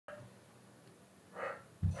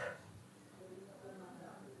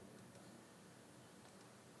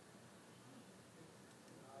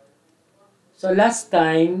So last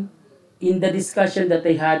time, in the discussion that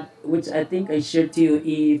I had, which I think I shared to you,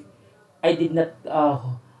 if I did not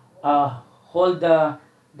hold the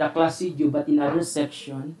class video, but in other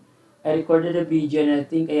section, I recorded a video and I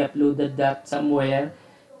think I uploaded that somewhere,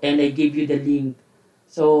 and I gave you the link.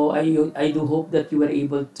 So I do hope that you were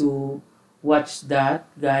able to watch that,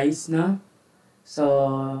 guys. No?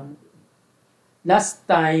 So last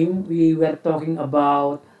time we were talking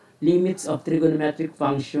about limits of trigonometric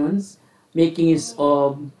functions, making use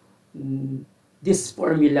of this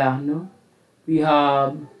formula. No, we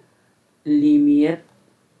have limit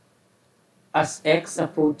as x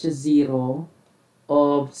approaches 0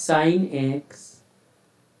 of sine x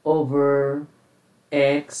over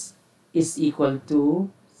x is equal to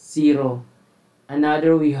 0.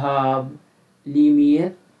 Another, we have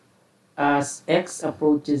limit as x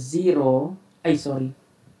approaches 0,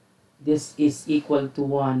 this is equal to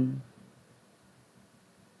 1.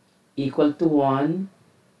 Equal to 1.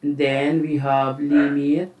 And then we have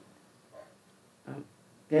limit,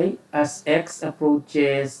 okay, as x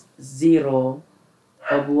approaches 0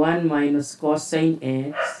 of 1 minus cosine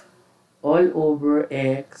x all over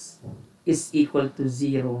x is equal to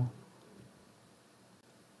 0.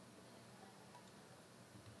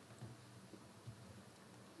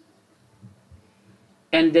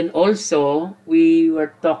 And then also, we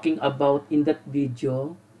were talking about in that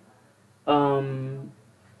video,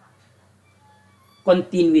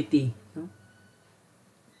 continuity. No?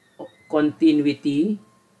 Continuity.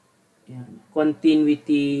 Yan.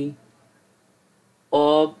 Continuity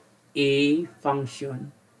of a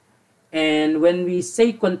function. And when we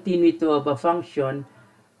say continuity of a function,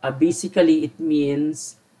 basically it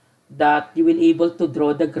means that you will able to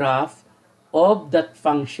draw the graph of that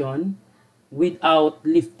function without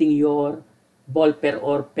lifting your ball pen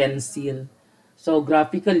or pencil. So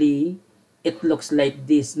graphically, it looks like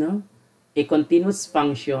this, no? A continuous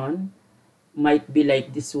function might be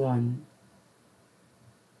like this one.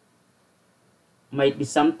 Might be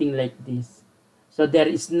something like this. So there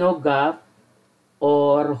is no gap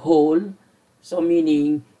or hole. So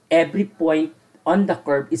meaning every point on the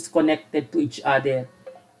curve is connected to each other.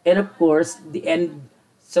 And of course, the end,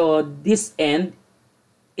 so this end,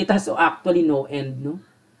 it has actually no end, no?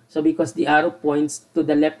 So because the arrow points to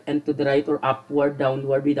the left and to the right or upward,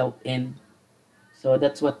 downward without end. So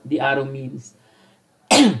that's what the arrow means.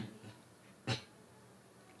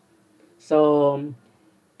 So,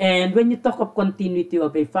 and when you talk of continuity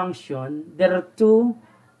of a function, there are two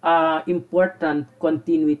important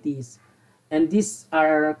continuities. And these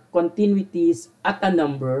are continuities at a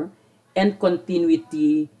number and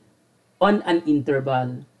continuity on an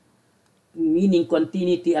interval, meaning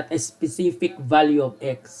continuity at a specific value of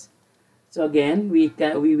x. So again, we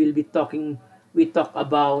talk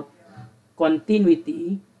about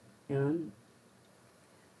continuity, yan,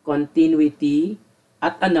 continuity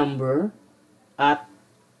at a number, and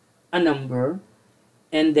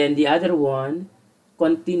then the other one,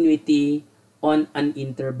 continuity on an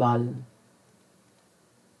interval.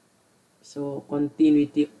 So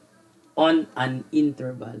continuity on an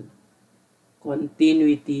interval.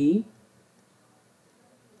 Continuity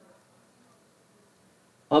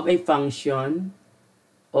of a function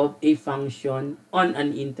on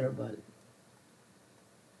an interval.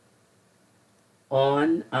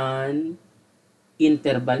 On an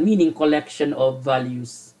interval, meaning collection of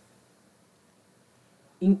values.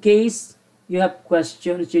 In case you have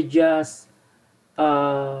questions, you just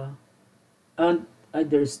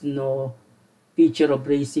there's no feature of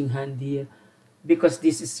raising hand here because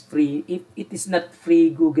this is free. If it is not free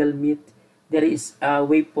Google Meet, there is a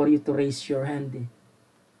way for you to raise your hand.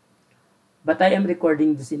 But I am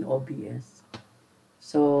recording this in OBS.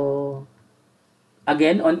 So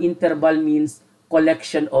again, on interval means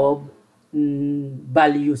collection of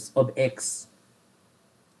values of x.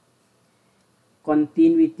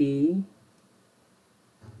 Continuity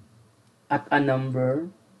at a number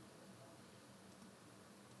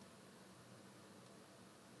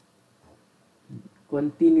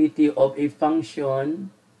continuity of a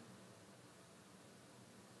function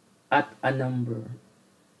at a number.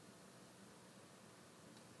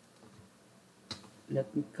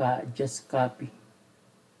 Let me just copy.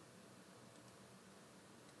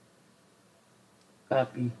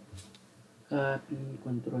 Copy,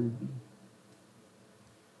 Control B.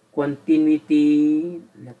 Continuity,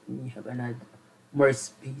 let me have another, more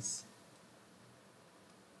space.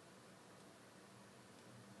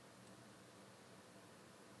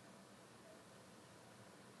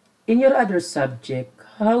 In your other subject,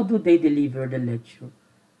 how do they deliver the lecture?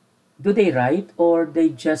 Do they write or they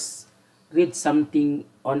just read something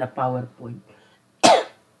on a PowerPoint?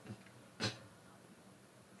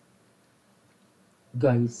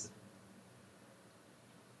 guys.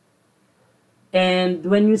 And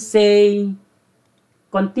when you say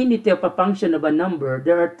continuity of a function of a number,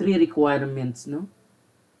 there are three requirements, no?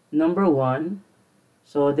 Number one,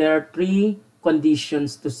 so there are three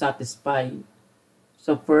conditions to satisfy.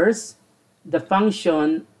 So first, the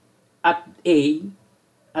function at a,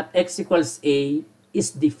 at x equals a,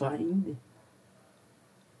 is defined.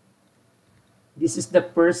 This is the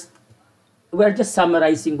first, we're just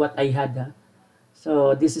summarizing what I had.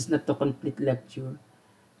 So this is not a complete lecture.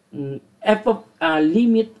 F of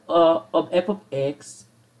limit of f of x,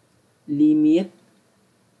 limit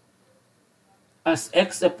as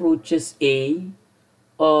x approaches a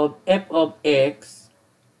of f of x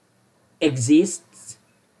exists,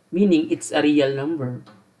 meaning it's a real number.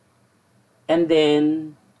 And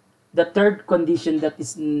then the third condition that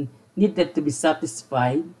is needed to be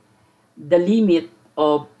satisfied, the limit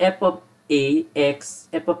of f of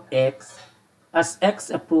f of x as x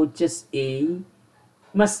approaches a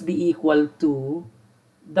must be equal to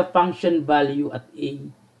the function value at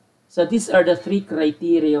a. So these are the three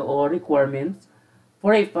criteria or requirements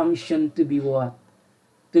for a function to be what?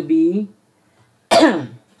 To be to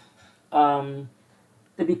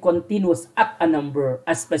be continuous at a number,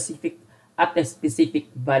 at a specific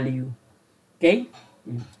value. Okay?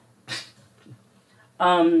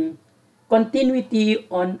 Continuity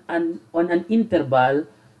on an interval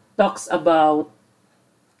talks about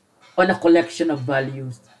on a collection of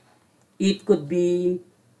values. It could be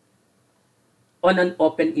on an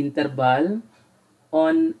open interval,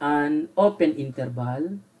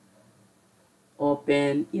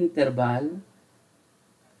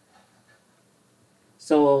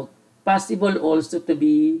 So, possible also to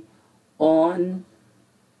be on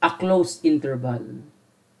a closed interval.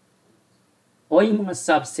 O yung mga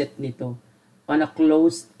subset nito, on a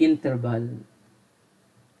closed interval.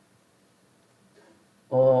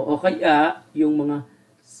 O kaya, yung mga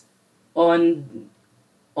on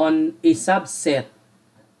a subset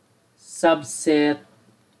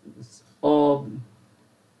of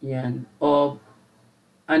an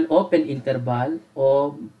open interval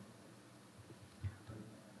of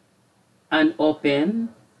an open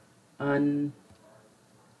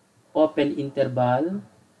interval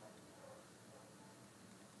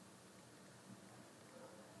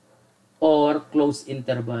or closed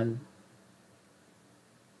interval,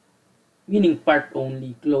 meaning part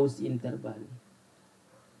only, closed interval.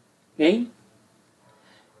 Okay?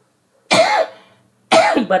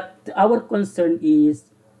 But our concern is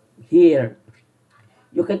here.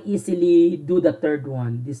 You can easily do the third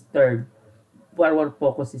one, this third. Our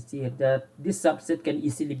focus is here that this subset can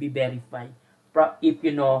easily be verified if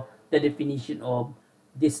you know the definition of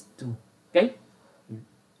these two. Okay?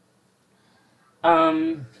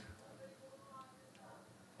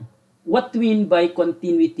 What do we mean by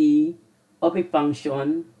continuity of a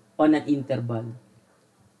function on an interval?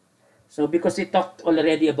 So because we talked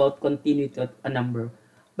already about continuity of a number.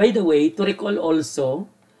 By the way, to recall also,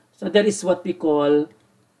 so there is what we call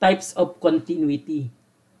types of continuity.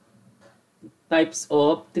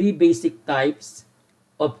 Three basic types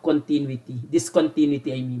of continuity.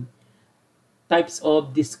 Discontinuity, I mean. Types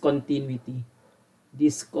of discontinuity.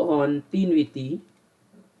 Discontinuity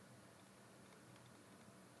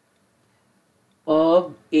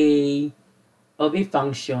of a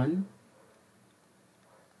function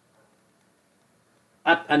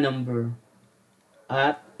at a number,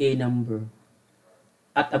 at a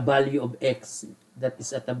value of x, that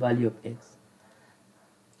is at a value of x.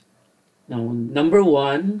 Now, number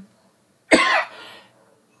one,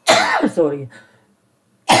 sorry,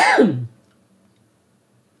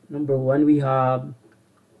 number one, we have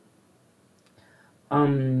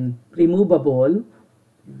removable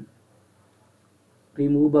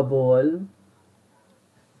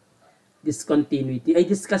discontinuity. I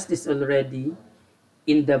discussed this already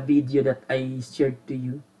in the video that I shared to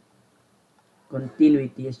you.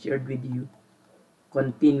 Continuity, I shared with you.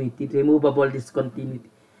 Continuity, removable discontinuity.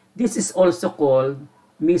 This is also called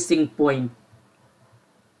missing point.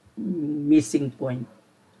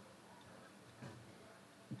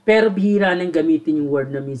 Pero bihira nang gamitin yung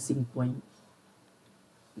word na missing point.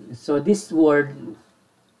 So this word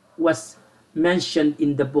was mentioned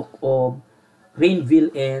in the book of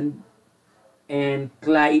Rainville and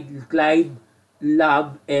Clyde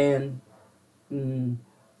Love and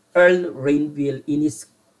Earl Rainville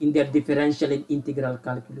in their differential and integral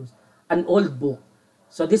calculus, an old book.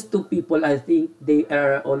 So these two people, I think they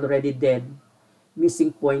are already dead.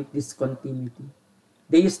 Missing point discontinuity.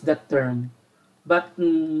 They use that term. But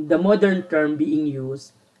the modern term being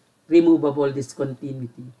used, removable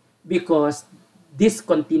discontinuity. Because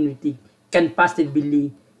discontinuity can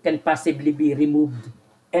possibly be removed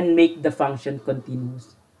and make the function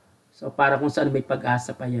continuous. So para kung saan may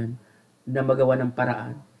pag-asa pa yan na magawa ng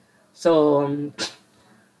paraan. So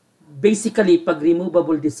basically, pag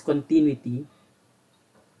removable discontinuity,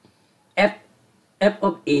 f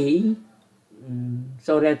of a,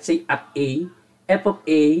 so let's say at a, f of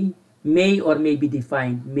a may or may be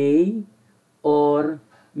defined, may or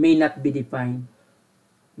may not be defined,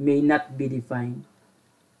 may not be defined.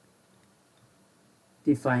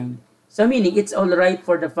 So meaning it's all right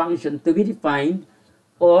for the function to be defined,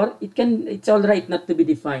 or it's all right not to be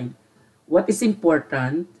defined. What is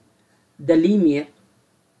important, the limit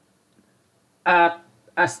at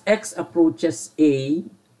as x approaches a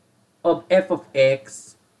of f of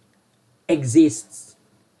x exists.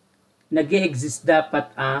 Nag-e-exist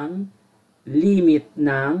dapat ang limit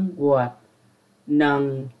ng what?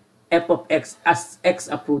 Ng f of x as x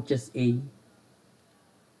approaches a.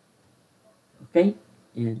 Okay?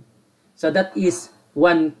 Yan. So that is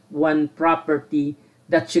one property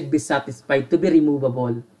that should be satisfied to be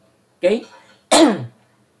removable. Okay?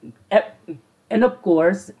 And of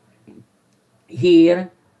course,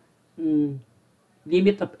 here,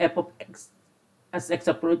 limit of f of x as x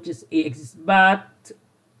approaches a exists, but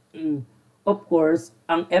of course,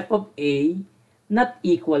 ang f of a not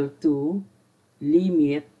equal to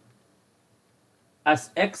limit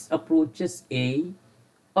as x approaches a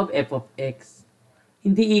of f of x.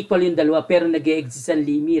 Hindi equal yung dalawa, pero nag-e-exist ang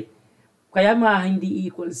limit. Kaya hindi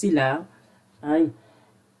equal sila, ay,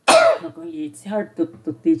 it's hard to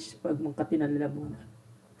teach pag magkatinan nila muna.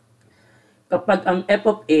 Kapag ang f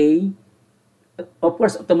of a, of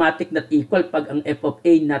course, automatic not equal pag ang f of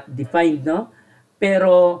a not defined, no?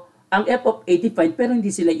 Pero, ang f of a defined, pero hindi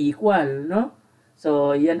sila equal, no?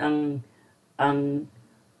 So, yan ang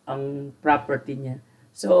property niya.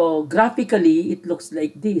 So, graphically, it looks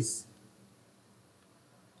like this.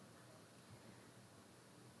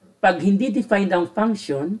 Pag hindi defined ang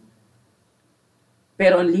function,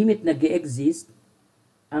 pero ang limit nag-e-exist,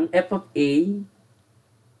 ang f of a,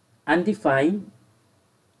 undefined,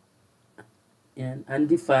 yan,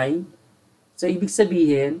 undefined. So, ibig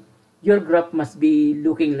sabihin, your graph must be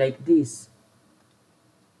looking like this.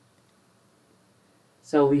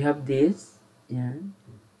 So, we have this, yan.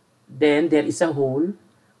 Then, there is a hole,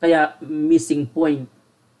 kaya missing point.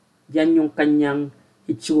 Yan yung kanyang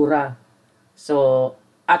itsura. So,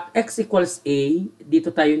 at x equals a, dito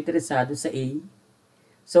tayo interesado sa a.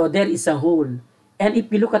 So, there is a hole. And if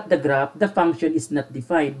you look at the graph, the function is not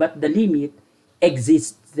defined, but the limit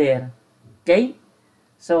exists there. Okay?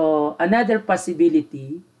 So, another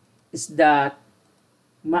possibility is that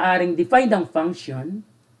maaring defined ang function.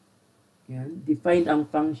 Yan, defined ang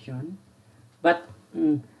function. But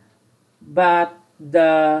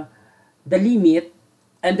the limit,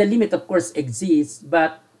 and the limit of course exists,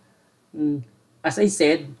 but as I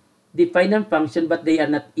said, define ang function but they are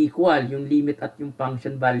not equal, yung limit at yung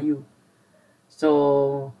function value.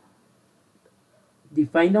 So,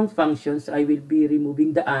 define ang functions, I will be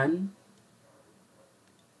removing the an.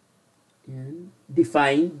 Yan.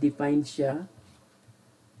 Defined siya.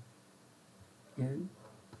 Yan.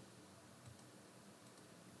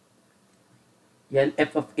 Yan,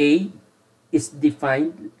 f of a is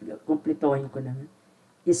defined. Kumpletohin ko na.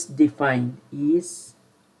 Is defined. Is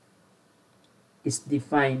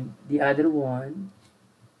defined. The other one,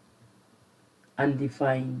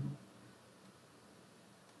 undefined.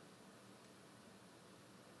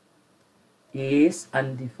 Is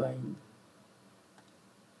undefined.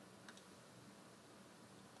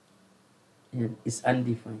 Yan, is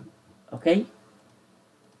undefined. Okay?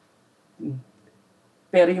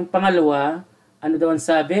 Pero yung pangalawa, ano daw ang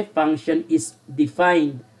sabi? Function is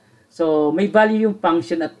defined. So, may value yung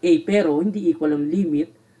function at a, pero hindi equal ang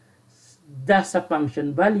limit sa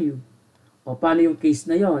function value. O, paano yung case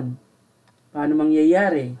na yon? Paano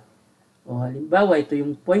mangyayari? O, halimbawa, ito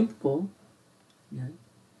yung point ko. Yan.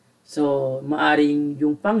 So, maaring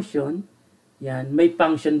yung function, yan, may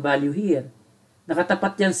function value here.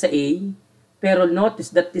 Nakatapat yan sa a, pero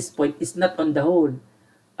notice that this point is not on the whole.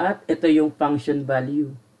 At ito yung function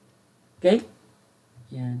value. Okay?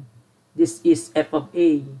 Yan. This is f of a.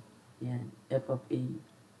 Yan, f of a.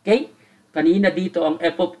 Okay? Kanina dito ang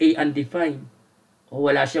f of a undefined. O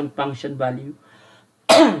wala siyang function value.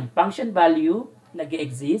 Function value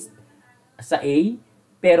nag-exist sa a,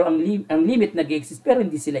 pero ang limit nag-exist pero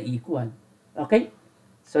hindi sila equal. Okay?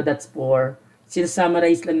 So that's for,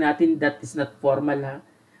 sinasummarize lang natin, that is not formal ha.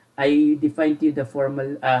 I defined to you the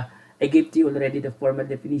formal, I gave to you already the formal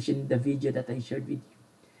definition in the video that I shared with you.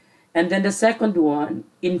 And then the second one,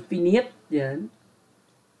 infinite, yan.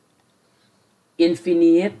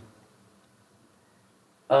 Infinite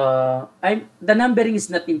the numbering is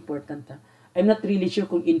not important. Ha? I'm not really sure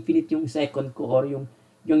kung infinite yung second ko or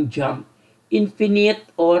yung jump.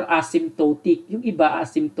 Infinite or asymptotic. Yung iba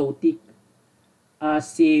asymptotic.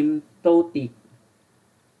 Asymptotic.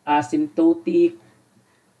 Asymptotic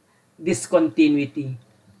discontinuity.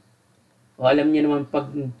 O alam niyo naman pag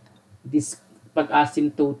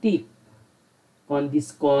asymptotic,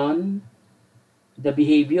 the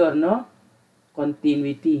behavior, no?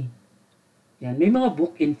 Continuity. Yan. May mga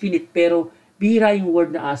book infinite pero bihira yung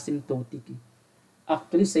word na asymptotic.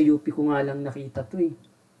 Actually, sa UP ko nga lang nakita to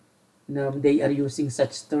na they are using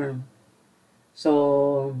such term.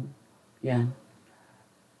 So, yan.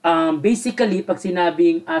 Basically, pag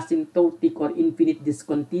sinabing asymptotic or infinite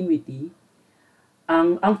discontinuity,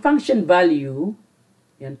 ang function value,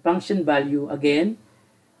 function value, again,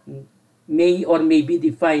 may or may be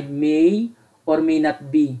defined, may or may not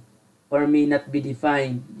be, or may not be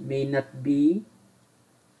defined, may not be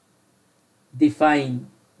defined.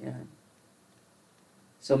 Yan.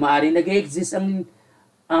 So, maaaring nag-exist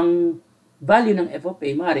ang value ng f of a,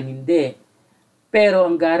 maaaring hindi. Pero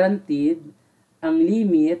ang guaranteed, ang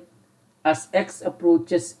limit as x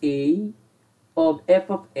approaches a of f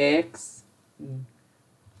of x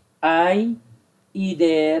ay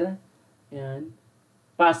either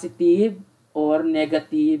positive or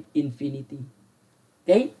negative infinity.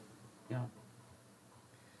 Okay? Yeah.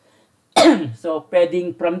 So,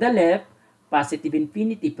 pwedeng from the left, positive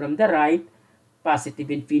infinity. From the right,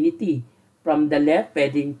 positive infinity. From the left,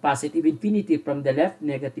 pwedeng positive infinity. From the left,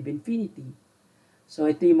 negative infinity. So,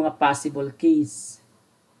 ito yung mga possible case.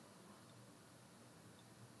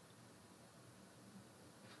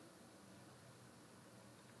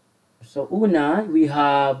 So, una, we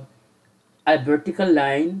have a vertical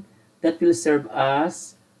line that will serve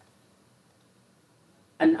as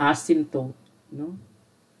an asymptote, no?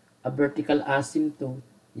 A vertical asymptote.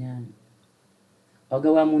 Yan. O,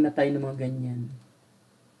 gawa muna tayo ng mga ganyan.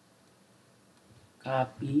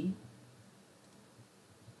 Copy.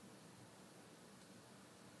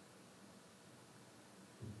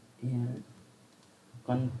 Yan.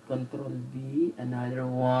 Control V. Another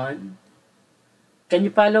one. Can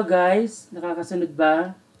you follow, guys? Nakakasunod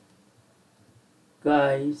ba?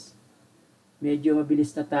 Guys, medyo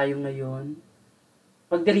mabilis na tayo ngayon.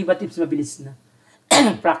 Pag derivatives, mabilis na.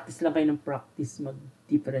 Practice lang kayo ng practice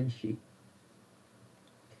mag-differentiate.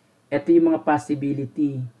 Ito yung mga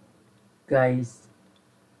possibility, guys.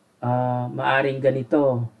 Maaring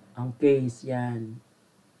ganito ang case, yan.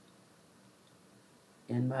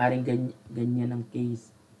 Yan, maaring ganyan ang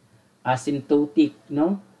case. Asymptotic,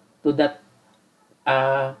 no? To that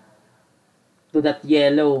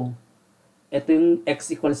yellow. Ito yung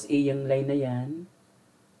x equals a, yung line na yan.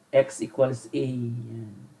 X equals a.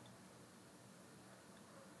 Yan.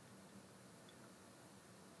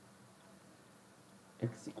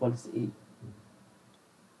 X equals a.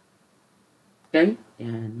 Okay?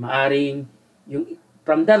 Yan. Maaring yung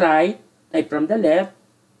from the right, ay from the left,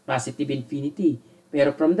 positive infinity.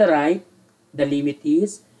 Pero from the right, the limit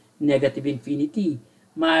is negative infinity.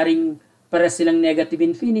 Maaring para silang negative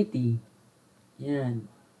infinity. Yan.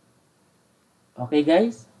 Okay,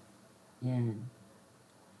 guys? Yan.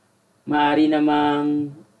 Maari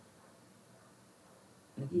namang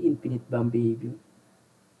nag-infinite ba ang behavior?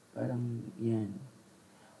 Parang yan.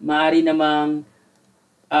 Maari namang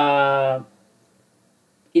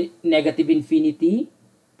negative infinity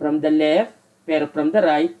from the left, pero from the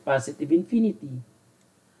right, positive infinity.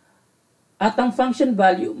 At ang function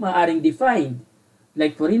value maaring defined.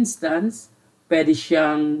 Like for instance, pwede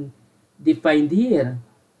siyang defined here.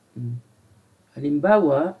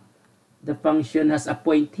 Halimbawa, the function has a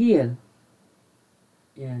point here.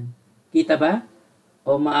 Yan. Kita ba?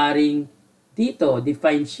 O maaring dito,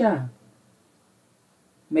 defined siya.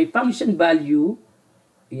 May function value.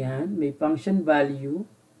 Yan. May function value.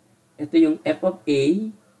 Ito yung f of a.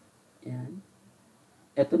 Yan.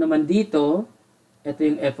 Ito naman dito. Ito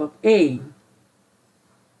yung f of a.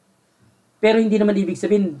 Pero hindi naman ibig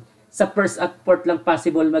sabihin sa first at fourth lang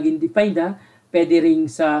possible maging defined, ha? Pwede ring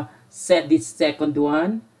sa this second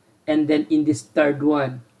one and then in this third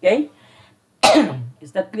one. Okay? Is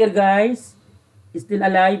that clear, guys? Still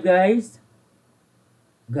alive, guys?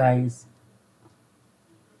 Guys.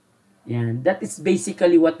 Yan. That is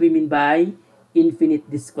basically what we mean by infinite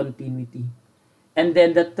discontinuity. And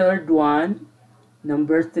then the third one,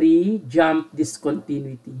 number 3, jump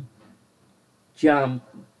discontinuity. Jump.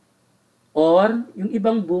 Or, yung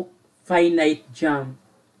ibang book, finite jump.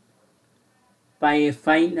 By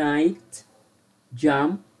finite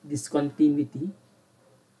jump discontinuity.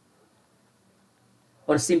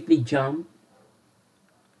 Or simply jump.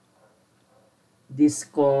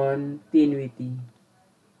 discontinuity.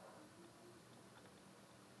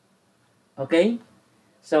 Okay?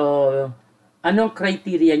 So, anong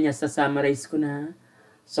criteria niya? Sa summarize ko na.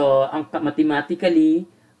 So, mathematically,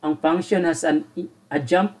 ang function has a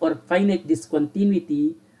jump or finite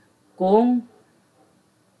discontinuity kung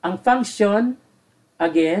ang function,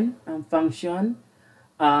 again, ang function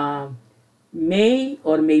may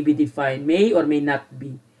or may be defined, may or may not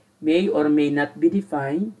be. May or may not be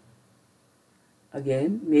defined.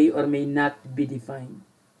 Again, may or may not be defined.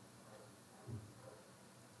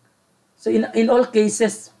 So in all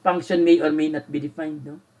cases, function may or may not be defined,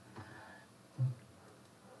 no?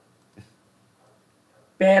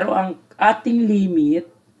 Pero ang ating limit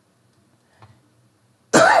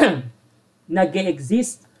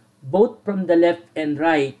nag-exist both from the left and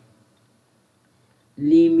right.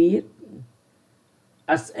 Limit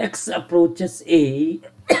as x approaches a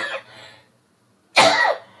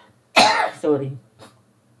sorry,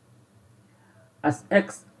 as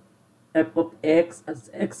x f of x as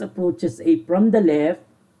x approaches a from the left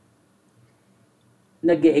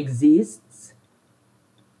nag-exists,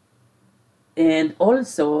 and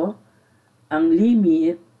also ang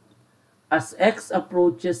limit as x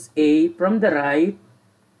approaches a from the right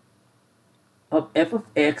of f of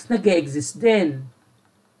x nag-exist din.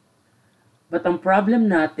 But ang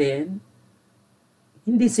problem natin,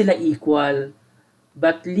 hindi sila equal,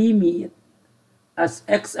 but limit as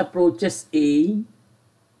x approaches a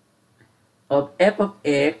of f of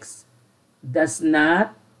x does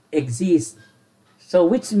not exist. So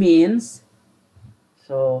which means,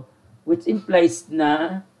 which implies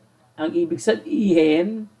na ang ibig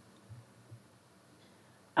sabihin,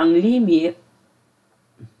 ang limit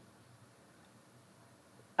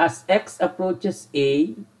as x approaches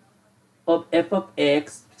a of f of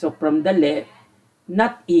x, so from the left,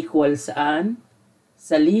 not equal saan?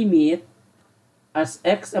 Sa limit as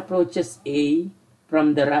x approaches a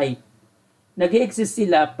from the right. Nag-exist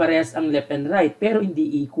sila, parehas ang left and right, pero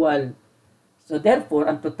hindi equal. So therefore,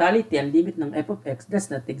 ang totality, ang limit ng f of x does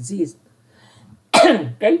not exist.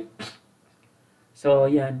 Okay? So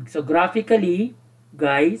yan. So graphically,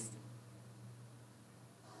 guys,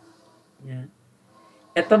 yan.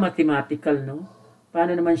 Ito mathematical, no?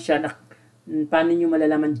 Paano naman siya, paano nyo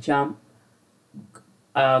malalaman jump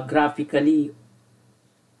graphically?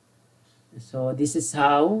 So this is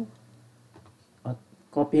how,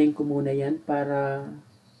 copyhin ko muna yan para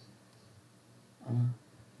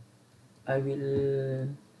I will,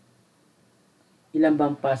 ilan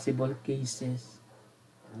bang possible cases?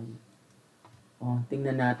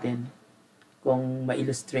 Tingnan natin kung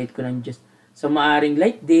ma-illustrate ko ng just. So maaring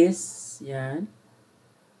like this, yan.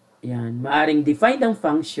 Yan, maaring define ang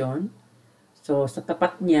function. So sa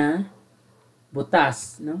tapat niya,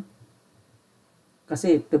 butas, no?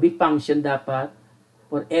 Kasi to be function dapat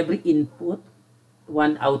for every input,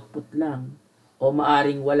 one output lang. O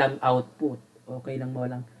maaring walang output. Okay lang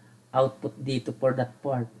walang output dito for that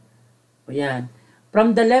part. O yan.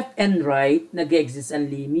 From the left and right, nag-exist ang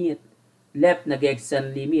limit. Left, nag-exist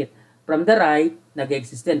ang limit. From the right,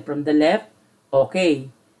 nag-exist din. From the left, okay.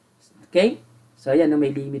 Okay? So, ayan,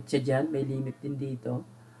 may limit siya dyan. May limit din dito.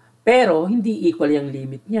 Pero, hindi equal yung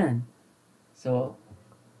limit niyan. So,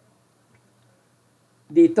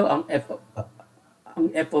 dito, ang f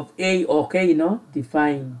of a, okay, no?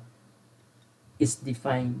 Define. Is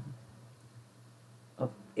defined.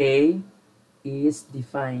 Of a is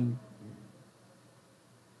defined.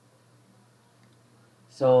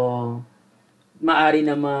 So, maari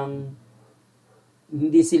namang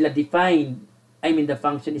hindi sila defined. I mean, the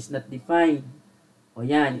function is not defined. O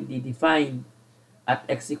yan, hindi defined. At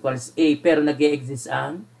x equals a. Pero nag-e-exist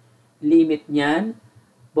ang limit niyan,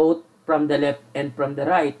 both from the left and from the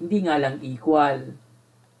right. Hindi nga lang equal.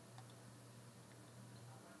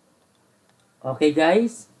 Okay,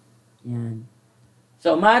 guys? Yan.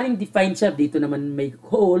 So, maaaring defined siya. Dito naman may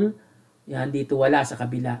whole. Yan, dito wala sa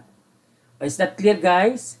kabila. Is that clear,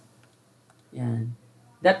 guys? Yan.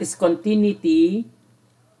 That is continuity.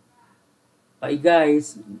 Okay,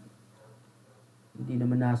 guys. Hindi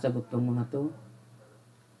naman nasagot tong mga to.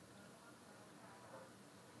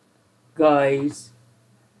 Guys.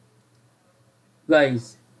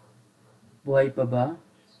 Buhay pa ba?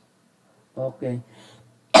 Okay.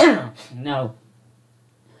 Now,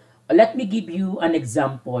 let me give you an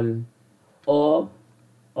example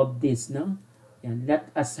of this, no? Yan, let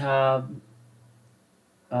us have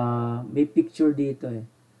may picture dito eh.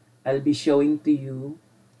 I'll be showing to you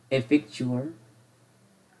a picture.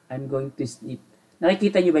 I'm going to snip.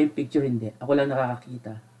 Nakikita niyo ba yung picture? Hindi. Ako lang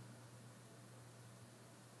nakakakita.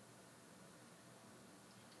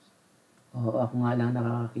 Oo, ako nga lang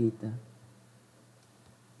nakakakita.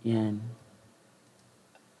 Yan.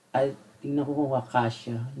 Ay, tingnan ko kung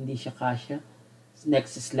kasya. Hindi siya kasya.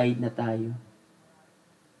 Next slide na tayo.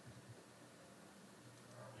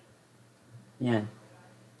 Yan.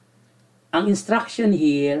 Ang instruction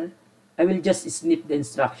here, I will just snip the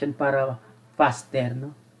instruction para faster,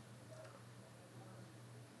 no?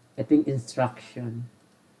 Ito yung instruction.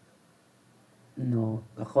 No,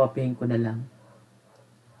 kakopyahin ko na lang.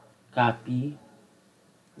 Copy.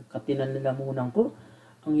 Katinalamunan ko.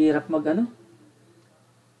 Ang hirap mag-ano.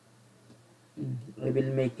 I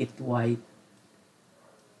will make it white.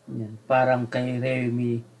 Yan. Parang kay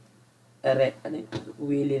Remy,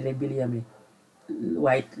 Willie Rebellion,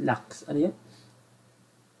 white lux. Ano yan?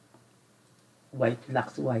 White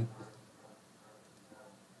lux, white.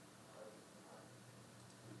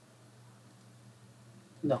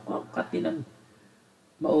 Naku, katinan.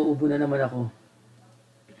 Mauubo na naman ako.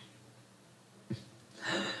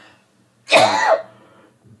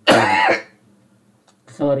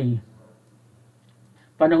 Sorry.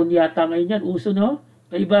 Panahon yata ngayon yan. Uso, no?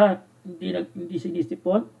 Kaya ba, hindi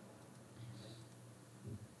sinisipon?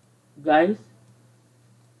 Guys?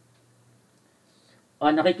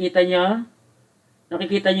 O, nakikita niya?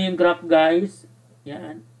 Nakikita niyo yung graph, guys?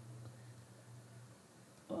 Yan.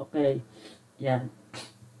 Okay. Yan.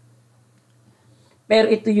 Pero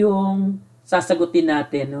ito yung sasagutin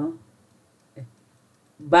natin, no?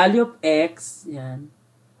 Value of x, yan.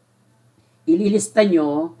 Ililista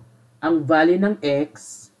nyo ang value ng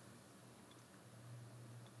x.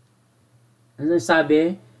 Ano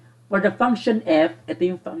sabi? For the function f, ito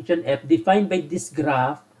yung function f, defined by this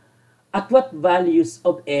graph, at what values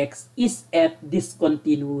of x is f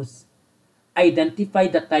discontinuous? Identify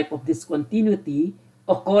the type of discontinuity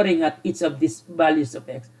occurring at each of these values of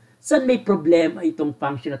x. Saan may problema itong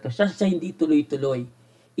function na to? Siya hindi tuloy-tuloy.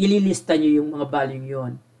 Ililista nyo yung mga value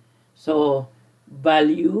yon. So,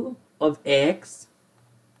 value of x,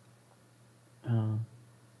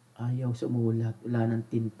 ayaw sumulat, wala ng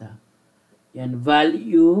tinta. Yan,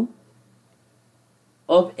 value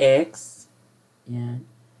of x, yan,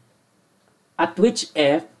 at which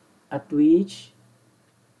f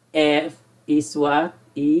is what?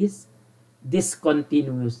 Is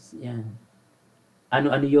discontinuous. Yan.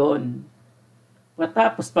 Ano-ano yon?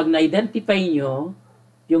 Tapos, pag na-identify nyo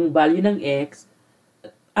yung value ng x,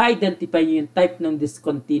 identify nyo yung type ng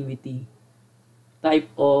discontinuity. Type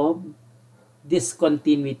of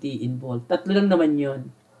discontinuity involved. Tatlo lang naman yon.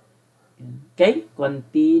 Okay?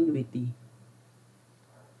 Continuity.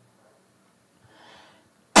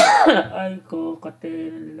 Ay ko,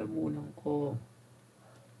 nalalamunan ko.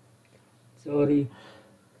 Sorry.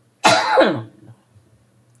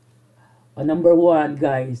 Number 1,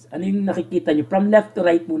 guys. Ano yung nakikita nyo? From left to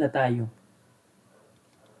right muna tayo.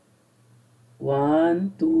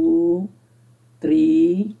 1, 2,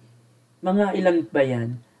 3. Mga ilan ba yan?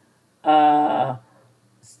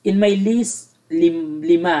 In my list, 5.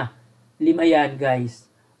 5 yan, guys.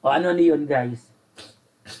 O ano yun, guys?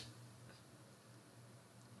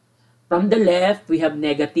 From the left, we have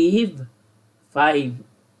negative 5.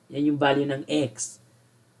 Yan yung value ng x.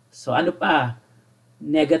 So, ano pa?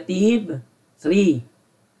 Negative 3.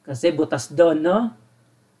 Kasi butas doon, no?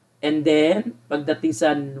 And then, pagdating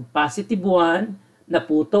sa positive 1,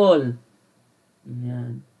 naputol.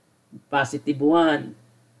 Yan. Positive 1.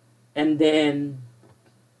 And then,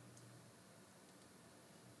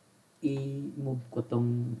 i-move ko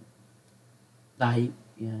tong type.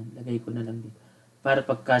 Yan. Lagay ko na lang dito. Para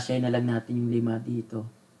pagkasya na lang natin yung 5 dito.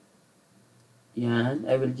 Yan.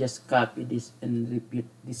 I will just copy this and repeat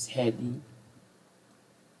this heading.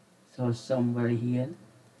 So, somewhere here.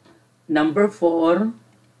 Number 4.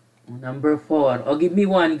 Number 4. O, give me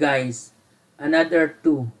 1, guys. Another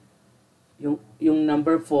 2. Yung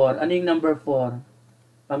number 4. Ano yung number 4?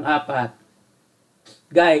 Pang-4.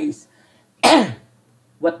 Guys,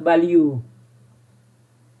 what value?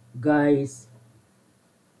 Guys,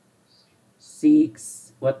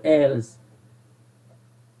 6. What else?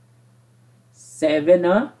 7,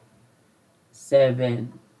 no? 7.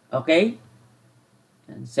 Okay?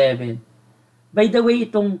 7. By the way,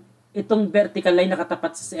 itong vertical line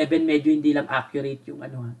nakatapat sa 7, medyo hindi lang accurate yung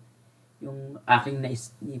yung aking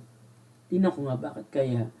na-snip. Tingnan ko nga bakit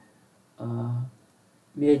kaya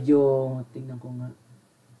medyo tingnan ko nga.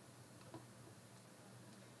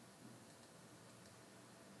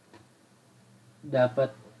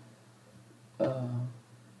 Dapat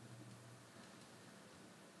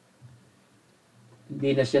hindi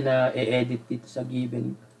na siya na-edit dito sa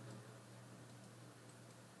given.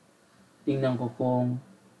 Tingnan ko kung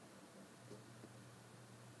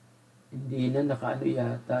hindi na nakaano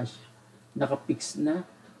yata siya. Nakapix na.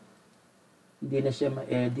 Hindi na siya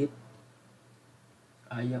ma-edit.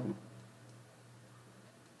 Ayaw.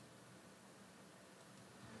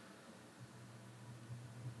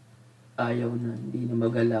 Ayaw na. Hindi na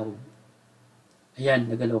magalaw. Ayan,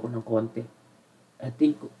 nagalaw ko ng konti. I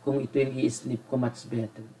think kung ito yung i-snip ko, much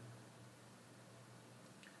better.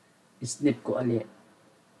 I-snip ko ulit.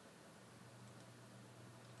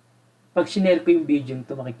 Pag sinare ko yung video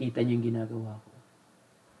ito, makikita nyo yung ginagawa ko.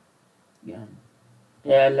 Yan.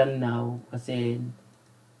 Kaya lang now, kasi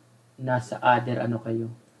nasa other ano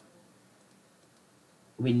kayo,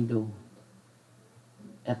 window.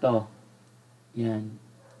 Ito. Yan.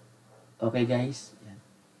 Okay guys? Yan.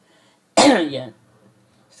 Yan.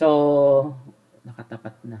 So,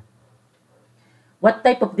 nakatapat na. What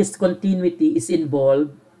type of discontinuity is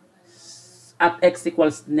involved at x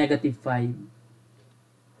equals negative 5?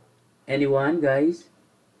 Anyone, guys?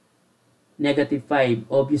 Negative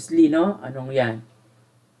 5. Obviously, no? Anong yan?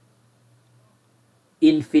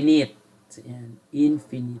 Infinite. Yan.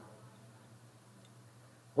 Infinite.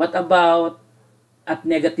 What about at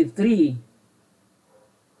negative 3?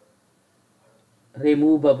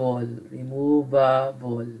 Removable.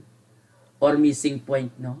 Removable. Or missing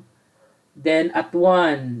point, no? Then at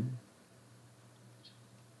 1,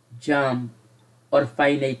 jump or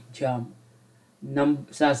finite jump.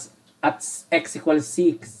 At x equals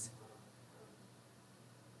 6,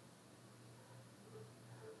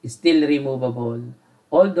 still removable.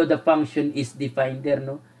 Although the function is defined there,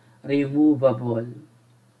 no? Removable.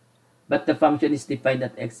 But the function is defined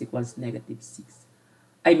at x equals negative 6.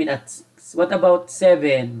 I mean at 6. What about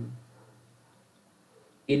 7?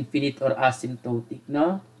 Infinite or asymptotic,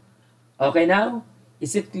 no? Okay now?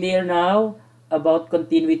 Is it clear now about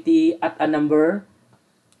continuity at a number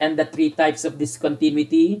and the 3 types of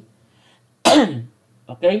discontinuity?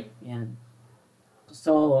 Okay? Yan.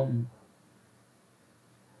 So,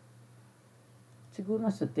 siguro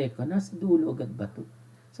nasa dulo agad ba ito?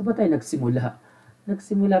 Saan ba tayo nagsimula?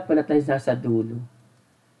 Nagsimula pala tayo nasa dulo.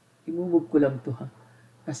 I-move ko lang ito ha.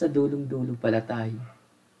 Nasa dulong-dulo pala tayo.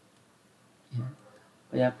 Yan.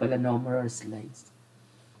 Kaya pala no more slides.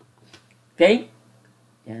 Okay?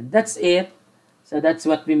 Yan. That's it. So that's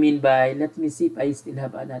what we mean by, let me see if I still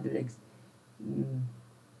have another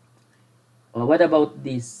Oh, what about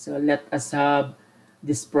this? So let us have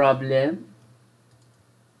this problem.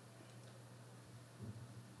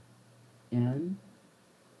 Yan.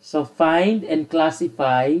 So find and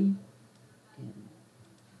classify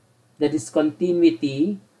the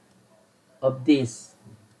discontinuity of this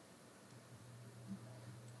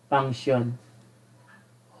function.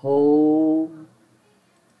 Home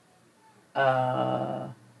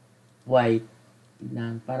white.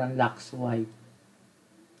 Parang lax white.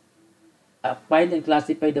 Find and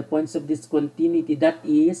classify the points of discontinuity, that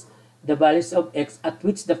is, the values of x at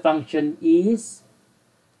which the function is,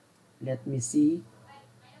 let me see,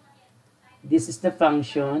 this is the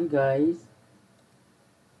function, guys.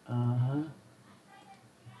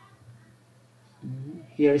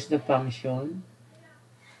 Here is the function.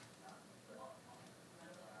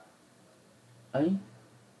 Ay,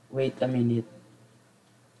 wait a minute.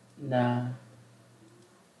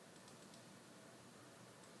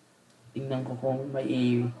 Tingnan ko kung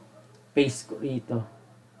may paste ko rito.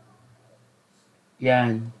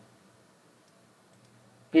 Yan.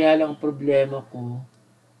 Kaya lang problema ko,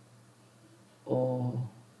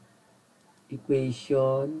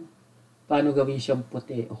 equation, paano gawin siyang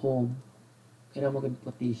puti? Home. Kaya maging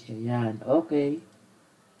puti siya. Yan. Okay.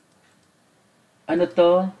 Ano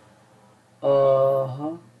to?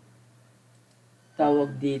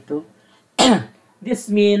 Tawag dito.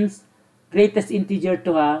 This means greatest integer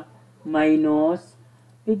to ha, minus,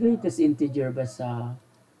 may greatest integer ba sa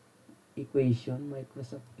equation?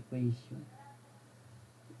 Microsoft equation.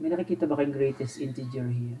 May nakikita ba kayong greatest integer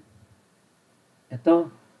here? Ito.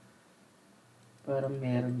 Parang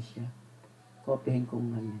meron siya. Kopyahin ko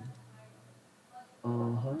ngayon.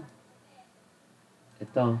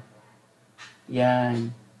 Ito. Yan.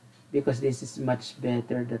 Because this is much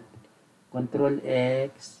better that Control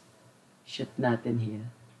X, shoot natin here.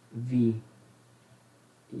 V.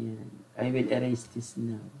 Yan. I will erase this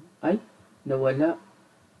now. Ay, nawala.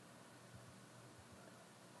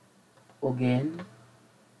 Again.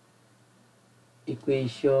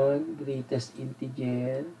 Equation, greatest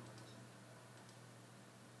integer.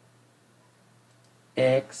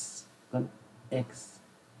 X.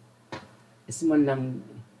 Small lang.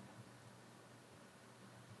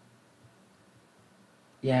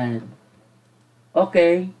 Yan.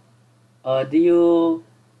 Okay. Do you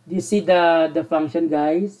see the function,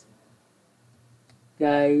 guys?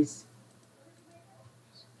 Guys.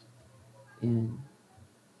 Yan.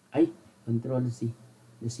 Ay, Control C.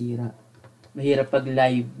 Nasira. Mahirap pag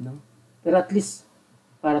live, no? Pero at least,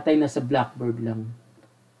 para tayo nasa Blackboard lang.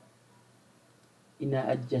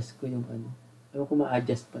 Ina-adjust ko yung ano. Ewan ko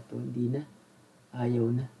ma-adjust pa to. Hindi na. Ayaw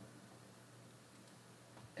na.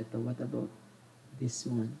 Ito, what about this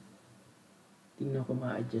one? Tingnan ko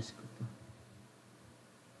ma-adjust ko to.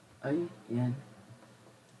 Ay, yan.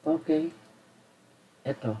 Okay.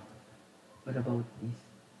 Ito. What about this?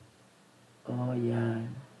 Oh,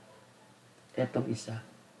 yan. Etong isa.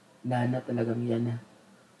 Nana talagang yan na.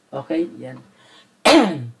 Okay, yan.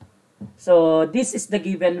 So, this is the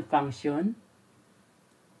given function.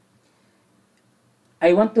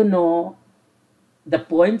 I want to know the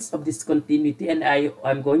points of discontinuity and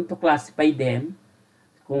I'm going to classify them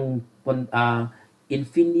kung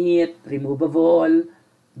infinite, removable,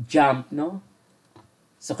 jump, no?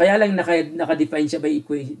 So, kaya lang naka-define siya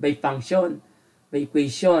by function, by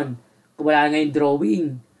equation. Kung wala ngayong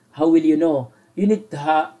drawing, how will you know? You need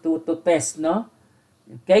to test, no?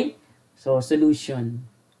 Okay? So, solution.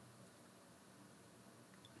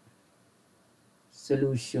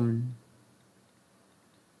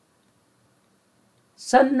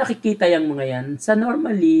 Saan nakikita yung mga yan? Sa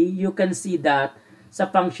normally, you can see that sa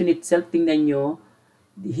function itself, tingnan nyo,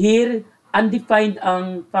 here, undefined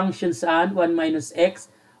ang function saan, 1 minus x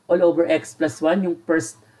all over x plus 1, yung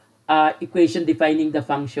first equation defining the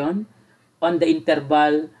function on the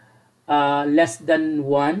interval less than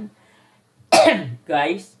 1.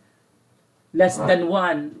 Guys, less than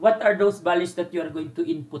 1. What are those values that you are going to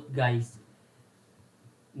input, guys?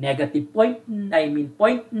 Negative 0.9, 0.8,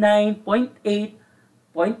 0.1,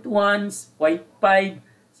 0.5,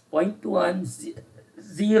 0.1,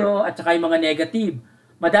 0, at saka yung mga negative.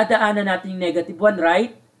 Madadaanan natin yung negative 1,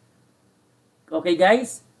 right? Okay,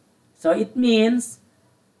 guys? So, it means,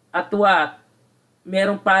 at what?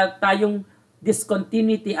 Meron pa tayong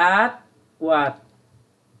discontinuity at what?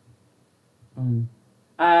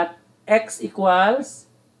 At x equals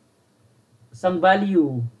isang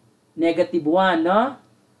value. Negative 1, no?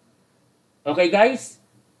 Okay, guys?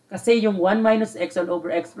 Kasi yung 1 minus x all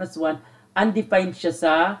over x plus 1, undefined siya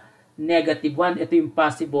sa negative 1. Ito yung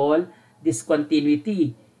possible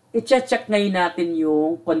discontinuity. I-check ngayon natin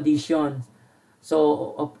yung conditions.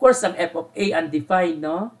 So, of course, ang f of a undefined,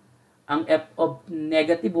 no? Ang f of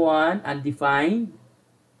negative 1, undefined.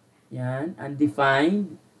 Yan,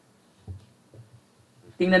 undefined.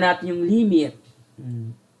 Tingnan natin yung limit.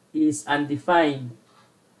 Is undefined.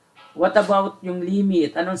 What about yung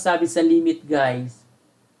limit? Anong sabi sa limit, guys?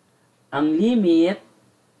 Ang limit,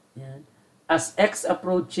 yan, as x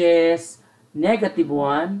approaches negative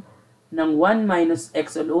 1, ng 1 minus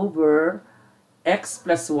x all over x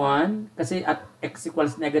plus 1, kasi at x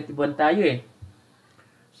equals negative 1 tayo eh.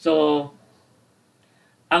 So,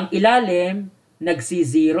 ang ilalim,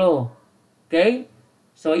 nagsi-0. Okay?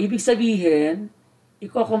 So, ibig sabihin,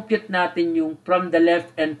 i-compute natin yung from the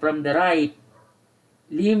left and from the right.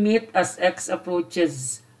 Limit as x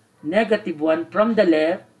approaches negative 1 from the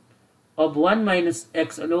left of 1 minus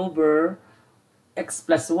x all over x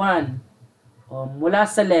plus 1. O, mula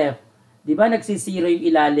sa left, di ba nagsisiro yung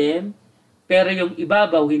ilalim, pero yung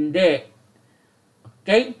ibabaw hindi.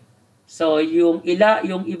 Okay? So, yung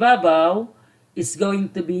ibabaw is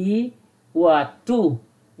going to be what? 2.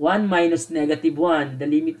 1 minus negative 1. The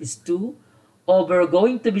limit is 2 over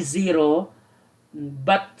going to be 0.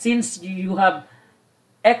 But since you have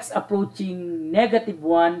x approaching negative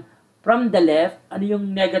 1 from the left, ano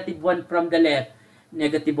yung negative 1 from the left?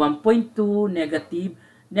 Negative 1.2,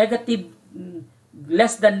 negative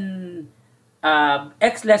less than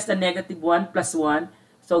x less than negative 1 plus 1.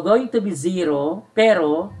 So, going to be 0,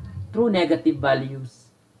 pero true negative values.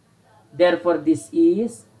 Therefore, this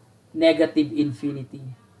is negative infinity.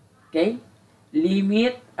 Okay?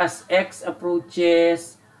 Limit as x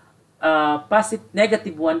approaches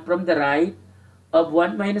negative 1 from the right of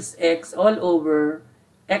 1 minus x all over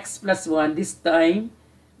x plus 1. This time,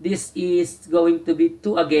 this is going to be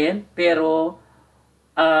 2 again, pero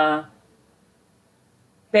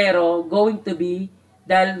going to be,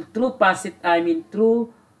 dahil true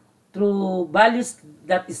values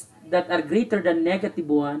that are greater than negative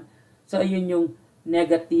 1, so ayun yung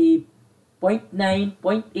negative 0.9,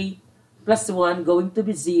 0.8 plus 1 going to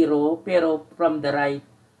be 0, pero from the right.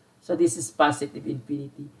 So this is positive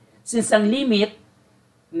infinity. Since ang limit,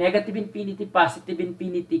 negative infinity, positive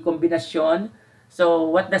infinity, kombinasyon, so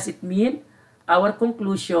what does it mean? Our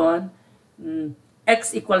conclusion,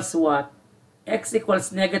 x equals what? X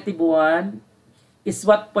equals negative 1 is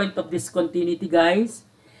what point of discontinuity, guys?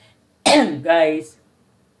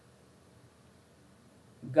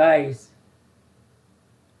 Guys,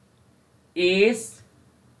 is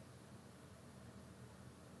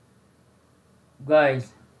Guys,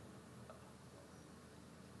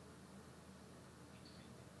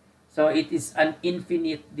 so it is an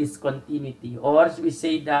infinite discontinuity, or we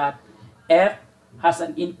say that f has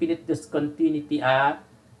an infinite discontinuity at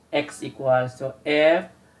x equals. So f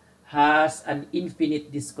has an infinite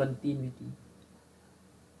discontinuity.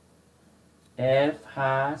 F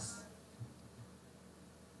has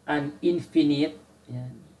an infinite,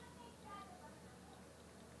 yan,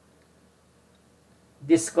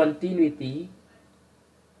 discontinuity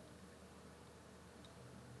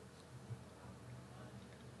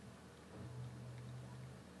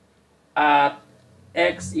at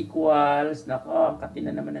x equals, nako, ang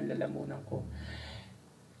katina naman ang lalamunan ko,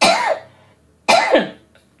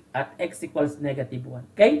 at x equals negative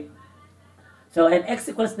 1. Okay? So, and x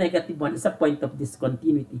equals negative 1 is a point of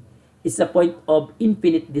discontinuity. It's a point of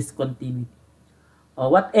infinite discontinuity.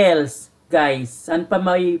 What else, guys? Saan pa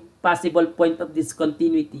may possible point of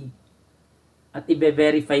discontinuity? At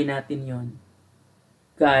i-verify natin yon.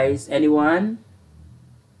 Guys, anyone?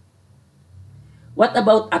 What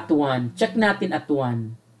about at 1? Check natin at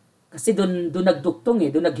 1. Kasi doon nagduktong eh.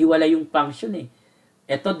 Doon naghiwala yung function eh.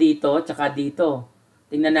 Ito dito, tsaka dito.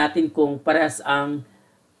 Tingnan natin kung parehas ang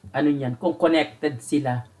ano niyan, kung connected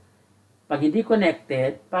sila. Pag hindi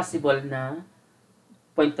connected, possible na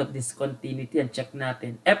point of discontinuity. Yan, check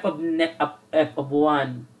natin. F of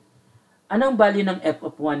 1. Anong value ng f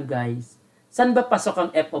of 1, guys? Saan ba pasok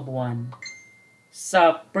ang f of 1?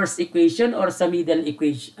 Sa first equation or sa middle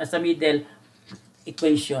equation? Sa middle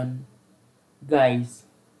equation, guys.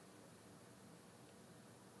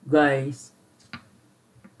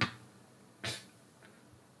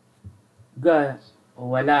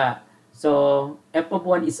 Wala. So, f of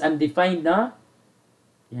 1 is undefined, no?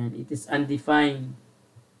 Yan, it is undefined.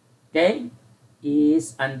 Okay?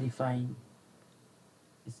 Is undefined.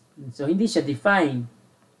 So, hindi siya defined.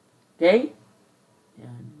 Okay?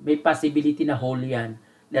 Yan. May possibility na whole yan.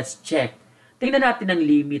 Let's check. Tingnan natin ang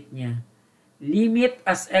limit niya. Limit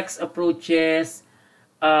as x approaches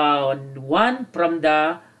 1 from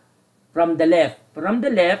the left. From the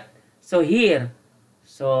left, so here.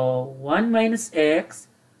 So, 1 minus x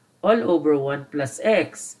all over 1 plus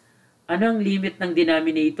x. Ano ang limit ng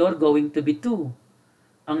denominator? Going to be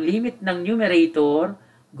 2. Ang limit ng numerator,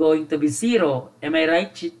 going to be 0. Am I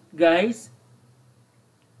right, guys?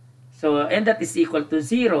 So, and that is equal to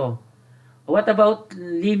 0. What about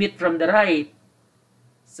limit from the right?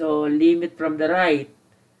 So, limit from the right.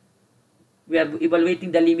 We are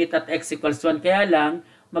evaluating the limit at x equals 1. Kaya lang,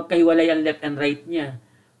 magkahiwalay ang left and right niya.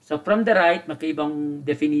 So, from the right, magkaibang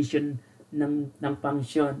definition ng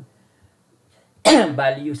function.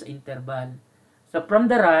 Value sa interval. So, from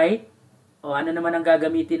the right, ano naman ang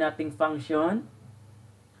gagamitin nating function?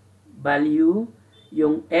 Value,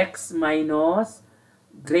 yung x minus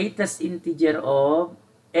greatest integer of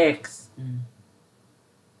x.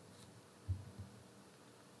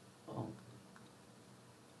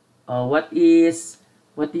 What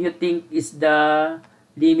do you think is the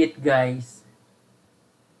limit, guys?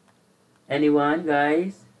 Anyone,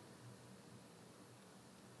 guys?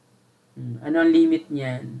 Ano ang limit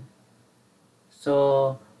niyan?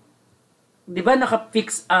 So, di ba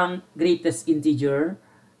naka-fix ang greatest integer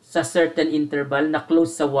sa certain interval na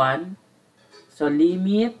close sa 1? So,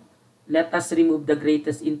 limit, let us remove the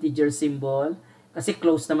greatest integer symbol kasi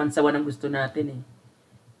close naman sa 1 ang gusto natin eh.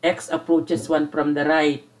 X approaches 1 from the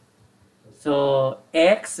right. So,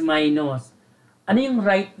 x minus, ano yung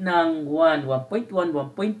right ng 1? 1.1,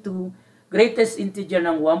 1.2. Greatest integer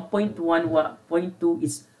ng 1.1, 1.2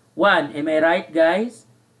 is 1. Am I right, guys?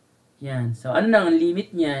 Yan. So, ano na ang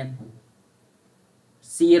limit niyan?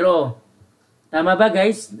 0. Tama ba,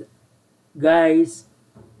 guys?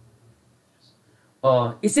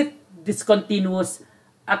 Is it discontinuous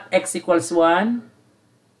at x equals 1?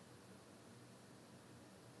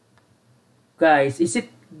 Guys, is it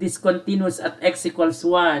discontinuous at x equals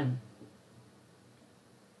 1?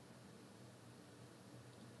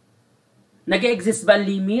 Nag-exist ba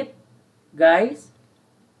limit? Guys?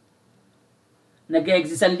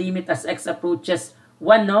 Nag-exist ang limit as x approaches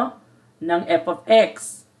 1, no? Ng f of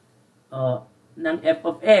x. Ng f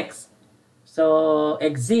of x. So,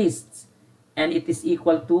 exists. And it is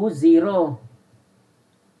equal to 0.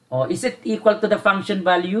 Is it equal to the function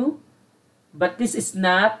value? But this is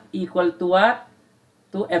not equal to what?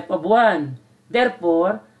 To f of 1.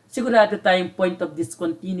 Therefore, sigurado tayong point of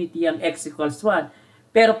discontinuity ang x equals 1.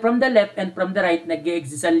 Pero from the left and from the right,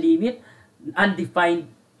 nag-exist ang limit,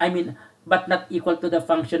 undefined, but not equal to the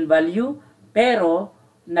function value, pero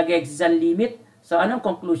nag-exist ang limit. So, anong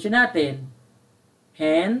conclusion natin?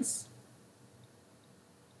 Hence,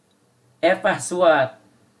 f has what?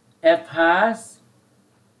 F has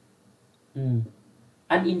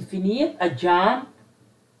an infinite, a jump,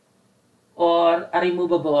 or a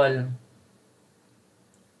removable?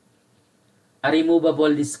 A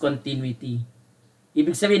removable discontinuity.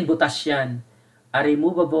 Ibig sabihin, butas yan. A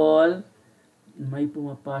removable, may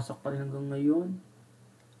pumapasok pa rin hanggang ngayon.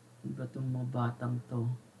 Ano ba itong mga batang to?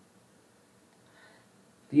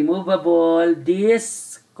 Removable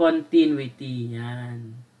discontinuity.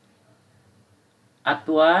 Yan. At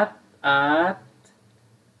what? At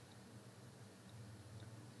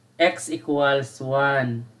x equals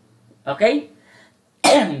 1. Okay?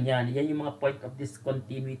 Yan yung mga point of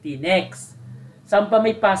discontinuity. Next. Saan pa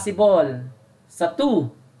may possible? Sa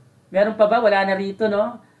 2. Meron pa ba? Wala na rito,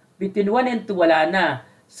 no? Between 1 and 2, wala na.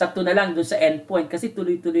 Sa 2 na lang, doon sa endpoint. Kasi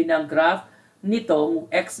tuloy-tuloy na ang graph nitong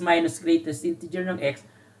x minus greatest integer ng x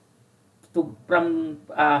from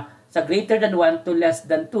sa greater than 1 to less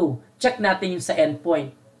than 2. Check natin yung sa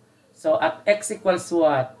endpoint. So, at x equals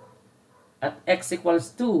what? At x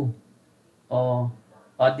equals 2.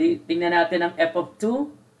 Tingnan natin ang f of 2.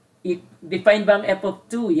 Define ba ang f of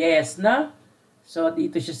 2? Yes, na? So,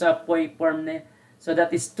 dito siya sa form na. So,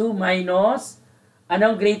 that is 2 minus,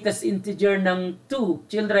 anong greatest integer ng 2,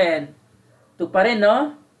 children? 2 pa rin,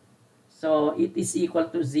 no? So, it is equal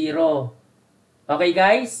to 0. Okay,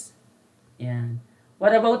 guys? Yan.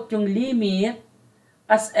 What about yung limit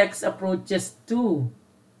as x approaches 2?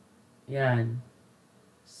 Yan.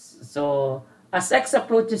 So, as x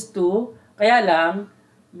approaches 2, kaya lang,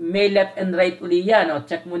 may left and right uli yan.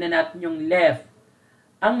 Check muna natin yung left.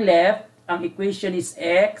 Ang left, ang equation is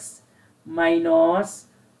x minus,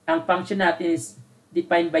 ang function natin is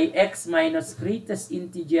defined by x minus greatest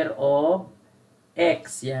integer of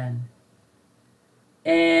x. Yan.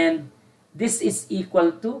 And this is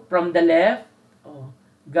equal to, from the left,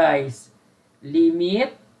 guys,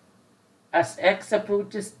 limit as x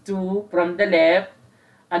approaches 2 from the left,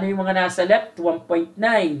 ano yung mga nasa left? 1.9.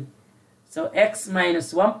 So, x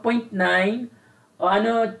minus 1.9, o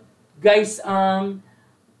ano, guys, ang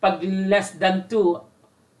pag less than 2,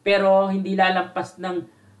 pero hindi lalampas ng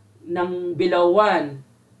below 1.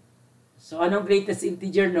 So, anong greatest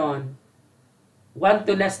integer nun? 1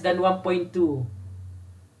 to less than 1.2.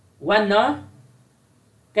 1, no?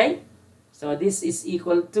 Okay? So, this is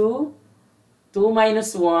equal to 2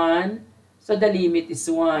 minus 1. So, the limit is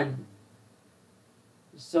 1.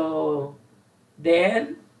 So,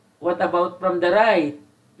 then, what about from the right?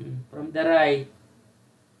 From the right.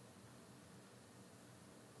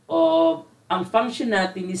 Ang function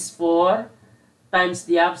natin is 4 times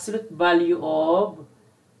the absolute value of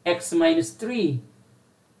x minus 3.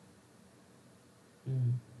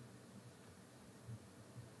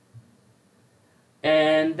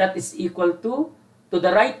 And that is equal to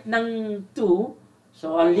the right ng 2.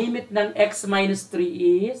 So, ang limit ng x minus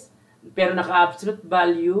 3 is, pero naka-absolute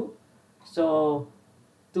value, so,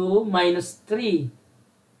 2 minus 3.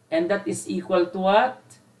 And that is equal to what?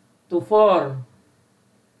 To 4.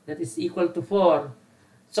 That is equal to 4.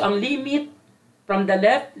 So, ang limit from the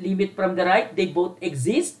left, limit from the right, they both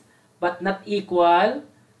exist, but not equal.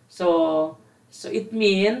 So it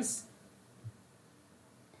means,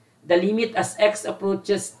 the limit as x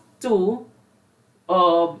approaches 2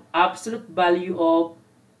 of absolute value of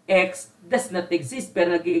x does not exist,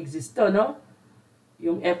 pero nag-exist to, no?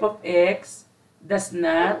 Yung f of x does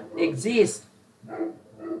not exist.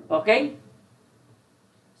 Okay?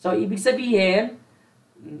 So, ibig sabihin,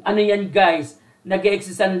 ano yan, guys?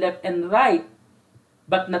 Nag-exist ang left and right,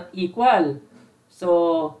 but not equal.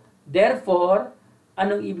 So, therefore,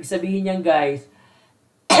 anong ibig sabihin yan, guys?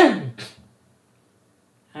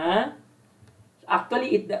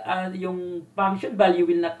 Actually, yung function value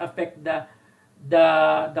will not affect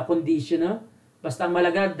the condition, no? Basta ang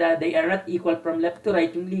malaga, they are not equal from left to right,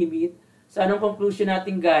 yung limit. So, anong conclusion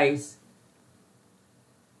natin, guys?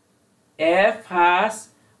 F has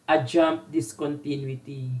a jump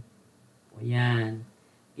discontinuity. O yan.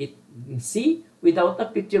 See, without a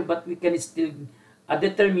picture, but we can still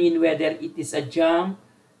determine whether it is a jump,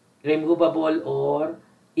 removable, or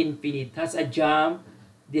infinite. Has a jump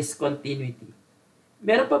discontinuity.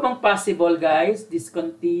 Meron pa bang possible, guys?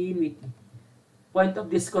 Discontinuity. Point of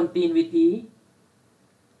discontinuity.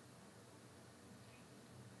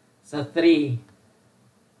 Sa 3.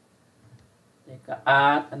 Teka,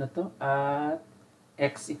 at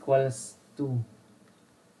x equals 2.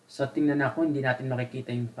 So, tingnan ako, hindi natin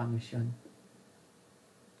makikita yung function.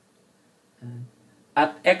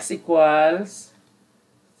 At x equals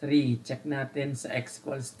 3. Check natin sa x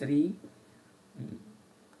equals 3.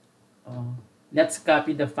 Let's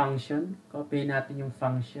copy the function. Copy natin yung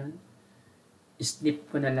function. Snip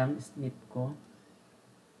ko na lang. Snip ko.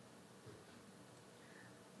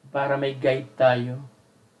 para may guide tayo.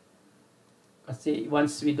 Kasi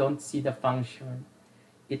once we don't see the function,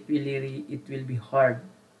 it will be hard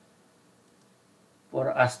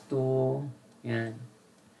for us to, yan.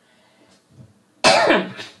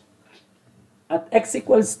 At x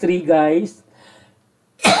equals 3, guys,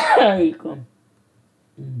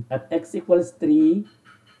 at x equals 3,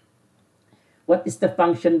 what is the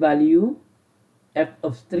function value? F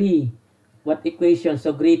of 3. What equation?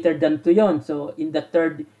 So, greater than 2 yon. So, in the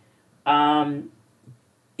third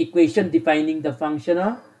equation defining the function,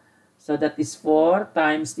 so that is 4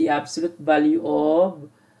 times the absolute value of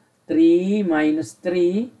 3 minus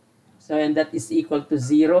 3. So, and that is equal to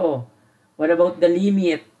 0. What about the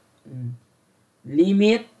limit?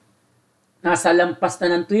 Limit, nasa lampas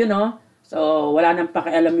na ng 2 yun, So, wala nang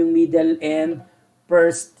pakialam yung middle and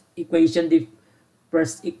first equation,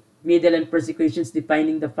 middle and first equations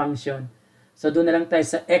defining the function. So, doon na lang tayo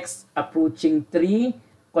sa x approaching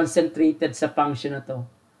 3, concentrated sa function na to.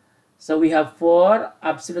 So, we have 4,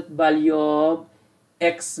 absolute value of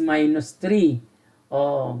x minus 3.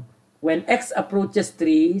 When x approaches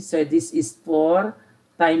 3, so this is 4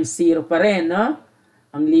 times 0 pa rin,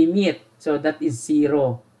 ang limit. So, that is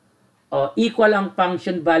 0. Equal ang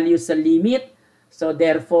function value sa limit. So,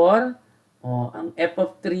 therefore, ang f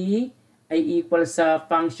of 3 ay equal sa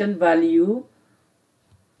function value,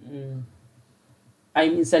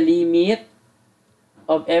 sa limit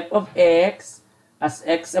of f of x as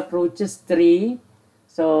x approaches 3.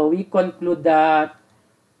 So, we conclude that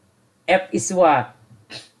f is what?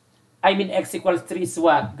 X equals 3 is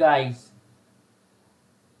what, guys?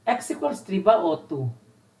 X equals 3 ba o 2?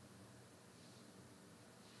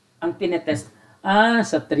 Ang tinetest.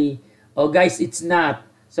 Sa 3. Guys, it's not.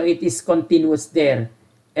 So, it is continuous there.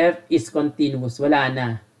 F is continuous. Wala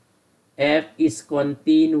na. F is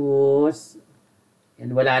continuous.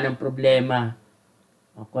 And wala nang problema.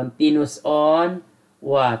 Continuous on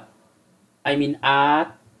what?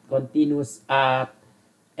 Continuous at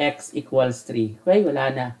x equals 3. Okay,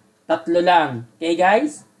 wala na. 3 lang. Okay,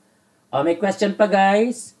 guys? May question pa,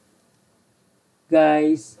 guys?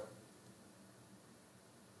 Guys?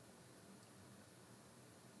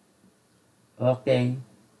 Okay.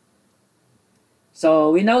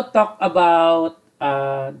 So, we now talk about,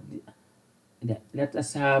 let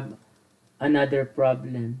us have another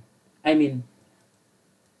problem.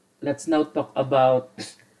 Let's now talk about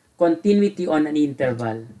continuity on an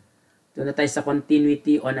interval. Doon na tayo sa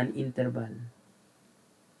continuity on an interval.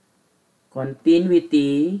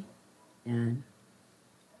 Continuity, yan,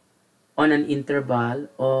 on an interval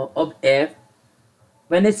of f.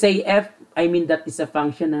 When I say f, that is a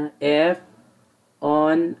function, f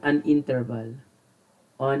on an interval.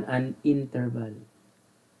 On an interval.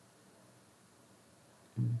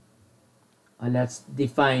 Let's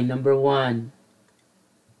define number 1.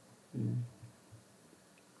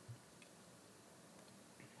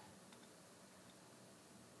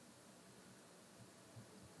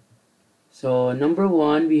 So, number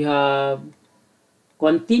 1, we have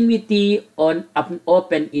continuity on an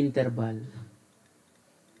open interval.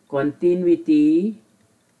 Continuity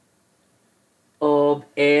of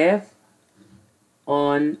f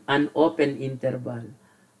on an open interval.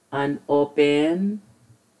 An open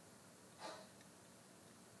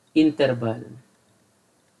interval.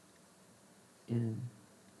 Yan.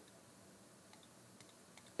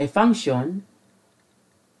 A function,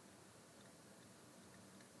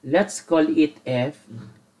 let's call it f.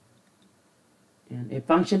 Yan. A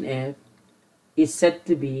function f is said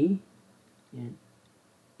to be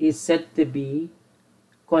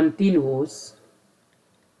continuous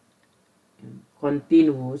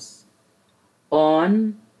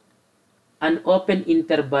on an open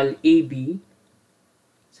interval AB.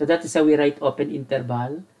 So that is how we write open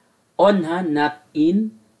interval. On, not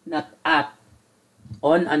in, not at.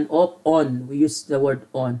 On and on. We use the word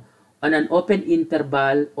on. On an open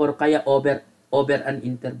interval or kaya over an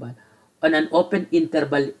interval. On an open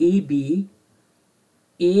interval AB,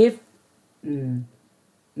 if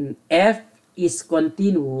f is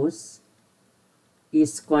continuous, at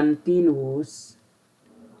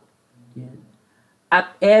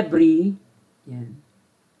every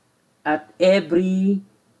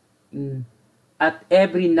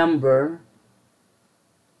number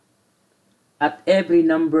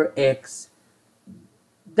x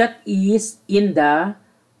that is in the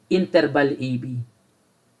interval AB.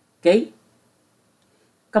 Okay?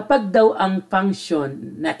 Kapag daw ang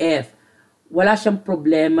function na f, wala siyang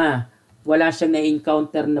problema, wala siyang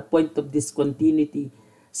na-encounter na point of discontinuity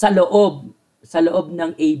sa loob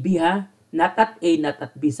ng AB, not at A, not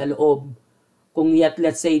at B, sa loob. Kung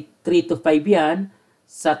let's say 3 to 5 yan,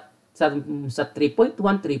 sa sa 3.1,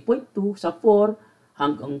 3.2, sa 4,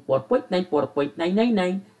 hanggang 4.9,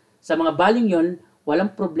 4.999. Sa mga valuing yon,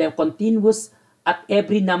 walang problema. Continuous at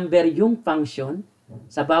every number yung function.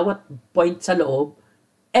 Sa bawat point sa loob,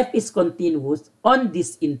 f is continuous on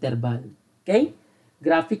this interval. Okay?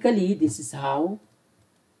 Graphically, this is how.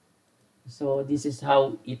 So, this is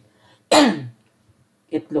how it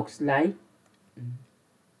it looks like.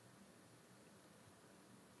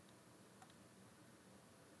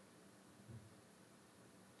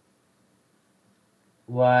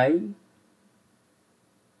 Y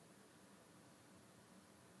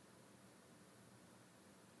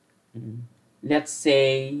let's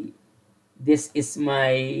say this is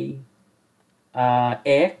my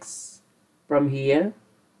x from here,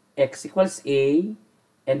 x equals a,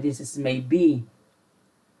 and this is my b.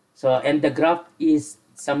 So, and the graph is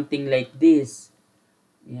something like this.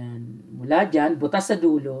 Yan. Mula dyan, butas sa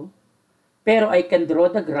dulo. Pero I can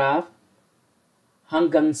draw the graph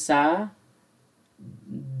hanggang sa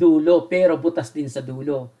dulo, pero butas din sa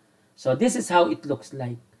dulo. So, this is how it looks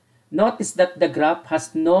like. Notice that the graph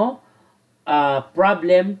has no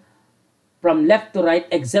problem from left to right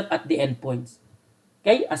except at the endpoints.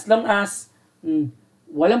 Okay? As long as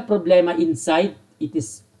walang problema inside, it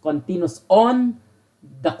is continuous on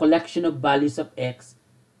the collection of values of x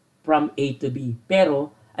from A to B.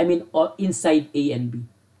 Pero, I mean, inside A and B.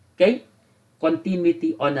 Okay?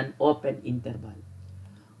 Continuity on an open interval.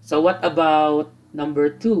 So, what about number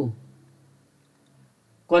 2?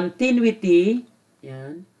 Continuity,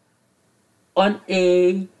 yan, on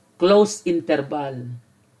a closed interval.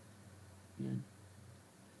 Yan.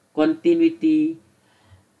 Continuity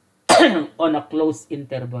on a closed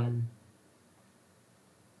interval.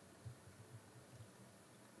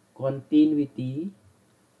 Continuity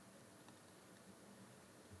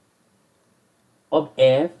of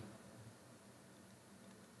f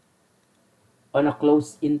on a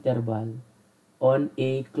closed interval. On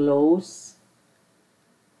a closed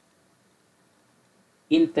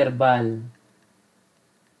interval.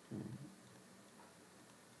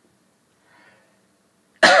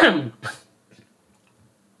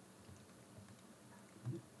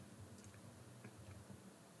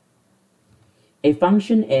 A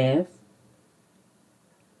function f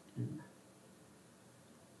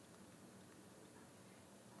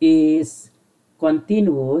is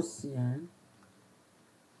continuous, yan,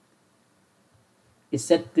 is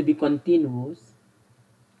said to be continuous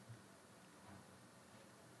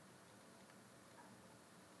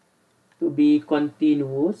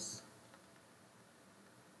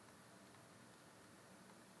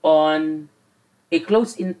on a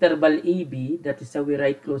closed interval AB, that is how we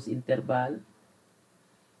write closed interval,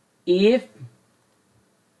 if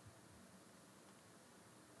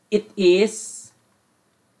it is,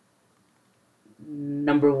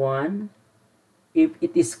 number 1, if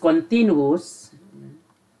it is continuous,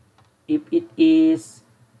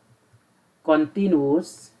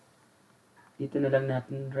 dito na lang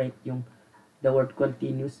natin write yung the word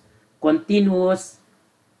continuous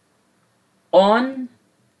on,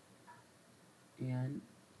 yan,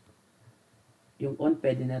 yung on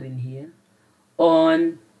pwede na rin here,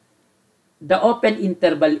 on the open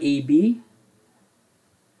interval AB.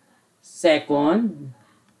 Second,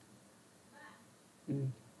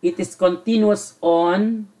 it is continuous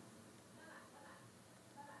on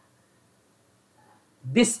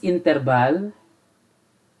this interval.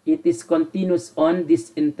 It is continuous on this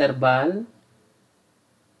interval.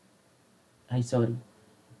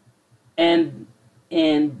 And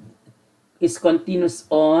is continuous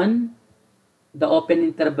on the open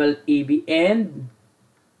interval AB and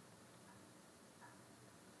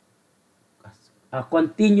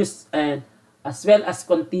continuous, and as well as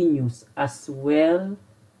continuous,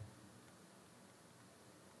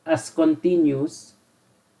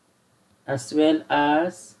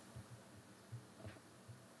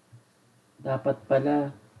 dapat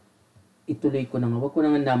pala ituloy ko na nga, wag ko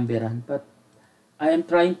na nga numberan, but I am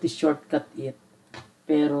trying to shortcut it,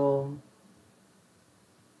 pero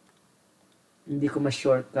hindi ko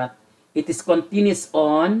ma-shortcut. It is continuous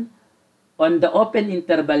on the open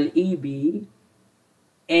interval AB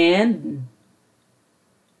and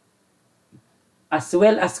as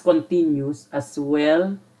well as continuous at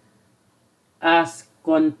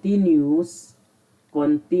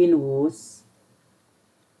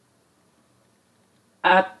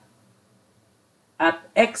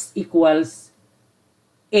x equals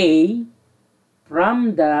a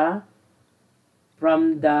from the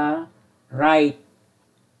right,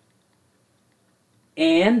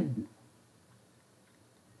 and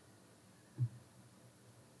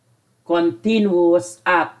continuous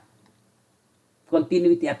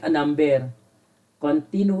continuity at a number.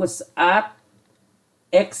 Continuous at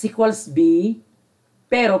x equals b,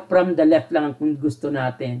 pero from the left lang kung gusto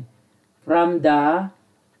natin. From the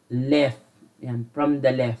left. Yan, from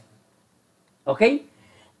the left. Okay?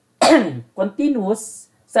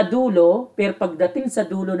 Continuous sa dulo, pero pagdating sa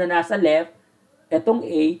dulo na nasa left, etong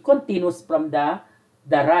A, continuous from the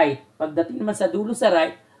right. Pagdating naman sa dulo sa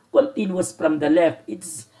right, continuous from the left.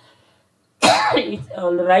 It's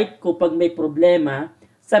all right pag may problema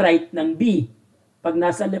sa right ng B. Pag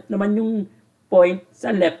nasa left naman yung point,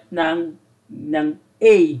 sa left ng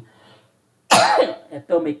A.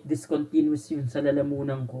 Ito, may discontinuous yun sa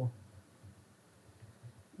lalamunan ko.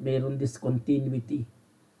 Mayroon discontinuity.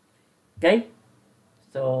 Okay?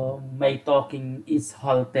 So, my talking is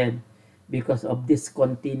halted because of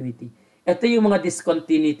discontinuity. Ito yung mga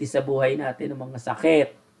discontinuity sa buhay natin, ng mga sakit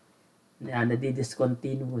na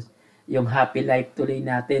nadi-discontinuous. Yung happy life tuloy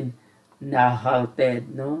natin na halted,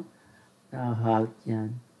 no? Na halt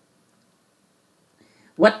yan.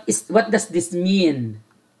 What does this mean?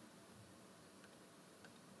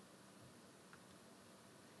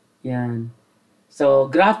 Yan. So,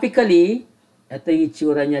 graphically, ito yung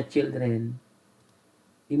itsura niya, children.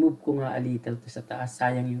 I-move ko nga alita ito sa taas.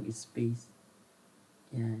 Sayang yung space.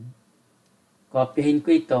 Yan. Kopyahin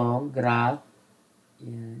ko itong graph.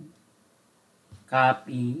 Yan.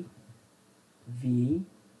 Copy. V.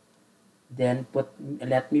 Then,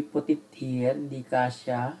 let me put it here. Hindi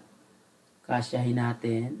kasya. Kasyahin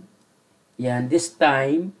natin. Yan. This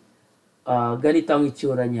time, ganito ang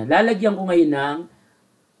itsura niya. Lalagyan ko ngayon ng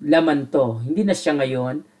laman to. Hindi na siya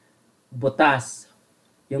ngayon butas.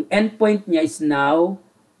 Yung endpoint niya is now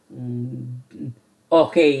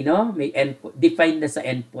okay, no? May endpoint. Defined na sa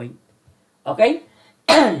endpoint. Okay?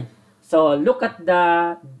 So, look at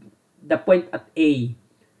the point at A.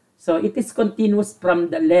 So, it is continuous from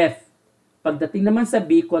the left. Pagdating naman sa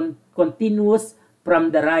B, continuous from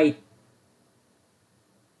the right.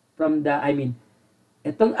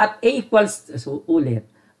 Itong at A equals, so ulit,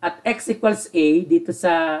 at x equals A, dito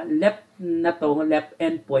sa left na to, left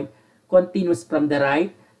endpoint, continuous from the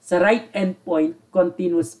right. Sa right endpoint,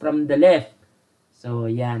 continuous from the left. So,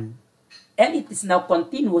 yan. And it is now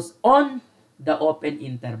continuous on the open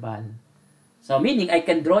interval. So, meaning I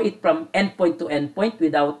can draw it from endpoint to endpoint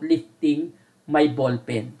without lifting my ball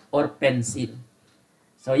pen or pencil.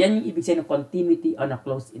 So, yan yung ibig sabihin ng continuity on a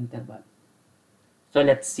closed interval. So,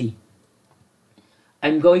 let's see.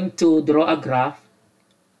 I'm going to draw a graph.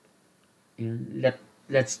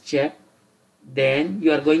 Let's check. Then,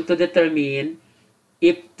 you are going to determine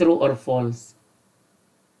if true or false.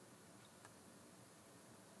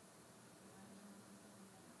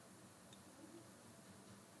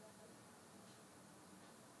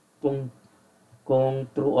 Kung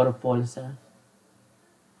true or false, ha?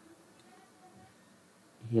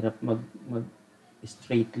 Hirap mag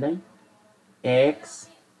straight line. X.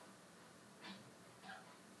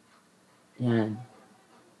 Yan.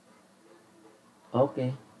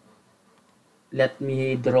 Okay. Let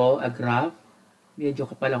me draw a graph. Medyo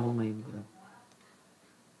kapal ako ngayon graph.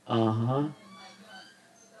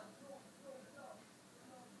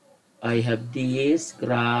 I have this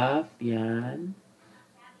graph. Yan.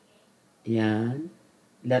 Yan.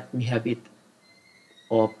 Let me have it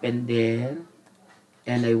open there.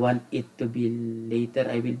 And I want it to be later.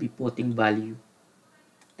 I will be putting value.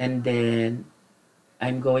 And then,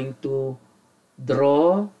 I'm going to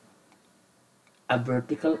draw a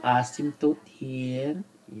vertical asymptote here.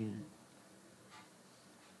 Yan.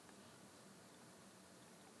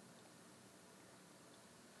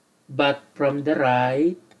 But from the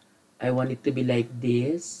right, I want it to be like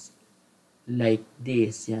this. Like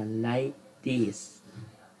this. Yan. Like this.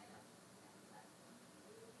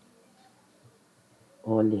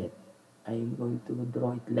 Ulit. I'm going to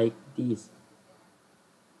draw it like this.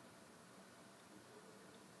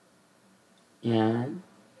 Yan.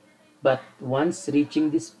 But once reaching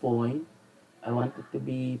this point, I want it to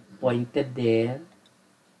be pointed there.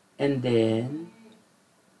 And then,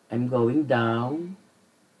 I'm going down.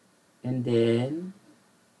 And then,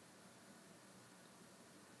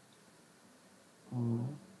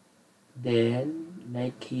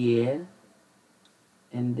 like here.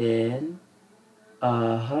 And then,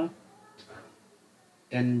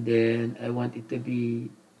 and then I want it to be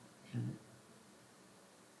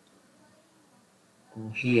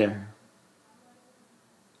here.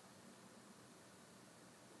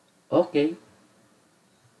 Okay.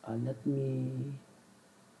 Let me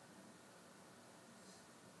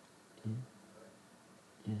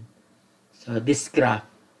so this graph.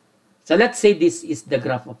 So let's say this is the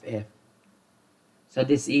graph of f. So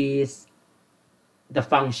this is the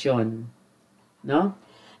function No?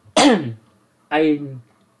 I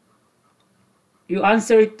You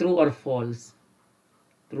answer it true or false.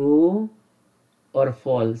 True or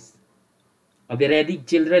false. I'll be ready,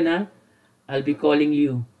 children, ha? I'll be calling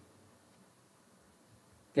you.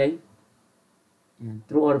 Okay? Yan.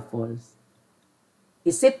 True or false.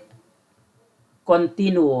 Is it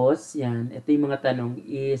continuous? Yan. Ito yung mga tanong.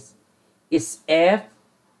 Is F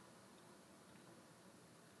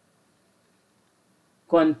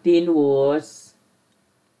continuous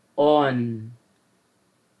on?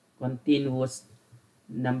 Continuous.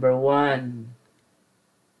 Number 1.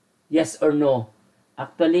 Yes or no?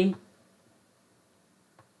 Actually,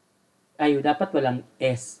 dapat walang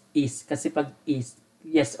S, is. Kasi pag is,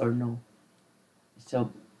 yes or no.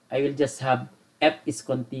 So, I will just have F is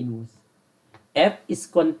continuous. F is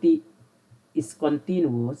continuous.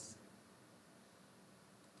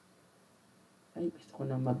 Ay, gusto ko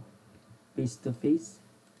na mag face to face.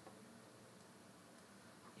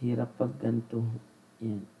 Hirap pag ganito.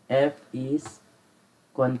 Yan. F is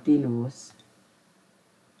continuous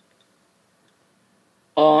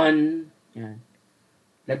on, yan.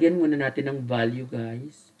 Lagyan muna natin ng value,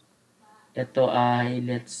 guys. Ito ay,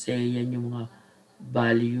 let's say, yan yung mga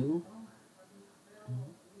value.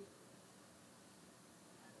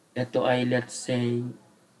 Ito ay, let's say,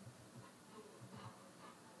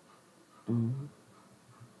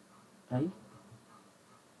 ay,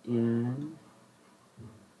 yan.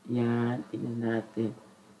 Yan, tingnan natin.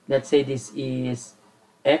 Let's say this is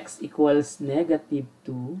x equals negative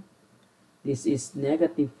 2. This is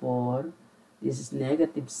negative 4. This is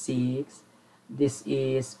negative 6. This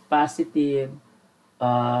is positive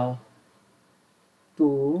 2.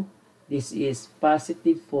 This is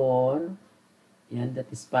positive 4. Yan, that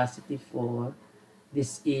is positive 4.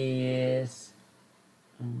 This is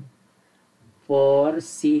 4,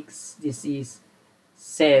 6. This is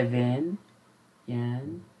 7.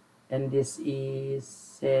 Yan. And this is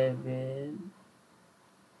 7.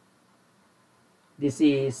 This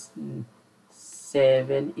is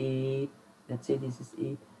 7, 8. Let's say this is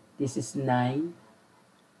 8. This is 9.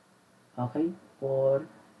 Okay? 4,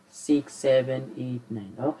 6, 7, 8,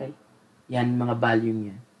 9. Okay. Yan, mga value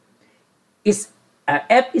niya.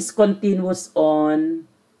 F is continuous on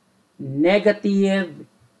negative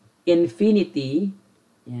infinity.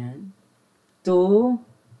 Yan. To,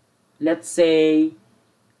 let's say,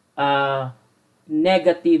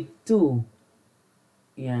 negative 2.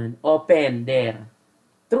 Yan. Open there.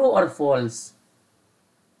 True or false?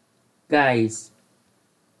 Guys,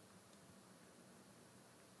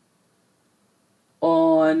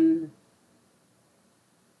 on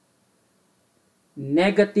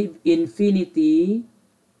negative infinity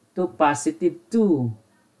to positive 2.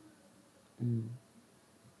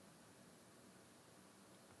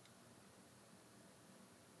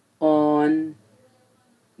 On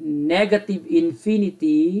negative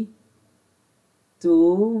infinity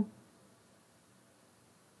to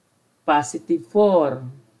positive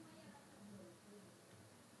 4.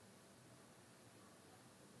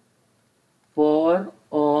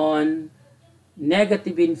 On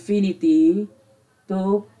negative infinity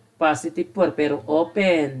to positive 4, pero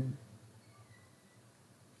open.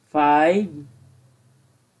 5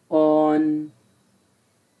 on,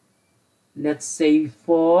 let's say,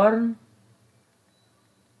 4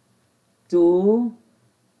 to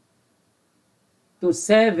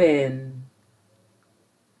 7.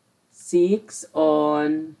 6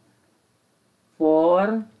 on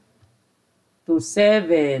 4 to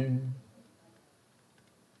 7.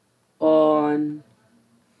 On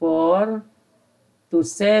 4 to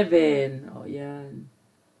 7. O, yan.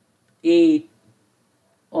 8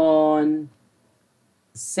 on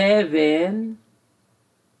 7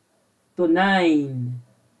 to 9.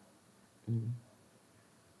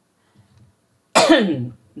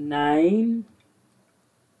 9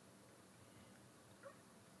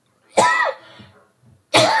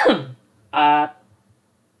 at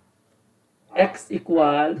x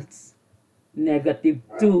equals negative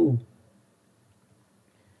 2.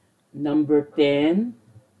 Number 10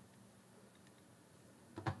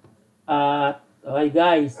 at okay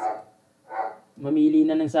guys, mamili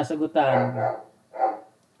na ng sasagutan.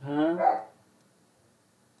 Ha?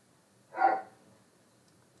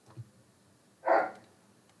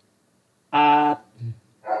 At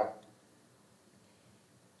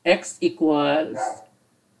x equals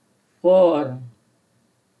 4.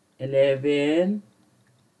 11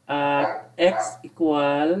 at x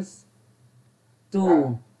equals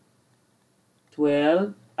 2.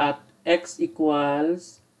 12 at x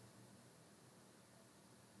equals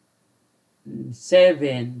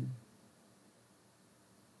 7.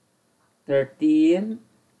 13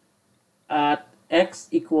 at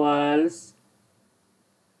x equals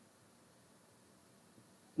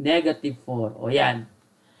negative 4. O yan.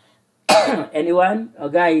 Anyone?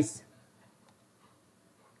 O guys.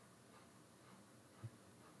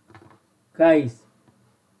 Guys.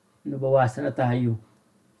 Nabawasan na tayo.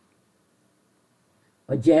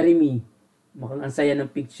 O Jeremy. Mukhang ang saya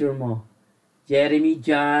ng picture mo. Jeremy,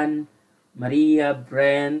 John, Maria,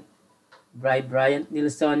 Brent, Bryant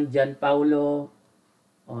Nilsson, John Paulo.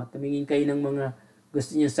 O, tumingin kayo ng mga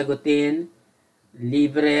gusto niyo sagutin.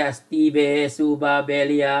 Libre, Astive, Suba,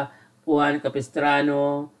 Belia, Juan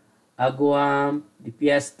Capistrano, Aguam, Di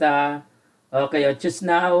Fiesta. Okay, o, choose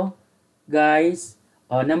now, guys.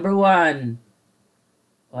 O, number 1.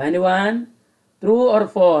 O, anyone? True or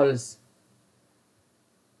false?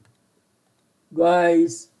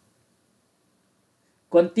 Guys.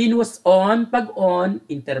 Continuous on, pag on,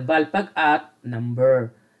 interval, pag at,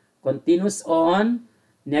 number. Continuous on,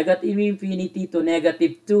 negative infinity to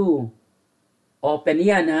negative 2. Open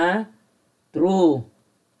yan, ha? True.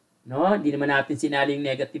 No? Hindi naman natin sinali yung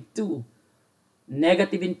negative 2.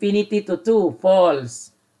 Negative infinity to 2.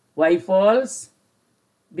 False. Why false?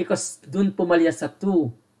 Because dun pumalya sa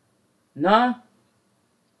 2. No?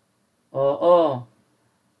 Oo.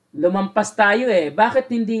 Lumampas tayo eh.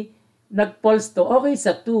 Bakit hindi nag-false to? Okay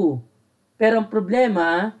sa 2. Pero ang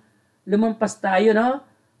problema, lumampas tayo, no?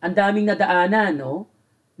 Ang daming nadaanan, no?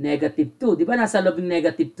 Negative 2. Di ba nasa loob yung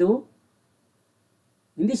negative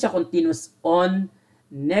 2? Hindi siya continuous on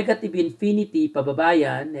negative infinity, pababa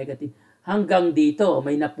yan, negative, hanggang dito,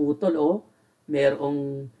 may naputol,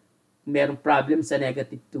 merong problem sa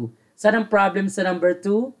negative 2. Saan ang problem sa number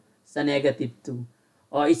 2? Sa negative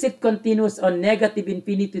 2. Is it continuous on negative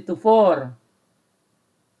infinity to 4?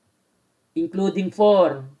 Including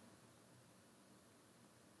 4?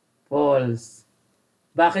 False.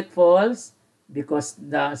 Bakit false? Because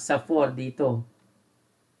sa 4 dito.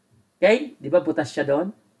 Okay? Di ba butas siya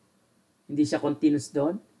doon? Hindi siya continuous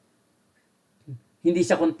doon? Hindi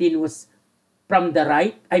siya continuous from the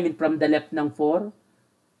right, from the left ng 4.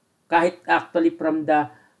 Kahit actually from the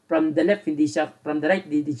left, hindi siya, from the right,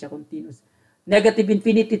 hindi siya continuous. Negative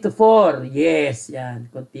infinity to 4. Yes, yan.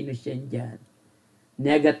 Continuous yan dyan.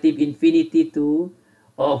 Negative infinity to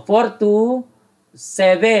 4 to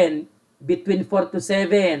 7. Between 4 to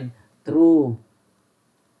 7. True.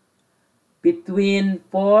 Between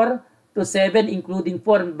 4 to 7, including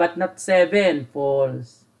 4, but not 7.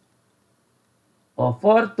 False.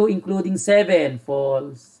 4 to including 7.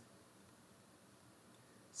 False.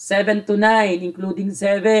 7 to 9, including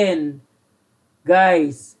 7.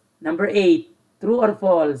 Guys, number 8. True or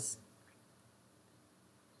false?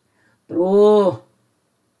 True.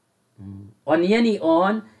 On yan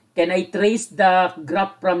on. Can I trace the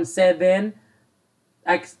graph from 7,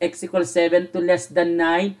 x equals 7 to less than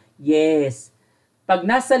 9? Yes. Pag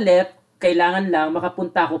nasa left, kailangan lang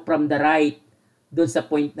makapunta ako from the right. Doon sa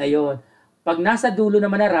point na yon. Pag nasa dulo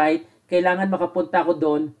naman na right, kailangan makapunta ako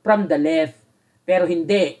doon from the left. Pero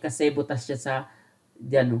hindi, kasi butas siya sa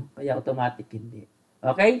dyan, kaya automatic hindi.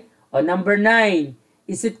 Okay? Number 9.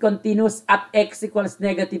 Is it continuous at x equals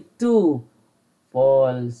negative 2?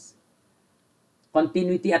 False.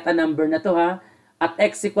 Continuity at a number na to, ha? At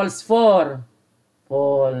x equals 4.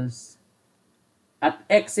 False. At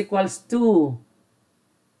x equals 2.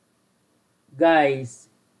 Guys.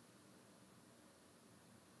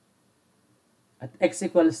 At x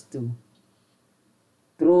equals 2.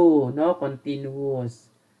 True, no? Continuous.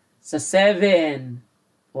 Sa 7.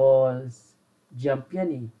 False. Jump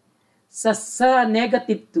yan eh. Sa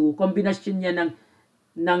negative 2, kombinasyon niya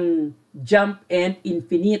ng jump and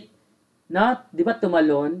infinite. No? Di ba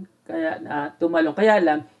tumalon? Kaya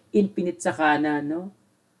lang, infinite sa kanan, no?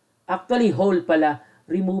 Actually, whole pala.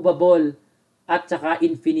 Removable at saka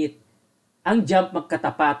infinite. Ang jump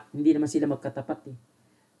magkatapat. Hindi naman sila magkatapat eh.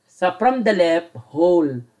 Sa from the left,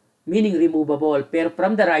 whole. Meaning removable. Pero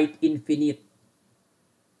from the right, infinite.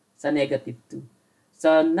 Sa negative 2.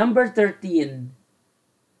 Sa number 13,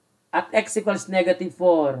 at x equals negative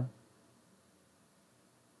 4.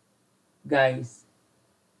 Guys.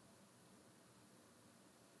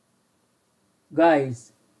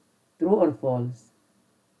 True or false?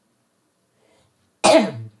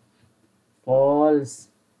 False.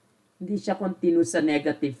 Hindi siya continuous sa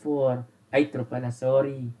negative 4. Ay, true pala.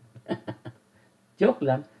 Sorry. Joke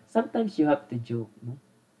lang. Sometimes you have to joke. No?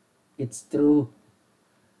 It's true.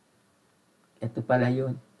 Ito pala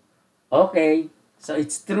yun. Okay. So,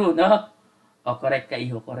 it's true, no? Correct ka,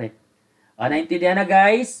 iho. Correct. Naintindihan na,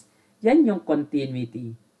 guys? Yan yung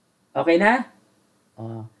continuity. Okay na?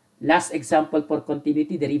 Last example for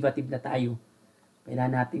continuity, derivative na tayo.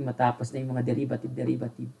 Kailangan natin matapos na yung mga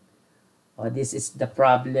derivative. This is the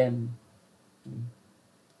problem.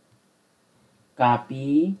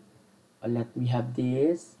 Copy. Let me have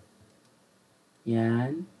this.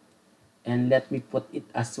 Yan. And let me put it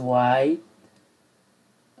as white.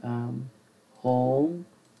 Home,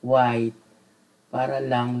 white. Para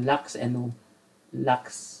lang lux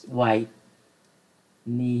white.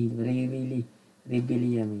 Ni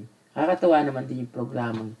Rebellion. Kakatawa naman din yung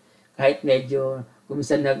programang. Kahit medyo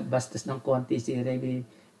kuminsan nagbastos ng konti si Rebellion,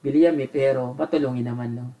 pero matulungin naman,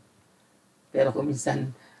 no? Pero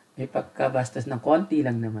kuminsan may pagkabastos ng konti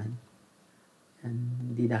lang naman.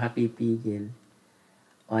 Hindi nakapipigil.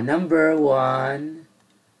 Number one.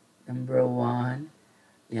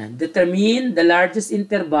 Yan. Determine the largest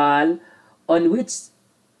interval on which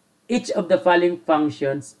each of the following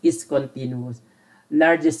functions is continuous.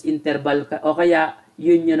 Largest interval, o kaya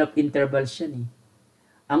union of intervals yan eh.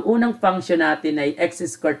 Ang unang function natin ay x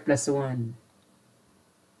squared plus 1.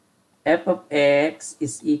 F of x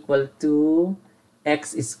is equal to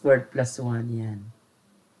x squared plus 1. Yan.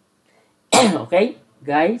 Okay,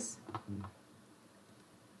 guys?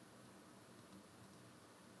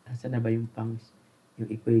 Saan na ba yung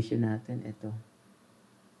equation natin? Ito.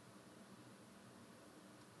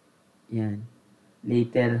 Yan.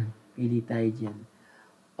 Later, pili tayo dyan.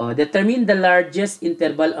 Determine the largest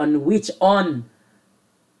interval on which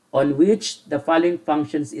the following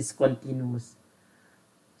functions is continuous.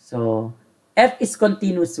 So, f is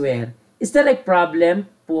continuous where? Is there a problem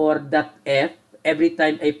for that f every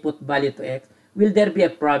time I put value to x? Will there be a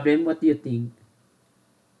problem? What do you think?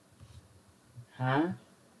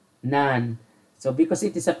 None. So, because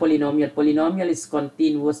it is a polynomial is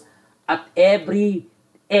continuous at every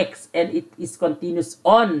x and it is continuous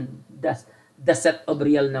on the set of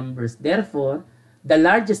real numbers. Therefore, the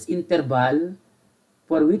largest interval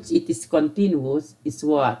for which it is continuous is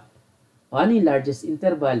what? Ano yung largest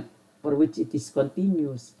interval for which it is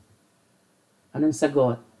continuous? Anong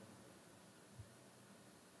sagot?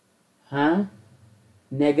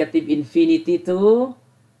 Negative infinity to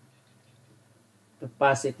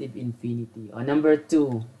positive infinity. Number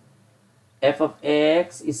 2, f of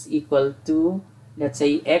x is equal to, let's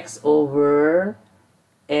say, x over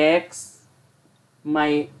x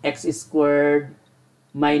squared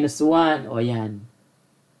minus 1. Yan.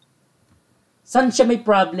 Saan siya may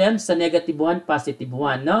problem? Sa negative 1, positive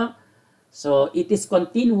 1, no? So, it is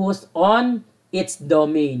continuous on its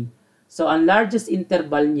domain. So, ang largest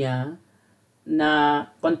interval niya na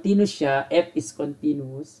continuous siya, f is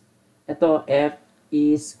continuous. Ito, f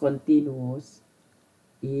is continuous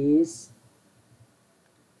is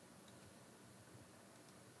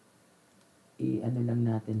ano lang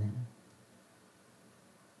natin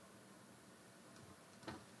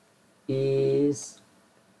is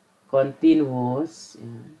continuous.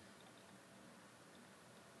 Yan.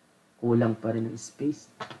 Kulang pa rin ng space.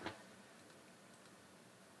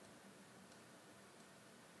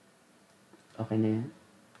 Okay na yan.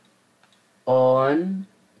 On.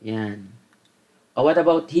 Yan. What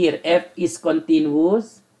about here? F is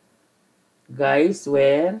continuous. Guys,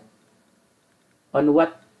 where? On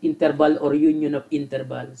what interval or union of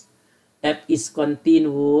intervals? F is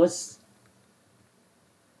continuous.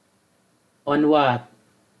 On what?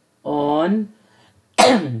 On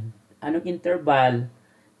anong interval?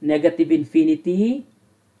 Negative infinity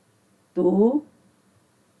to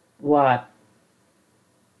what?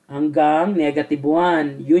 Hanggang negative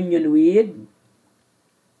 1. Union with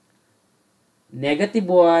negative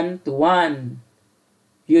 1 to 1.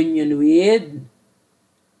 Union with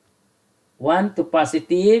 1 to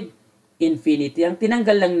positive infinity. Ang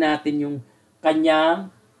tinanggal lang natin yung kanyang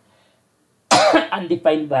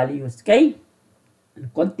undefined values. Okay?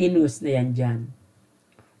 Continuous na yan dyan.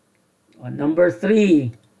 Number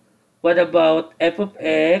 3. What about f of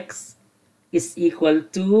x is equal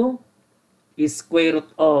to square root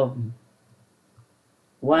of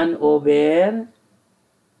 1 over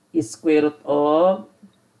square root of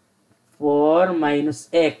 4 minus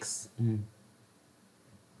x.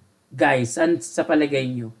 Guys, sa palagay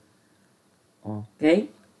nyo?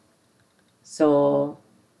 Okay? So,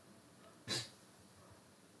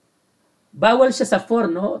 bawal siya sa 4,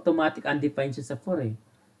 no? Automatic undefined siya sa 4 eh.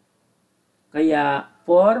 Kaya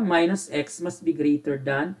 4 minus x must be greater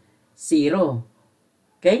than 0.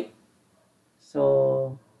 Okay?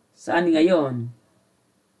 So, saan ngayon?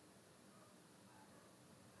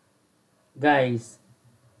 Guys.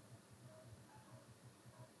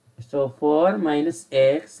 So, 4 minus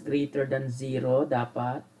x greater than 0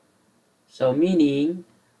 dapat. So, meaning,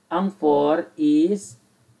 ang 4 is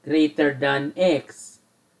greater than x.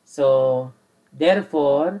 So,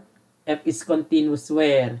 therefore, f is continuous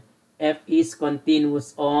where? F is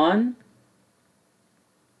continuous on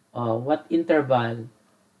What interval?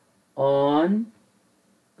 On,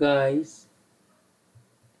 guys,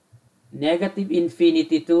 negative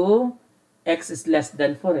infinity to x is less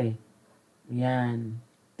than 4 eh. Yan.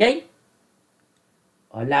 Okay?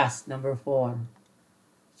 Last, number 4.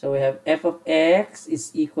 So we have f of x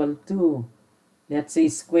is equal to, let's say,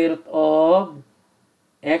 square root of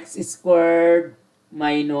x squared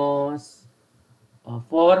minus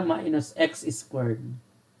 4 minus x squared.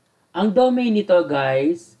 Ang domain nito,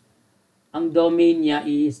 guys, ang domain niya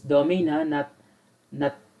is domain not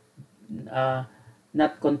uh,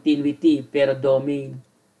 not continuity, pero domain.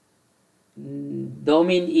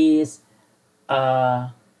 Domain is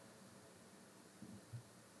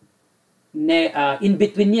in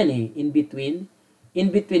between yan eh. In between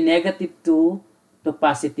negative 2 to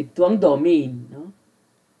positive 2 ang domain. No?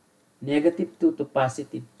 Negative 2 to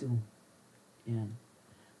positive 2. Yan.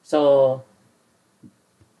 So,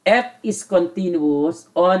 f is continuous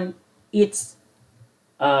on its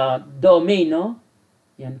domain, no?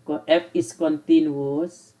 Yan. F is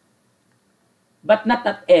continuous but not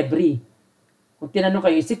at every. Kung tinanong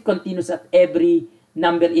kayo, is it continuous at every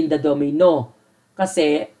number in the domain? No.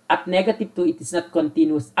 Kasi at negative 2, it is not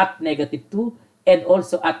continuous at negative 2 and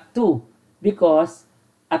also at 2. Because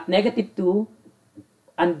at negative 2,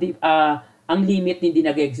 ang limit hindi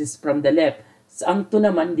nag-exist from the left. So, ang 2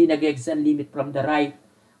 naman, hindi nag-exist ang limit from the right.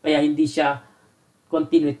 Kaya hindi siya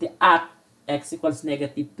continuity at x equals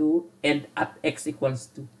negative 2 and at x equals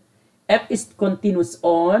 2. F is continuous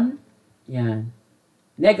on, yan,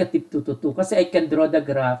 negative 2 to 2. Kasi I can draw the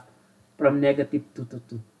graph from negative 2 to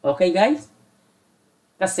 2. Okay, guys?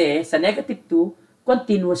 Kasi sa negative 2,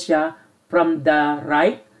 continuous siya from the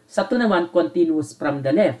right. Sa 2 naman, continuous from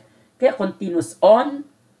the left. Kaya continuous on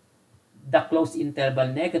the closed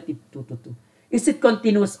interval negative 2 to 2. Is it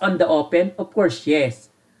continuous on the open? Of course, yes.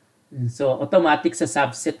 So, automatic sa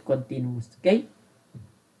subset continuous. Okay?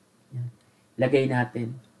 Yan. Lagay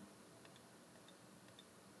natin.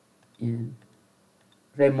 Yan.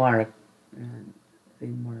 Remark. Yan.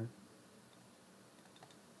 Remark.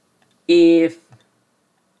 If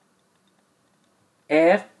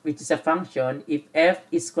f, which is a function, if f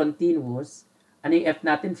is continuous, ano yung f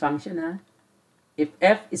natin? Function, ha? If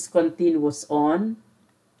f is continuous on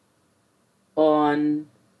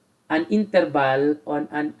an interval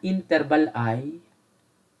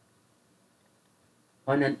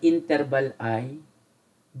I,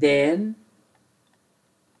 then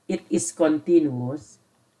it is continuous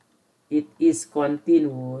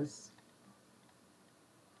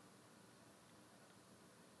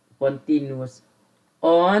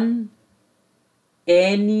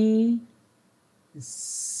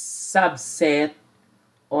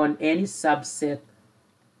on any subset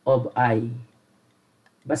of I.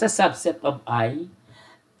 Basta subset of I,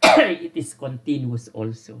 it is continuous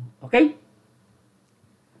also. Okay?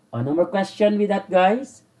 No more question with that,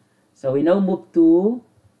 guys. So we now move to,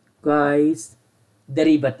 guys,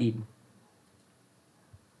 derivative.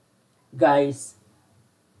 Guys,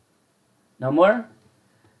 no more?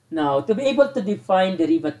 Now, to be able to define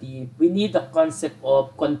derivative, we need the concept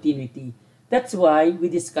of continuity. That's why we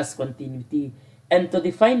discuss continuity. And to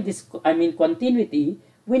define this, continuity,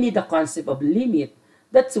 we need the concept of limit.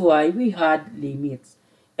 That's why we had limits.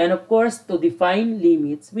 And of course, to define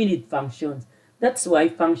limits, we need functions. That's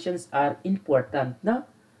why functions are important. No?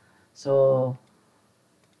 So,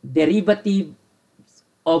 derivative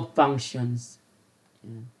of functions.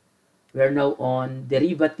 We're now on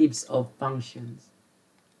derivatives of functions.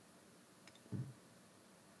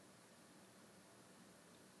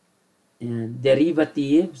 And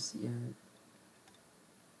derivatives.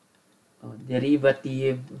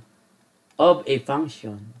 Derivative of a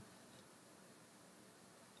function.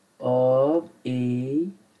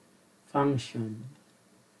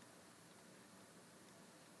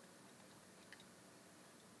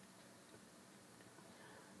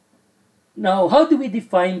 Now, how do we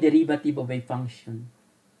define derivative of a function?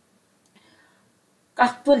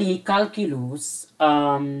 Actually, calculus,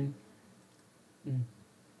 when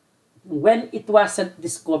it wasn't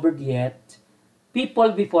discovered yet,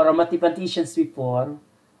 people before, or mathematicians before,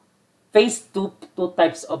 faced two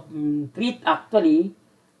types of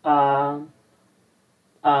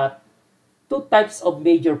two types of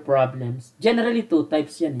major problems. Generally, two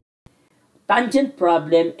types yan. Tangent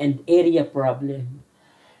problem and area problem.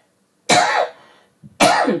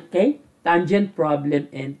 Okay? Tangent problem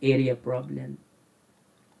and area problem.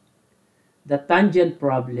 The tangent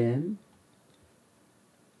problem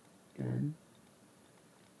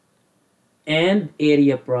and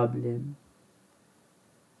area problem.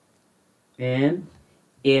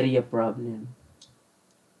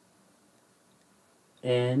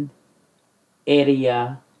 and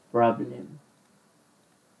area problem.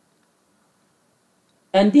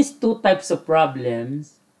 And these two types of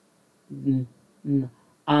problems, mm, mm,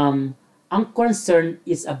 ang concern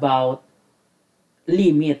is about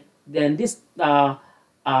limit. Then this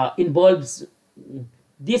involves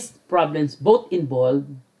these problems both involve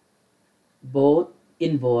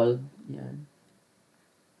yan,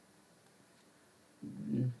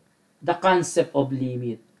 the concept of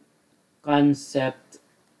limit.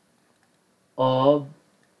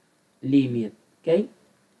 Okay,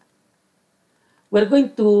 we're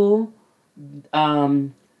going to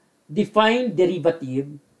define derivative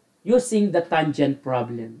using the tangent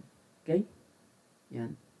problem. Okay,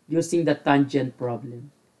 yan, using the tangent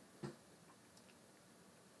problem.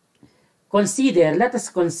 Let us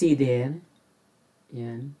consider,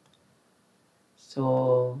 yan.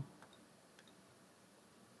 So,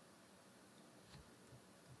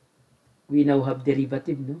 we now have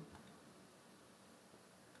derivative, no?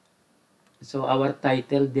 So, our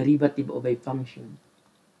title, derivative of a function.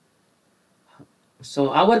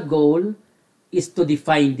 So, our goal is to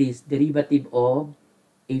define this, derivative of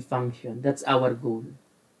a function. That's our goal.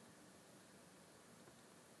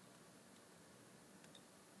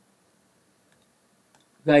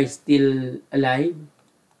 Guys, still alive?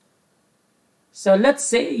 So, let's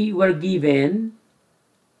say we're given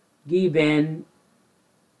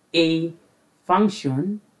a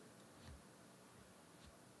function,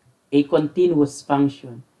 a continuous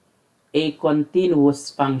function.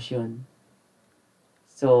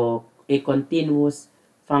 So, a continuous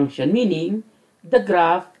function, meaning the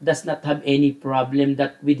graph does not have any problem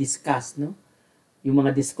that we discussed, no? Yung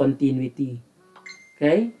mga discontinuity.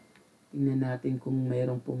 Okay? Tingnan natin kung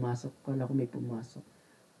mayroong pumasok. Kala ko may pumasok.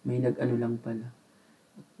 May nag-ano lang pala.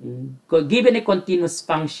 Given a continuous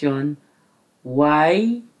function,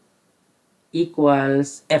 y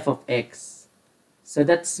equals f of x. So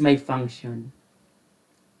that's my function.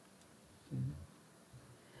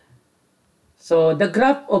 So the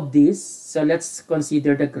graph of this, so let's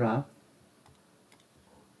consider the graph.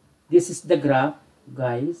 This is the graph,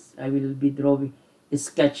 guys. I will be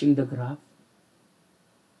sketching the graph.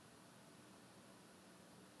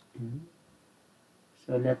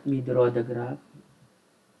 So let me draw the graph.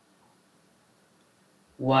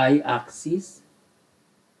 Y-axis.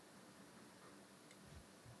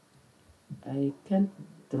 I can't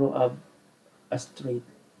draw a straight.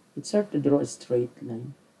 It's hard to draw a straight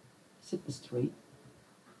line. Is it straight?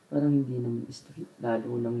 Parang hindi naman straight.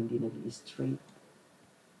 Lalo nang hindi naging straight.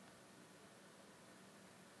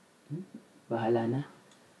 Bahala na.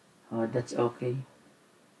 Oh, that's okay.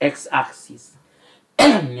 X-axis.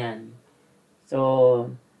 Yan. So,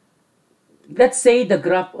 let's say the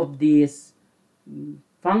graph of this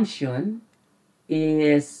function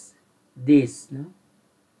is this, no?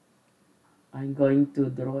 I'm going to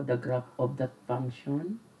draw the graph of that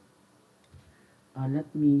function. Let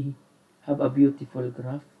me have a beautiful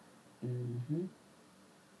graph.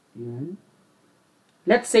 Yan.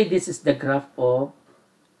 Let's say this is the graph of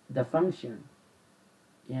the function.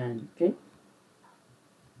 Yan, okay?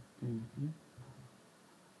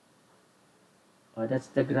 Oh,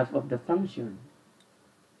 that's the graph of the function.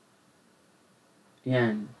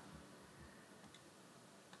 Yan.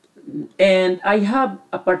 And I have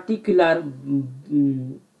a particular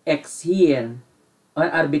x here,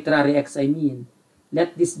 or arbitrary x, I mean.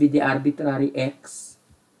 Let this be the arbitrary x.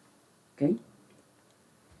 Okay?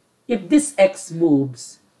 If this x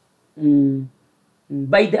moves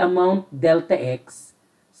by the amount delta x,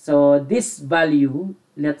 so this value,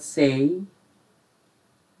 let's say,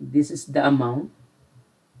 this is the amount.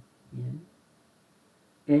 Yeah.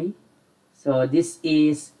 Okay? So this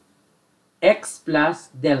is x plus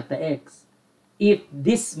delta x. If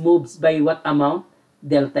this moves by what amount?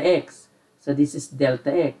 Delta x. So this is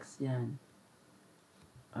delta x. Yan.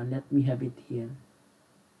 Let me have it here.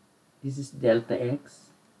 This is delta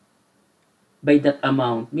x. By that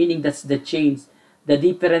amount. Meaning that's the change. The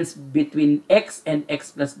difference between x and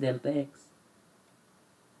x plus delta x.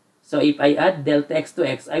 So if I add delta x to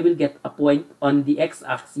x, I will get a point on the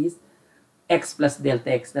x-axis, x plus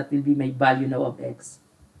delta x. That will be my value now of x.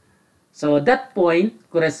 So that point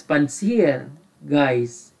corresponds here,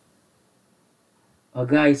 guys. Oh,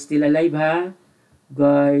 guys, still alive, ha?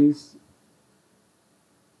 Guys.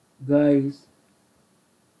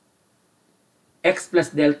 X plus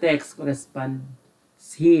delta x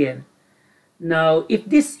corresponds here. Now, if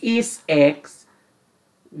this is x,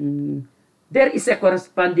 there is a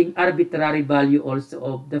corresponding arbitrary value also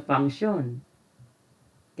of the function.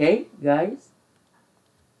 Okay, guys?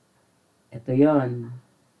 Ito yon.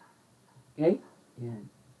 Okay? Yan.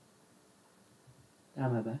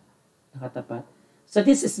 Tama ba? Nakatapat. So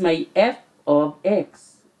this is my f of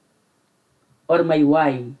x or my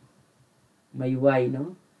y. My y,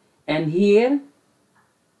 no? And here,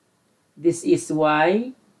 this is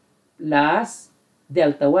y plus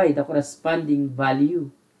delta y, the corresponding value.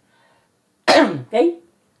 Okay?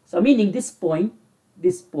 So meaning this point,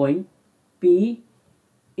 P,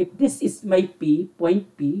 if this is my P,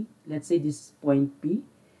 point P, let's say this is point P,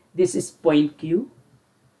 this is point Q,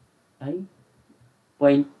 okay?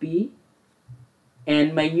 Point P,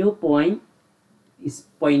 and my new point is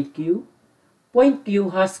point Q. Point Q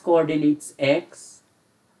has coordinates x,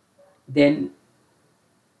 then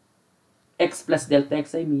x plus delta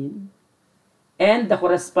x, I mean, and the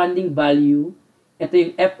corresponding value, ito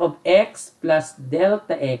yung f of x plus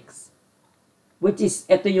delta x, which is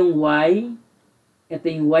ito yung y, ito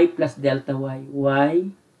yung y plus delta y, y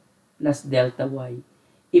plus delta y.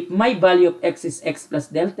 If my value of x is x plus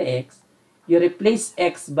delta x, you replace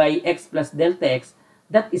x by x plus delta x,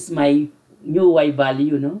 that is my new y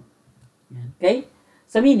value, no? Okay?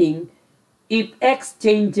 So meaning, if x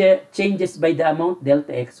changes by the amount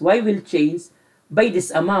delta x, y will change by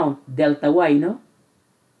this amount delta y, no?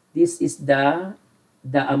 This is the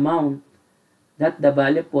amount that the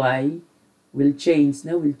value of y will change,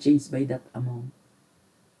 no? Will change by that amount.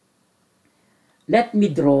 Let me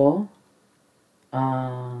draw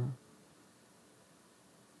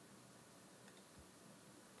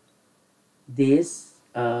this.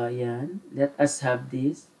 Yan. Let us have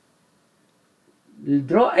this.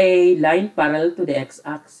 Draw a line parallel to the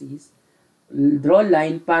x-axis. Draw a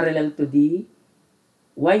line parallel to the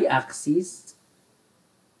y-axis.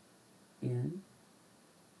 Yan.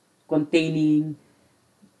 Containing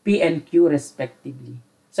P and Q respectively.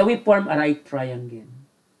 So we form a right triangle.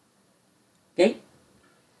 Okay?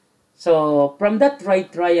 So from that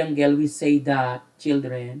right triangle, we say that,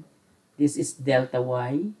 children, this is delta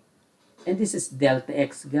y, and this is delta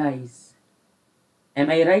x, guys.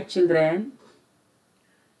 Am I right, children?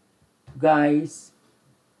 Guys,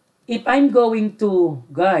 if I'm going to,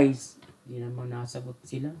 guys, hindi naman nasagot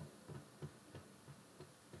sila.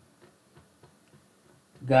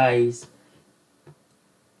 Guys,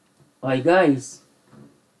 okay guys,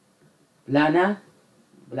 wala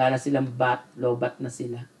na silang lobat na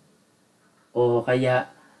sila. O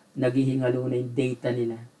kaya, naghihingalo na yung data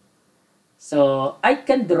nila. So, I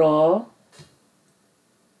can draw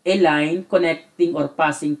a line connecting or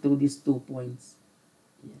passing through these 2 points.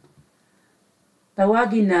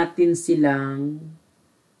 Tawagin natin silang,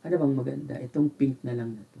 ano bang maganda? Itong pink na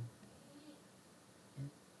lang na to.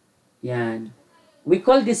 Yan. We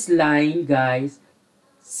call this line, guys,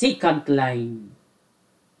 secant line.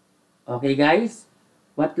 Okay, guys?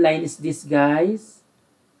 What line is this, guys?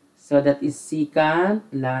 So that is secant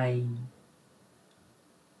line.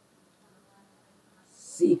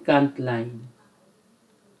 Secant line.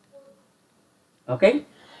 Okay?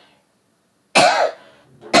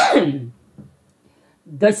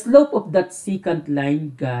 The slope of that secant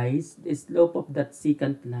line, guys, the slope of that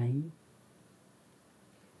secant line,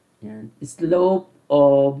 yan, slope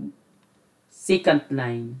of secant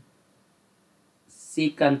line,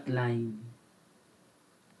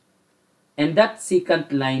 and that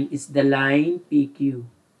secant line is the line PQ.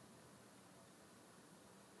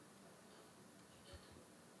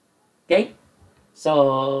 Okay?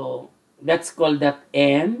 So, let's call that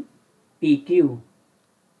MPQ.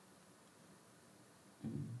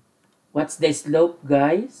 What's the slope,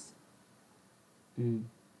 guys?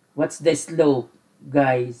 What's the slope,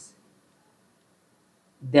 guys?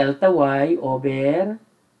 Delta y over,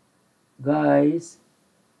 guys,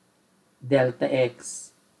 delta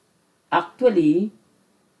x. Actually,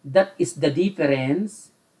 that is the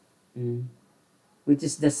difference, which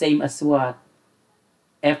is the same as what?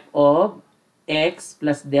 F of x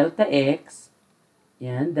plus delta x.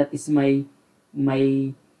 Yan, that is my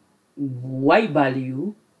y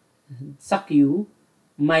value sa Q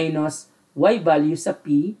minus y value sa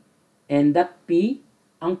P, and that P,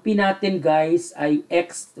 ang P natin, guys, ay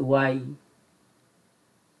x, y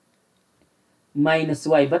minus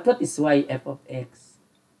y. But what is y? F of x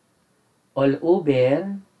all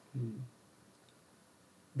over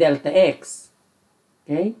delta x.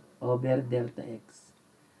 Okay? Over delta x.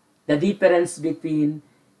 The difference between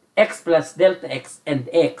x plus delta x and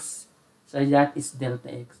x. So that is delta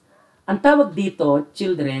x. Ang tawag dito,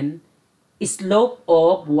 children, slope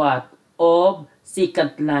of what? Of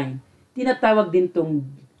secant line. Tinatawag din tong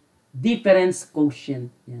difference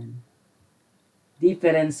quotient. Yan.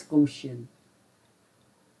 Difference quotient.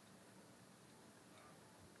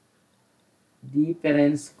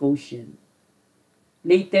 Difference quotient.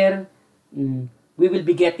 Later, we will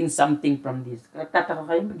be getting something from this. Tataka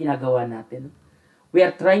kayo pag ginagawa natin. We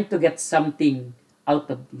are trying to get something out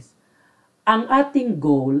of this. Ang ating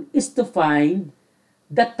goal is to find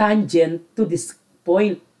the tangent to this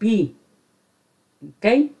point P.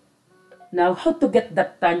 Okay? Now, how to get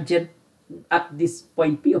that tangent at this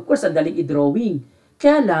point P? Of course, ang daling i-drawing.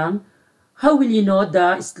 Kaya lang, how will you know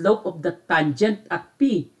the slope of the tangent at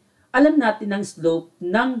P? Alam natin ang slope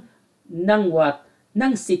ng what?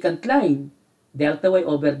 Ng secant line. Delta y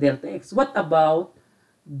over delta x. What about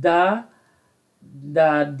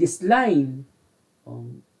this line?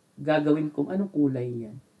 Gagawin kong anong kulay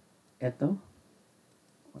yan? Ito.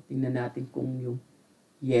 Tingnan natin kung yung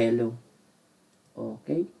yellow.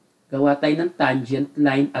 Okay. Gawa tayo ng tangent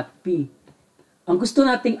line at P. Ang gusto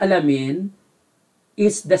nating alamin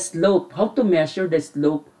is the slope. How to measure the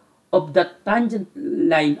slope of the tangent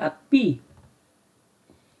line at P.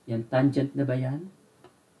 Yan, tangent na ba yan?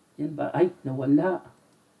 Yan ba? Ay, nawala.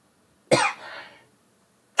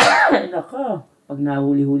 Naka, pag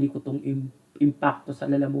nahuli-huli ko tong impacto sa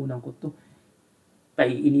lalamunan ko to,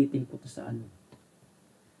 paiinitin ko to sa ano.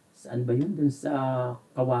 Saan ba yun? Dun sa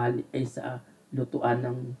kawali, ay sa lutuan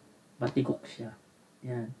ng matigok siya.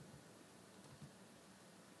 Yan.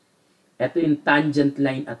 Ito yung tangent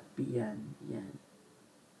line at P. Yan. Yan.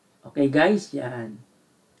 Okay guys, yan.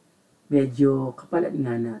 Medyo kapalan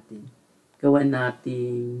nga natin. Gawan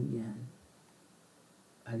natin, yan.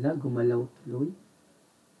 Ala, gumalaw tuloy.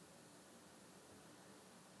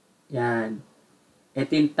 Yan.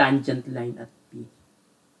 Ito yung tangent line at P.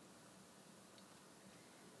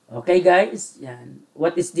 Okay guys, yan.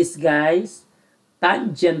 What is this guys?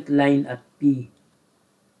 Tangent line at P.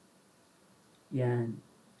 Yan.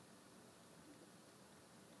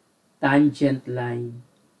 Tangent line.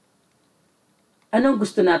 Anong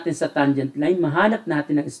gusto natin sa tangent line? Mahanap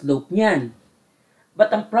natin ang slope niyan.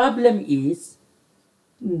 But ang problem is,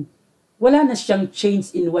 wala na siyang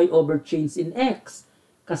change in y over change in x.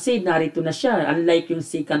 Kasi narito na siya, unlike yung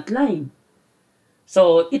secant line.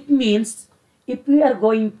 So, it means, if we are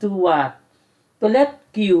going to what? To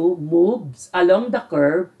let Q moves along the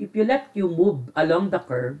curve, if you let Q move along the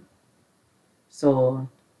curve, so,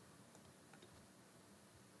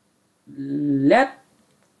 let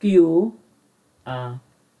Q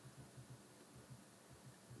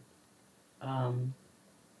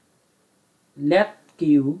let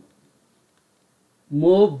Q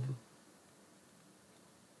move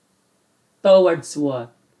towards what?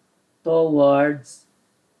 Towards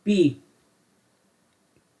P.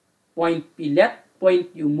 Point P. Let point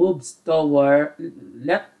Q moves toward,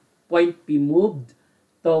 let point P moved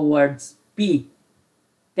towards P.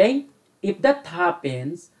 Okay? If that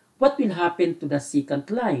happens, what will happen to the secant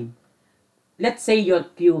line? Let's say your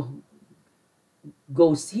Q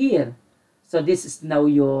goes here. So this is now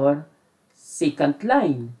your secant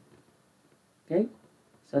line. Okay?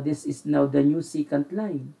 So this is now the new secant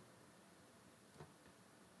line.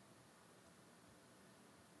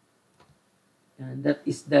 And that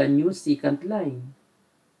is the new secant line.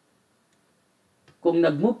 Kung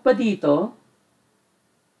nag-move pa dito,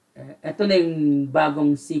 ito na yung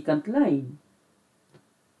bagong secant line.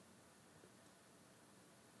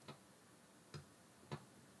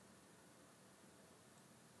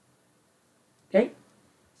 Okay?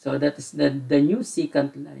 So that is the new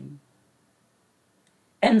secant line.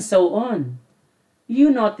 And so on. You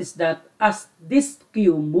notice that as this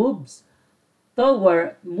Q moves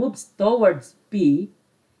towards P,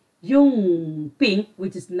 yung pink,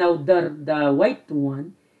 which is now the white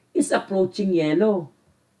one, is approaching yellow.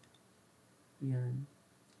 Yan.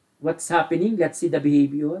 What's happening? Let's see the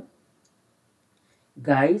behavior.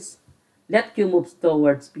 Guys, let Q moves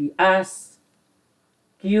towards P. As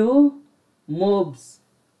Q moves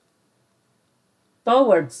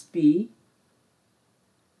towards P,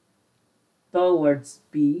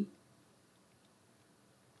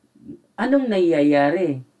 anong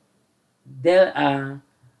nangyayari?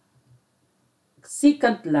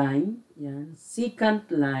 Secant line, yan, secant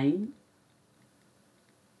line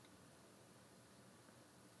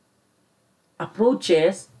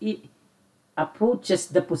approaches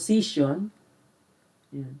the position,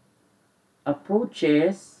 yan,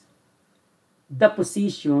 approaches the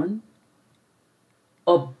position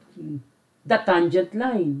of the tangent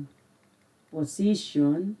line.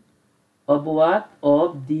 Position of what?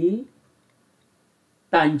 Of the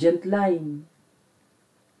tangent line.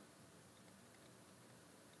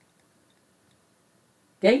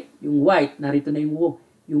 Okay? Yung white, narito na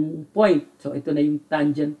yung point. So, ito na yung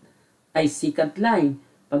tangent ay secant line.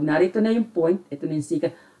 Pag narito na yung point, ito na yung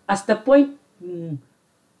secant. As the point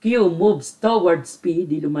Q moves towards P,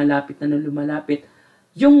 di lumalapit na lumalapit,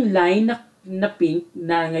 yung line na na pink,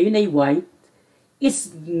 na ngayon ay white,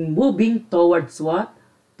 is moving towards what?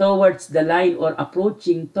 Towards the line or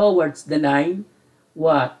approaching towards the line.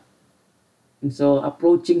 What? So,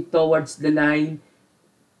 approaching towards the line,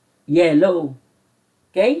 yellow.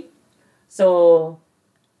 Okay? So,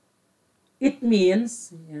 it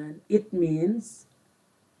means, yan, it means,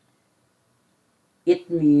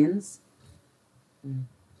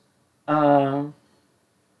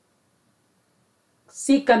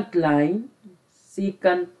 secant line,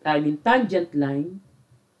 tangent line,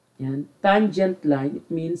 yan, tangent line, it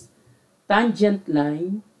means tangent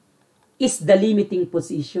line is the limiting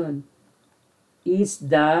position. Is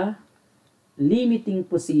the limiting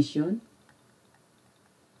position.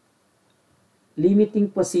 Limiting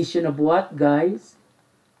position of what, guys?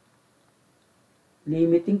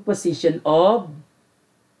 Limiting position of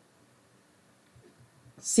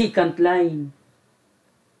secant line.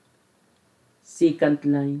 Secant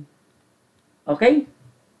line. Okay?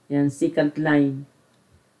 Yan, secant line.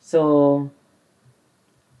 So,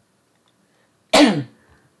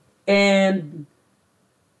 and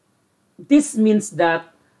this means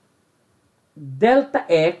that delta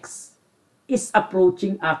x is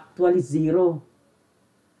approaching actually 0.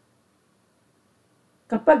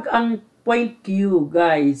 Kapag ang point Q,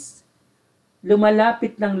 guys,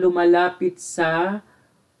 lumalapit sa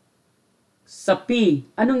P,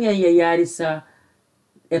 anong nangyayari sa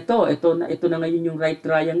ito na ngayon yung right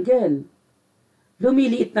triangle.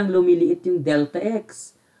 Lumiliit yung delta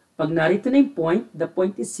x. Pag narito na yung point, the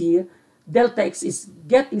point is here, delta x is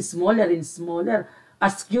getting smaller and smaller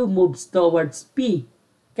as Q moves towards P.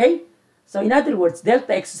 Okay? So in other words,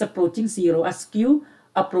 delta x is approaching 0 as Q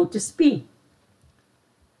approaches P.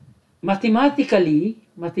 Mathematically,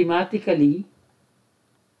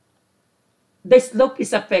 the slope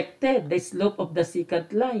is affected, the slope of the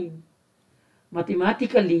secant line.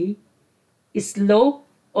 Mathematically, slope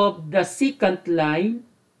of the secant line,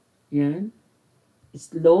 yan,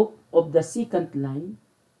 slope of the secant line,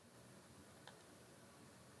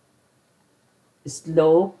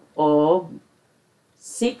 slope of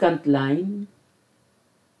secant line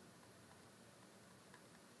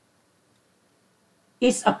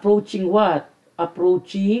is approaching what?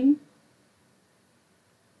 Approaching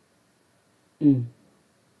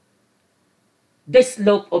the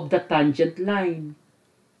slope of the tangent line.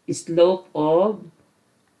 Slope of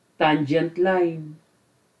tangent line.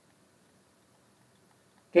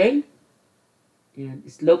 Okay? Yan,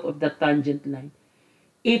 slope of the tangent line.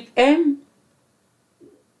 If M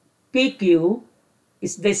PQ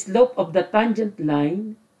is the slope of the tangent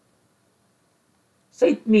line, so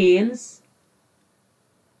it means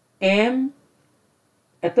ito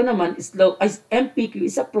naman, slope, MPQ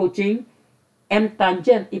is approaching M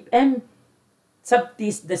tangent. If M sub T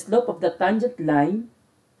is the slope of the tangent line,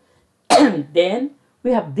 then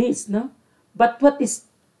we have this, no? But what is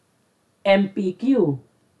MPQ?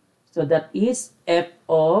 So that is f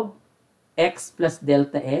of x plus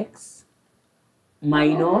delta x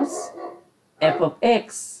minus f of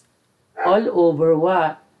x all over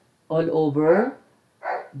what? All over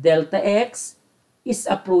delta x is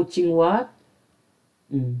approaching what?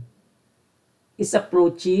 Is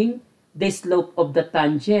approaching the slope of the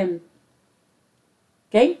tangent.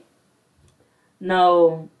 Okay?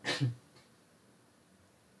 Now,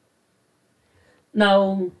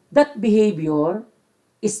 that behavior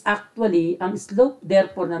is actually, ang slope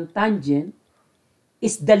therefore ng tangent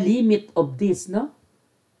is the limit of this, no?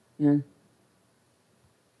 Yan.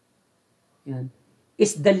 Yan.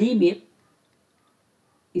 Is the limit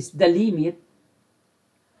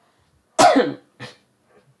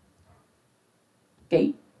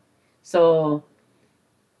okay? So,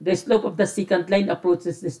 the slope of the secant line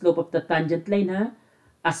approaches the slope of the tangent line, ha?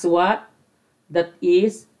 As what? That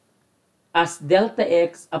is, as delta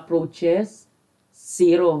x approaches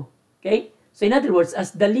 0. Okay? So, in other words,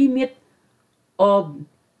 as the limit of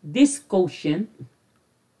this quotient,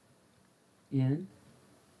 yan,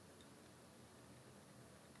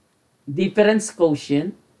 difference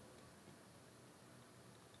quotient,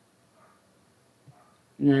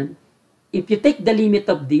 yan, if you take the limit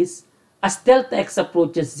of this, as delta x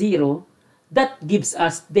approaches 0, that gives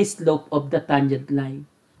us the slope of the tangent line.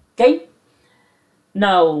 Okay?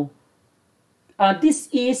 Now, this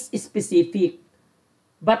is specific,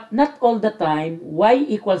 but not all the time y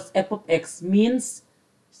equals f of x means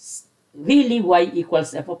really y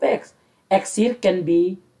equals f of x. X here can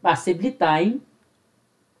be possibly time,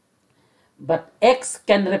 but x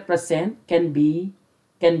can represent, can be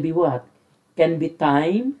what? Can be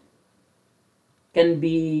time, can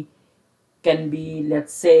be,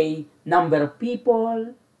 let's say, number of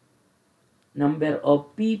people,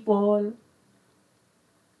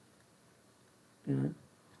 Yan.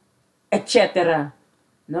 Etc.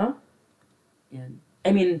 No? Yan.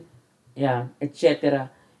 I mean, yeah, etc.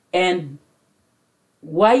 And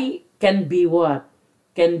y can be what?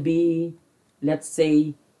 Can be, let's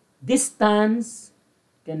say, distance,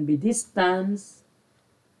 can be distance,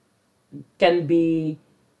 can be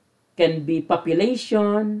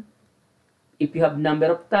population, if you have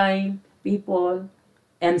number of time, people,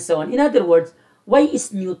 and so on. In other words, y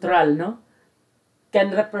is neutral, no?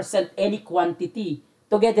 Can represent any quantity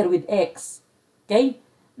together with x. Okay?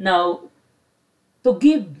 Now, to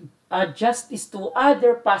give justice to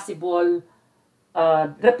other possible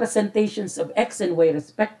representations of x and y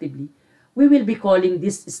respectively, we will be calling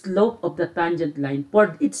this slope of the tangent line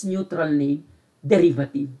for its neutral name,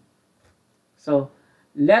 derivative. So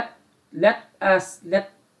let us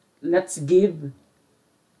let's give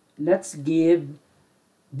this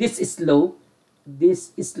slope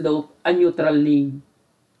a neutral name.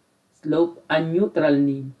 Slope a neutral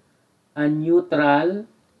name. A neutral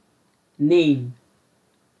name.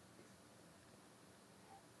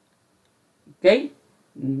 Okay?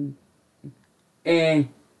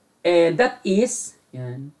 That is,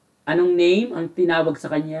 yan. Anong name ang tinawag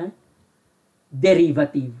sa kanya?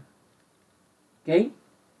 Derivative. Okay?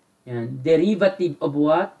 Yan. Derivative of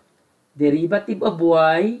what? Derivative of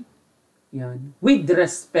y. Yan. With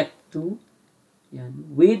respect to.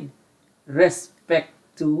 Yan. With respect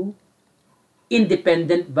to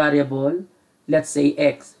independent variable. Let's say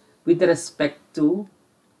x. With respect to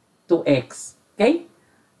x. Okay?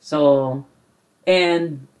 So,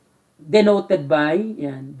 and denoted by,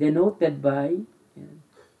 yan, denoted by yan,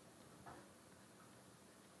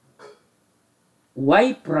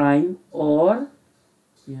 y prime or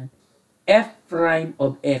yan, f prime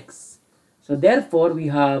of x. So therefore, we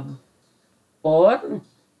have or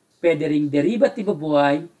pwede ring derivative of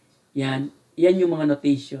y, yan yung mga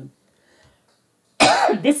notation.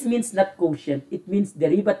 This means not quotient. It means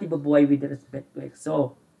derivative of y with respect to x.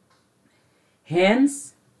 So,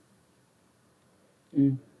 hence,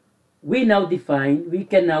 we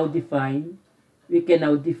can now define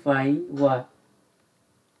what?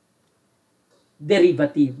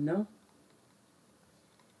 Derivative, no?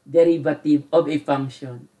 Derivative of a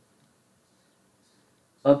function.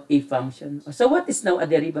 Of a function. So what is now a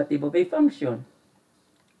derivative of a function?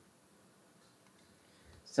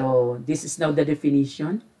 So this is now the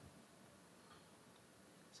definition.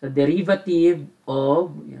 So derivative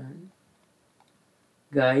of, yan,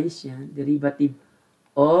 guys, yan, derivative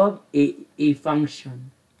of a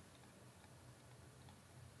function.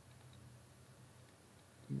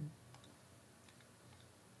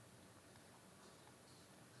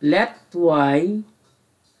 Let y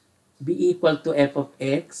be equal to f of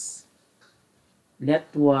x. Let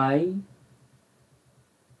y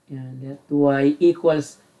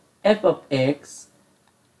equals f of x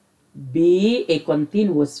be a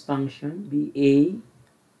continuous function. Be a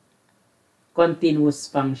continuous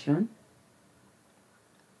function.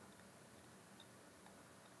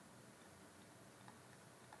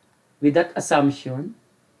 With that assumption,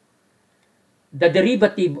 the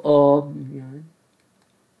derivative of,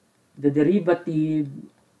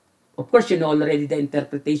 of course, you know already the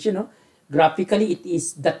interpretation, no? Graphically, it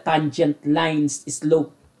is the tangent line's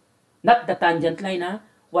slope. Not the tangent line, huh?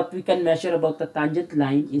 What we can measure about the tangent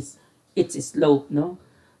line is its slope, no?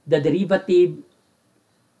 The derivative,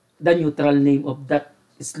 the neutral name of that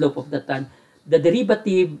slope of the tangent. The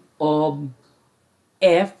derivative of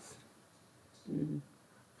f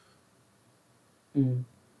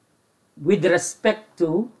with respect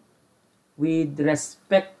to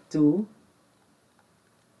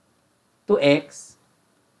x,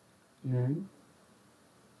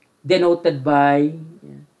 denoted by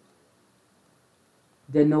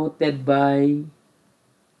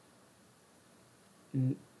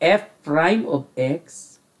f prime of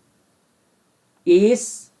x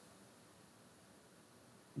is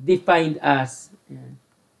defined as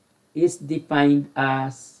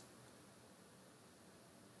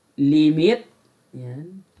limit.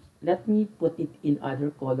 Yan. Let me put it in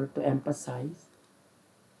other color to emphasize.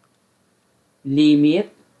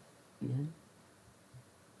 Limit, yan,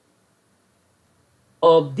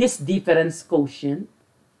 of this difference quotient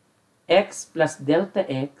x plus delta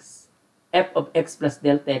x, f of x plus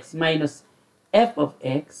delta x minus f of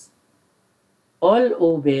x all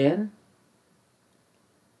over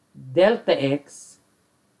delta x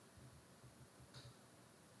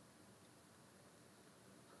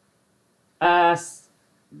as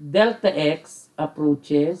delta x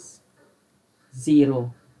approaches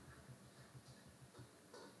 0.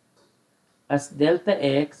 As delta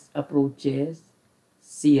x approaches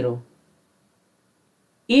 0.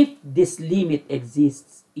 if this limit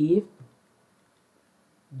exists, if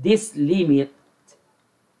this limit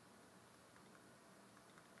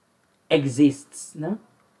exists, no?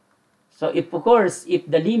 So if, of course, if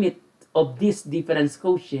the limit of this difference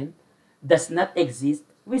quotient does not exist,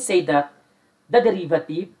 we say that the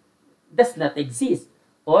derivative does not exist,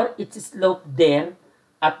 or its slope there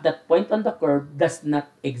at that point on the curve does not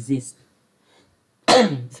exist.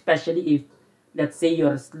 Especially if, let's say,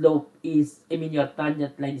 your slope is, your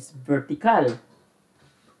tangent line is vertical.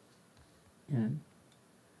 Yan.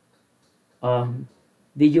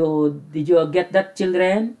 Did you get that,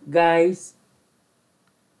 children? Guys?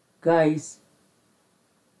 20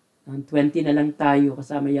 na lang tayo.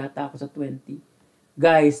 Kasama yata ako sa 20.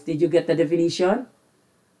 Guys, did you get the definition?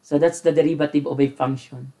 So that's the derivative of a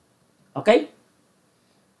function. Okay?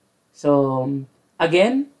 So,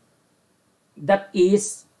 again, that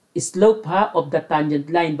is slope of the tangent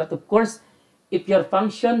line. But of course, if your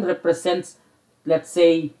function represents, let's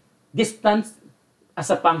say, distance as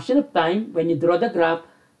a function of time, when you draw the graph,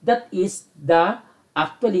 that is the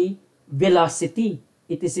actually velocity.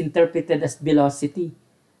 It is interpreted as velocity.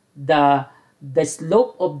 The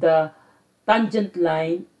slope of the tangent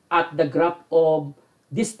line at the graph of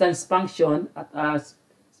distance function at a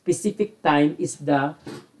specific time is the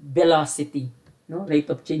velocity, no? Rate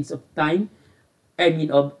of change of time,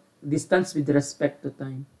 of distance with respect to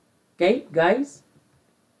time. Okay, guys?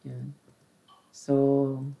 Yan.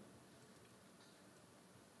 So,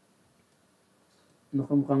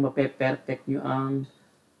 mukhang mape-perfect nyo ang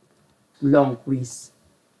long quiz.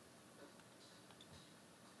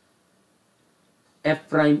 F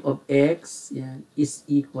prime of x, yan, is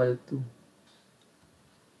equal to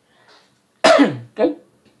okay?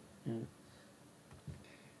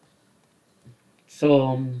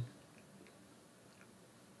 So,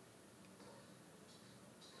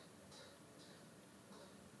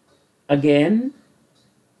 again,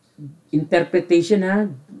 interpretation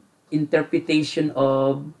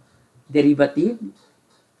of derivative,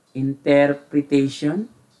 interpretation,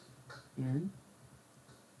 yan.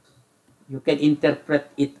 You can interpret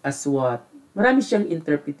it as what? Marami siyang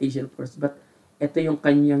interpretation, of course, but ito yung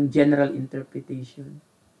kanyang general interpretation.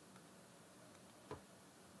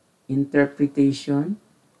 Interpretation.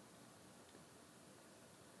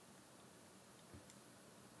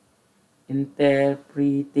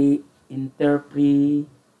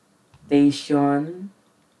 Interpretation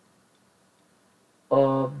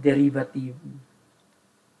of derivative.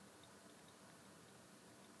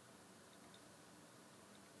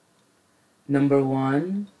 Number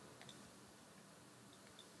 1,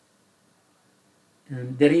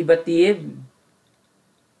 derivative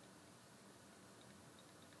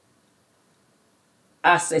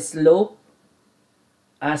as a slope,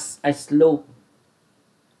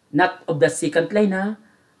 not of the secant line,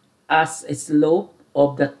 as a slope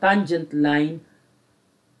of the tangent line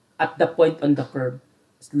at the point on the curve.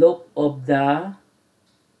 Slope of the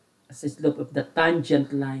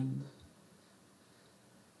tangent line.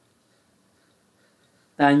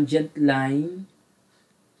 Tangent line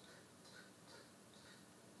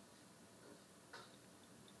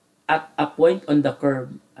at a point on the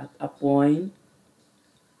curve. At a point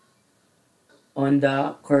on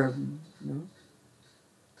the curve. No?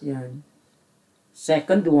 Yan.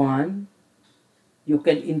 Second one, you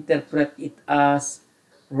can interpret it as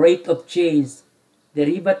rate of change.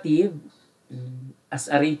 Derivative as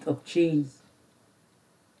a rate of change.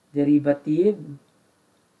 Derivative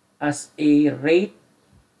as a rate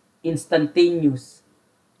instantaneous.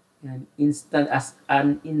 Yan. Instantaneous. As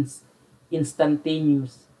an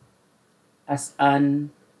instantaneous.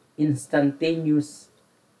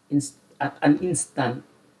 At an instant.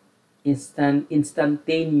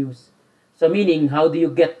 Instantaneous. So meaning, how do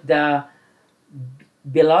you get the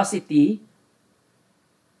velocity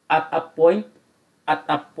at a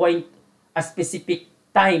specific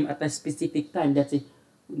time, Let's say,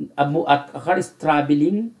 a car is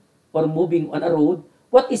traveling or moving on a road.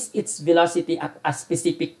 What is its velocity at a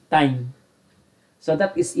specific time? So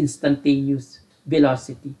that is instantaneous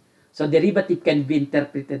velocity. So derivative can be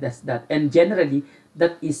interpreted as that. And generally,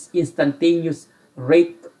 that is instantaneous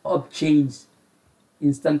rate of change.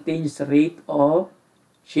 Instantaneous rate of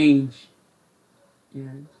change.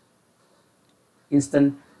 Yeah.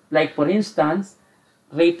 Like for instance,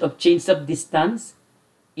 rate of change of distance,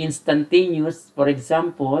 instantaneous, for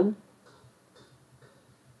example,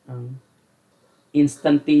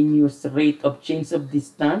 instantaneous rate of change of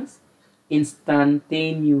distance,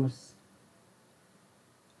 instantaneous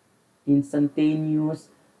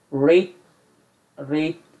rate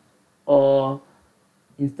or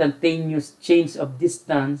instantaneous change of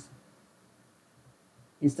distance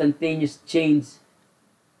instantaneous change,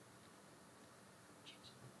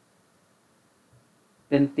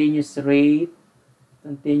 continuous rate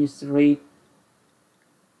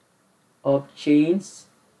of change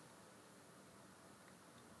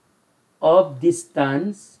of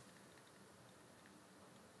distance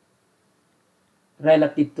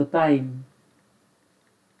relative to time.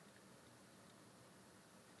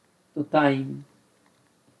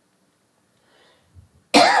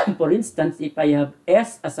 For instance, if I have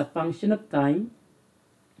s as a function of time,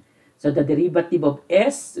 so the derivative of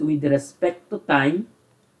s with respect to time,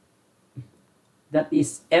 that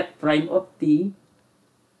is f prime of t,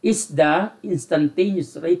 is the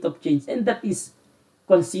instantaneous rate of change, and that is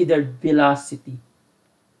considered velocity.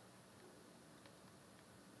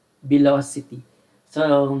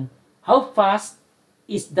 So how fast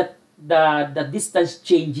is the distance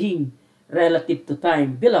changing relative to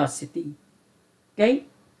time? Velocity. Okay?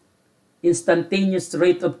 Instantaneous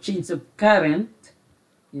rate of change of current.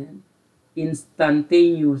 Yan.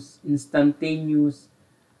 Instantaneous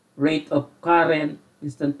rate of current,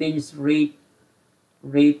 instantaneous rate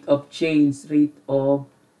of change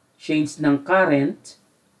ng current,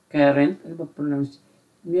 ano ba pronounce?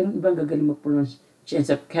 Meron ibang gagaling mag-pronounce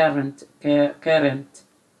change of current,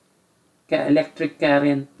 electric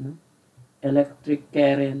current, no? Electric,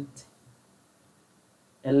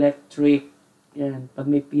 yan, pag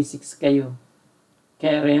may physics kayo,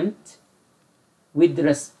 current, with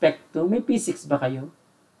respect to, may physics ba kayo?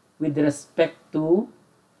 With respect to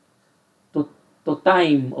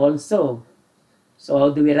time also. So,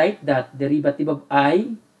 how do we write that? Derivative of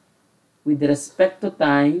I with respect to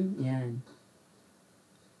time. Yan.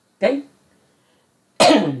 Okay?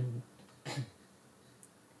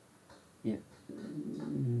 Yeah.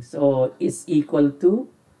 So, is equal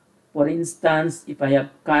to, for instance, if I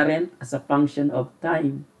have current as a function of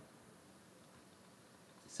time.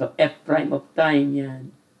 So, f prime of time,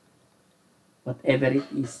 yan. Whatever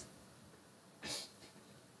it is.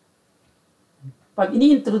 Pag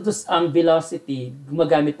ini-introduce ang velocity,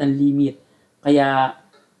 gumagamit ng limit. Kaya,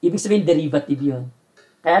 ibig sabihin derivative yun.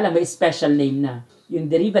 Kaya lang may special name na. Yung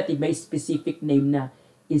derivative may specific name na.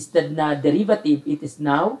 Instead na derivative, it is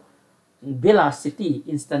now velocity,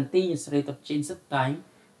 instantaneous rate of change of time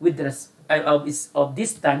with of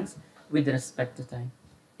distance with respect to time.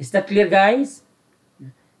 Is that clear, guys?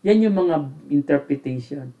 Yan yung mga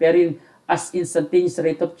interpretation. Pero yung as instantaneous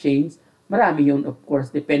rate of change, marami yun, of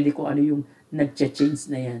course. Depende kung ano yung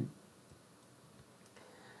nag-change na yan.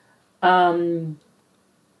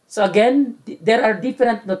 So again, there are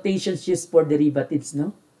different notations used for derivatives,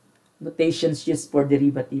 no? Notations used for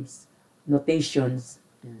derivatives. Notations.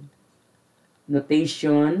 Yan.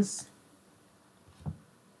 Notations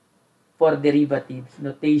for derivatives.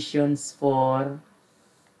 Notations for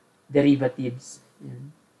derivatives.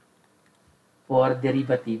 Yan. For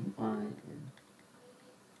derivative.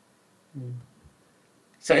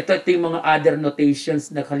 So ito yung mga other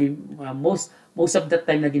notations na most of the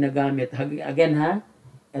time na ginagamit. Again ha,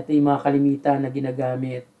 ito yung mga kalimitan na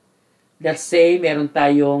ginagamit. Let's say meron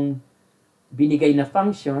tayong binigay na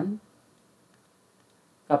function.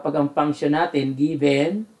 Kapag ang function natin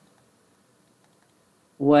given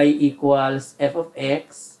y equals f of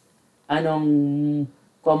x, anong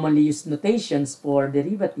commonly used notations for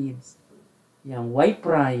derivatives? Yan, y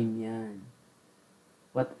prime, yan.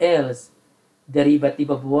 What else?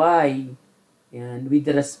 Derivative of y, yan, with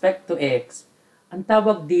respect to x. Ang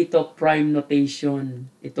tawag dito, prime notation.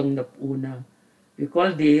 Itong una. We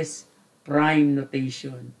call this prime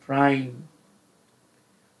notation. Prime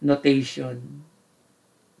notation.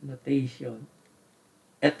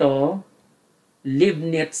 Ito,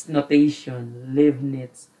 Leibniz notation.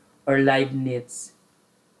 Leibniz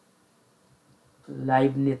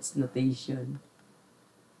notation.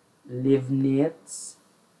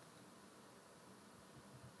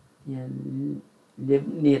 Yan.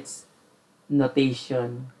 Leibniz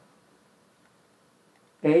notation.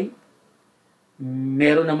 Okay?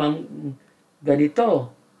 Meron namang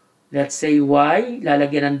ganito. Let's say y,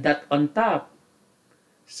 lalagyan ng dot on top.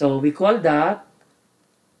 So we call that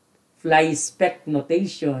fly spec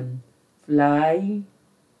notation. Fly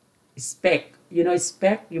spec. You know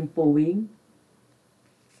spec, yung pawing?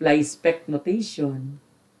 Fly spec notation.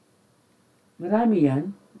 Marami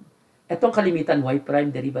yan. Itong kalimitan, y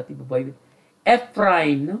prime, derivative of y with f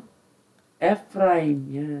prime, no? F prime,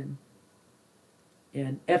 yan.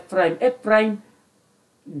 Yan, f prime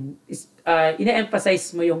is,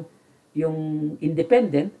 ina-emphasize mo yung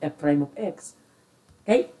independent, f prime of x.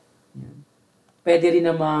 Okay? Yan. Pwede rin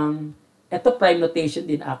namang, ito prime notation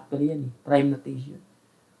din actually yan, prime notation.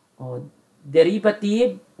 O,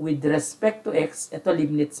 derivative with respect to x, ito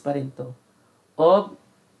Leibniz pa rin to, of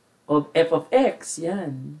f of x,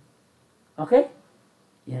 yan. Okay?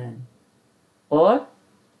 Yan. Or,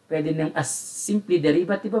 pwede nang as simply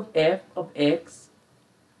derivative of f of x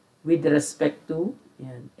with respect to,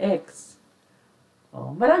 yan, x.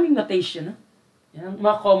 Oh, maraming notation, no? Yan ang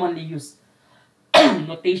mga commonly used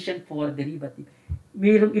notation for derivative.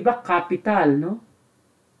 Mayroong iba, capital, no?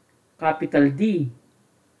 Capital D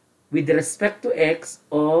with respect to x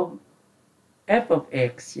of f of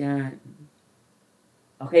x. Yan.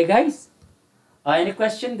 Okay, guys? Any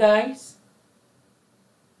question, guys?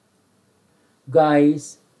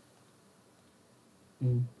 Guys?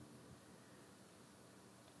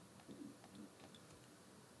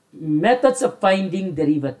 Methods of finding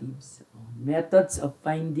derivatives. Methods of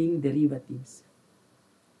finding derivatives.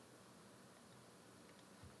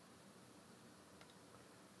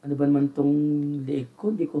 Ano ba naman tong liig ko?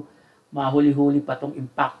 Hindi ko mahuli-huli pa tong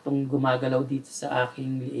impactong gumagalaw dito sa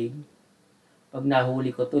aking liig. Pag nahuli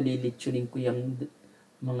ko to, lilitsunin ko yung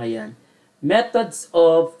mga yan. Methods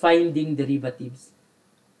of finding derivatives.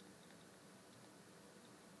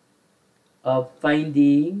 Of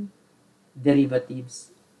finding derivatives.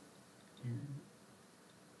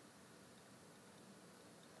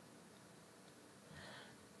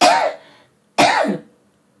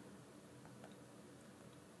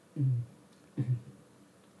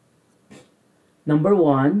 Number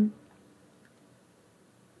 1,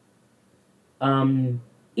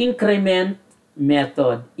 increment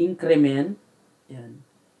method. Increment, yan.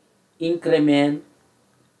 Increment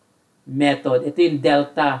method. Ito yung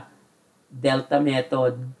delta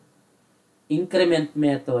method. Increment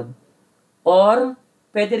method. Or,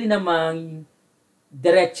 pwede rin namang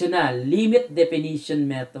directional, limit definition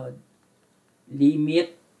method.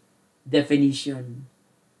 Limit definition.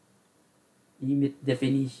 Limit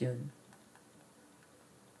definition.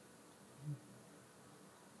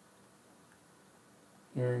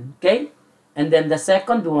 Yan. Okay? And then the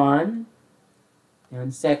second one,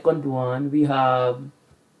 we have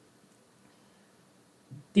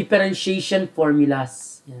differentiation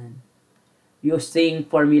formulas. Yan. Using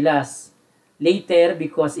formulas. Later,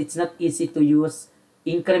 because it's not easy to use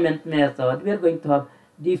increment method, we're going to have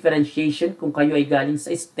differentiation kung kayo ay galing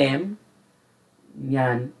sa STEM.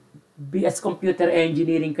 Yan. BS Computer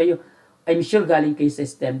Engineering kayo, I'm sure galing kayo sa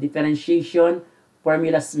STEM. Differentiation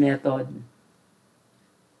formulas method.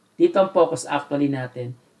 Dito ang focus actually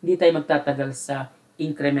natin. Hindi tayo magtatagal sa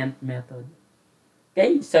increment method.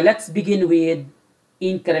 Okay? So, let's begin with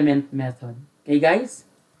increment method. Okay, guys?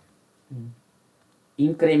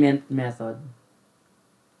 Increment method.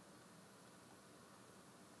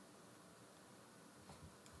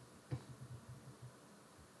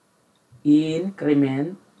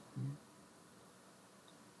 Increment.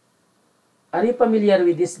 Are you familiar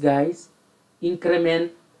with this, guys?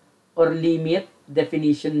 Increment or limit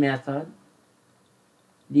definition method.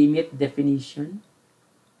 Limit definition.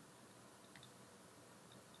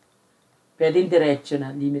 Pwedeng diretso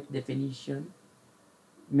na limit definition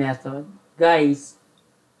method. Guys,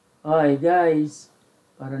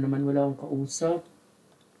 para naman wala akong kausap.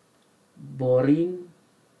 Boring.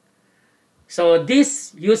 So,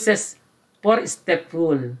 this uses 4-step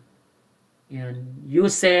rule. Yan.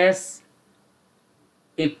 Uses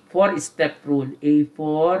a 4-step rule. A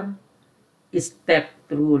 4-step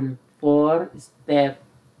rule. 4-step.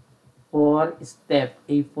 A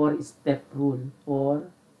 4-step rule.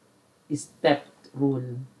 4-step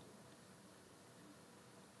rule.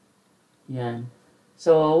 Yan.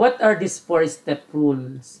 So, what are these 4-step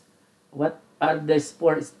rules? What are these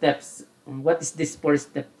 4 steps? What is this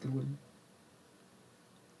 4-step rule?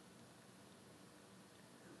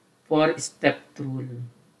 4-step rule.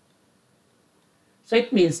 So,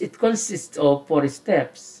 it means it consists of 4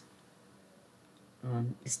 steps.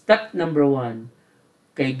 Step number 1.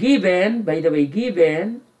 Okay, given, by the way,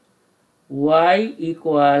 given y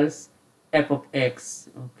equals f of x.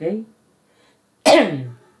 Okay?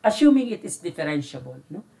 Assuming it is differentiable.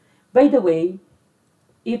 No? By the way,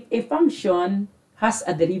 if a function has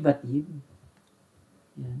a derivative,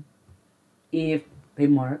 if,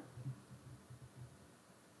 remark,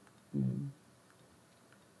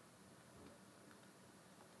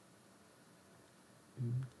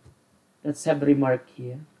 let's have remark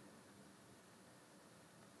here.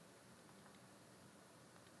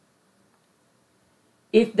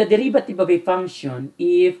 If the derivative of a function,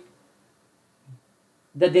 if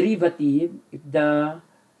the derivative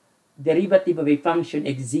of a function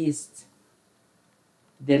exists,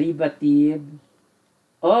 derivative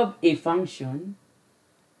of a function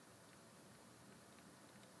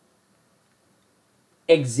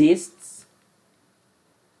exists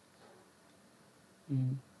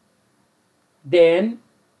Mm. Then,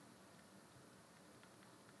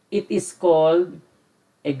 it is called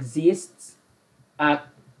exists at,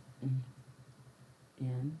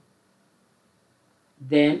 yan.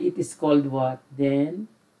 Then, it is called what? Then,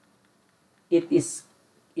 it is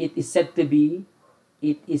it is said to be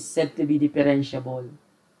differentiable.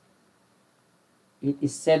 It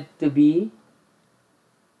is said to be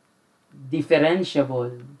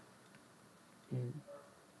differentiable. Yan.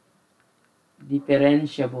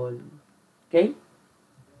 Differentiable. Okay?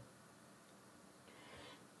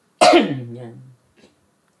 Yan.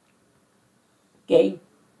 Okay?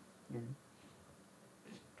 Yan.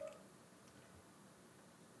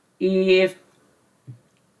 If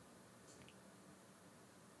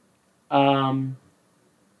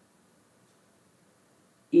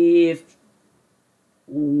if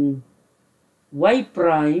y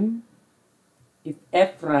prime, if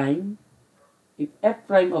f prime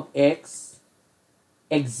of x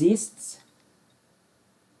exists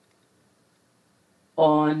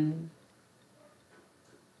on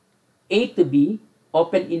a to b,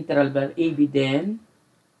 open interval bar a b, then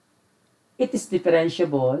it is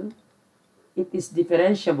differentiable. It is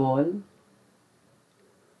differentiable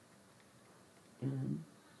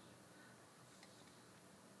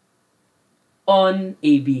on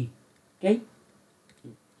AB. Okay?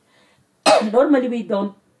 Normally, we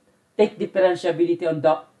don't take differentiability on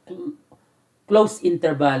the closed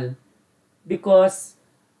interval because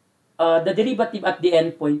the derivative at the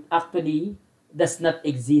endpoint actually does not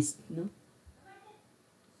exist. No?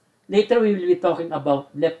 Later, we will be talking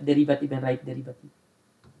about left derivative and right derivative.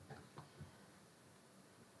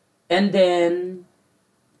 And then,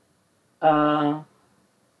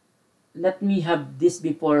 let me have this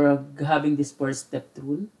before having this first step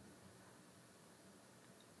rule.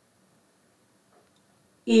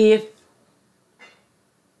 If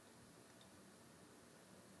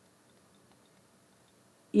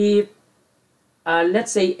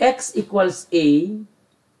let's say x equals a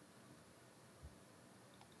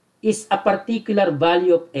is a particular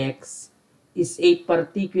value of x, is a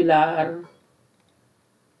particular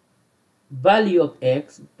value of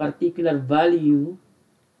x, particular value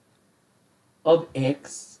of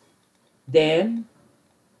x, then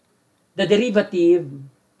the derivative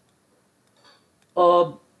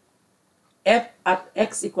of f at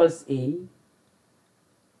x equals a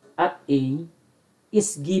at a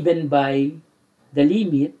is given by the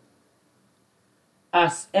limit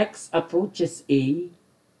as x approaches a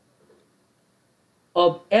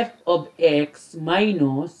of f of x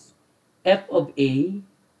minus f of a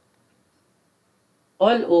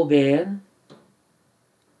all over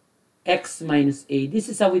x minus a. This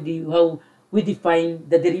is how we define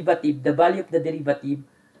the derivative, the value of the derivative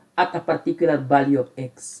at a particular value of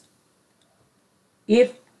x.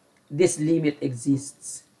 If this limit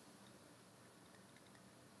exists.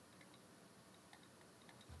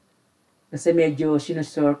 Kasi medyo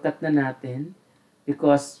sinushortcut na natin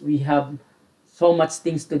because we have so much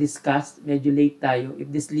things to discuss. Medyo late tayo if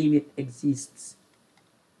this limit exists.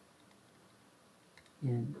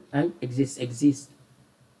 Yan. Ay, exist.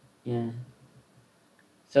 Yan.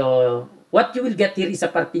 So, what you will get here is a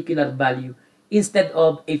particular value instead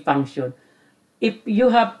of a function. If you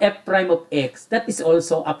have f prime of x, that is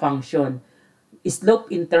also a function. Slope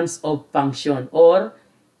in terms of function or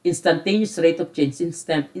instantaneous rate of change in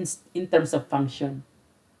terms of function.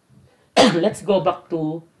 Let's go back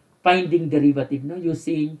to finding derivative, no,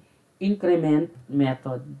 using increment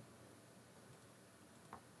method.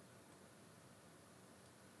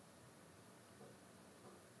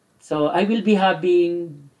 So, I will be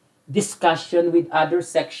having discussion with other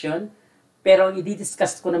section, pero ang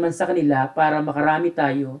i-discuss ko naman sa kanila para makarami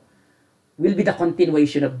tayo will be the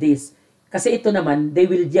continuation of this. Kasi ito naman, they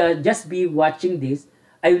will just be watching this.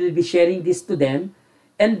 I will be sharing this to them.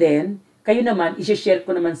 And then, kayo naman, i-share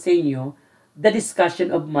ko naman sa inyo the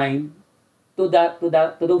discussion of mine to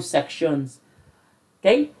those sections.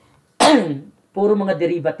 Okay? Puro mga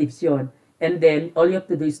derivatives yon. And then, all you have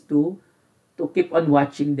to do is to keep on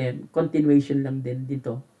watching them. Continuation lang din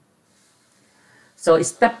dito. So,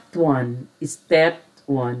 step 1.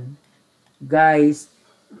 Guys,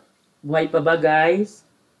 buhay pa ba, guys?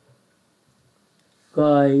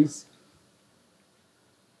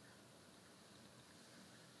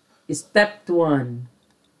 Step 1.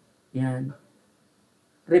 Yan.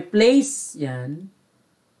 Replace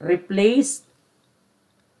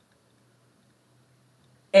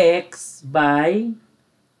x by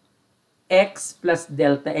x plus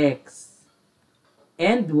delta x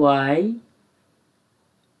and y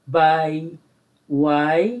by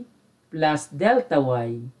y plus delta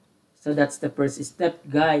y. So that's the first step,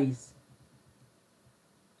 guys.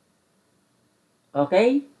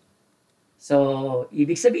 Okay? So,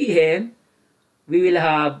 ibig sabihin, we will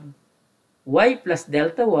have y plus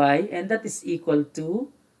delta y, and that is equal to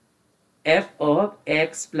f of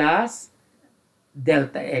x plus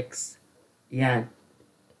delta x. Yan.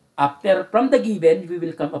 After, from the given, we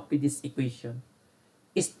will come up with this equation.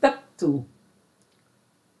 Step 2.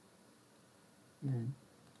 Yan.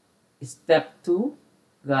 Step 2,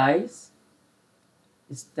 guys.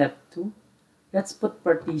 Step 2. Let's put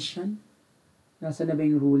partition. Nasa na ba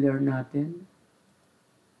yung ruler natin?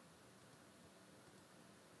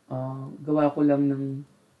 Gawa ko lang ng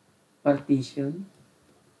partition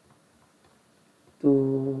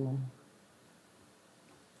to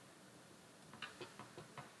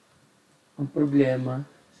ang problema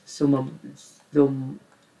so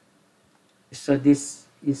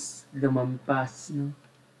this is lumampas, no?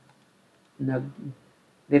 Nag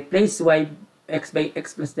replace x by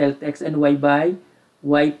x plus delta x and y by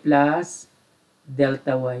y plus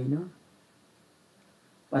delta y, no?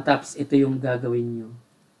 Patapos ito yung gagawin nyo.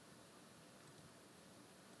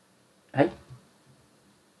 Ay,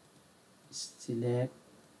 select,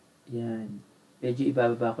 yan, medyo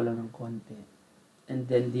ibababa ko lang ng konti,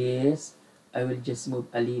 and then this I will just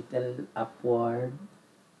move a little upward,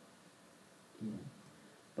 yan.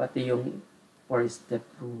 Pati yung 4-step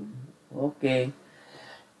rule. Okay.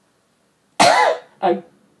 Ay,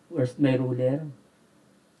 where's my ruler?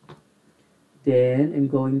 Then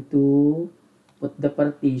I'm going to put the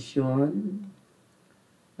partition.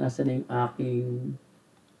 Nasa na yung aking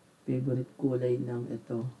favorite kulay ng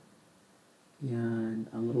ito. Yan,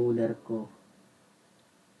 ang ruler ko.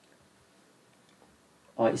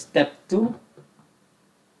 O, step 2.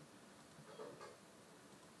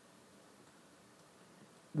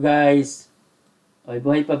 Guys. Oy,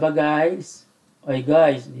 buhay pa ba, guys? Oy,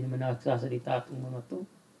 guys, hindi naman nagsasalita itong mga to.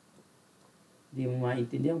 Hindi mo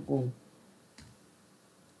maintindihan kung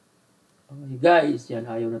oy, guys, yan,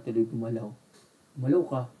 ayaw na tuloy gumalaw. Gumalaw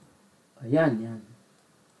ka. Ayan, yan.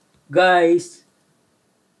 Guys.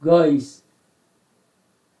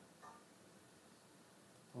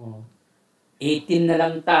 Oh. 18 na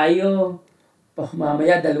lang tayo.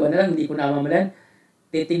 Mamaya, 2 na lang. Hindi ko na mamalan.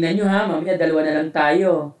 Titingnan nyo ha. Mamaya, 2 na lang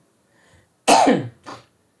tayo. 18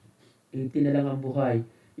 na lang ang buhay.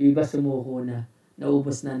 Yung iba sumuko na.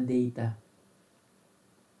 Naubos na ang data.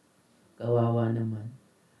 Kawawa naman.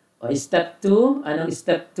 O, step 2. Anong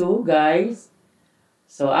step 2, guys?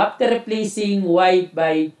 So, after replacing y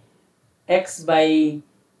by x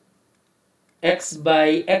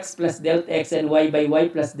plus delta x and y by y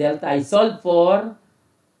plus delta, I solve for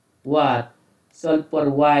what? Solve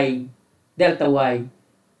for y, delta y.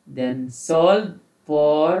 Then, solve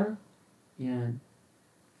for, yan,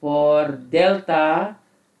 for delta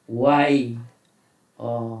y.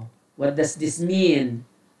 Oh, what does this mean?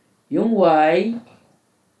 Yung y,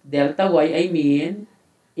 delta y, I mean,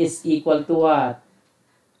 is equal to what?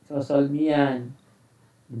 So, solve mo yan.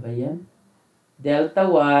 Diba yan? Delta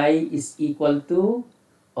y is equal to,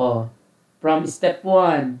 from step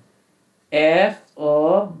 1, f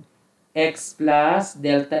of x plus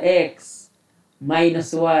delta x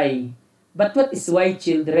minus y. But what is y,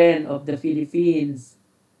 children of the Philippines?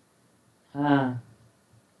 Pero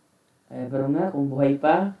nga, kung buhay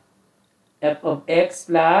pa, f of x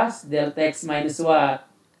plus delta x minus what?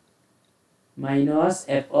 Minus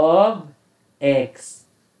f of x.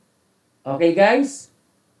 Okay, guys?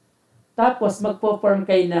 Tapos, magpo-form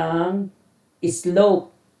kayo ng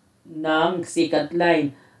slope ng secant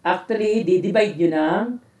line. Actually, di-divide nyo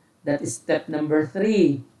ng, that is step number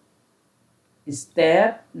 3.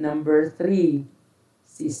 Step number 3.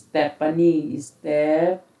 Si Stephanie,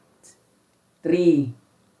 step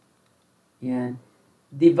 3. Yan.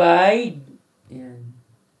 Divide. Yan.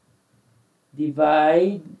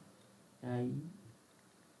 Divide. Ay.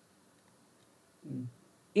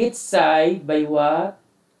 Each side by what?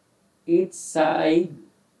 Each side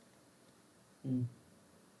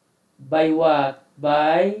by what?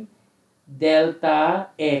 By delta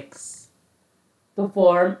x to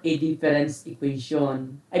form a difference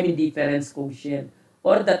equation. I mean difference quotient.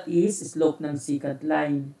 Or that is slope ng secant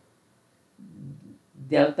line.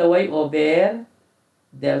 Delta y over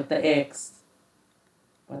delta x.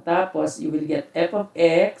 Patapos, you will get f of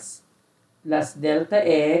x plus delta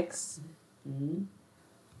x.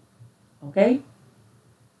 Okay?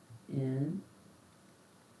 Yan.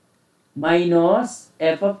 Minus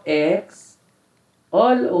f of x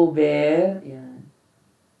all over yan,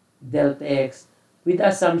 delta x with the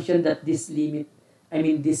assumption that this limit, I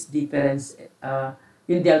mean this difference,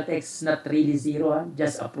 yung delta x is not really 0,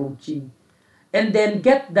 just approaching. And then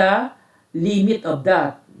get the limit of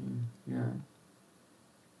that. Yan.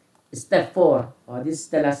 Step 4. Oh, this is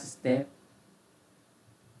the last step.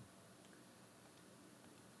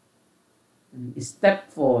 Step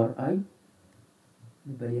 4. Ay,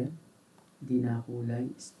 ano ba yan? Hindi na kulay.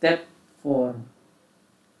 Step 4.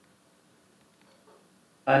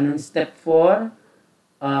 Anong step 4?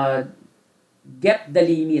 Get the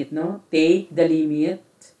limit, no? Take the limit.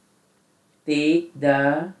 Take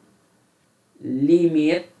the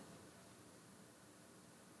limit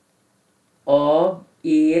of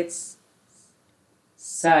its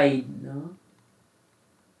side, no?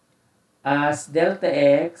 As delta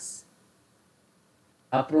x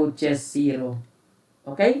approaches 0.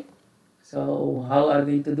 Okay? So, how are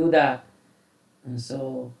we going to do that?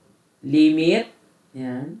 So, limit,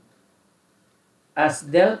 yan. As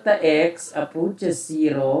delta x approaches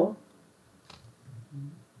 0,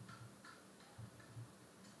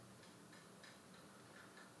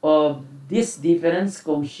 of this difference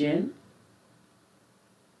quotient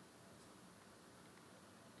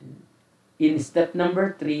in step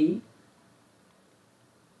number 3,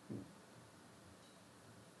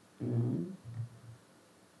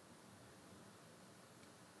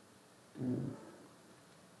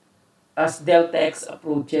 as delta x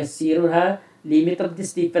approaches 0, ha? Limit of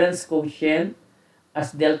this difference quotient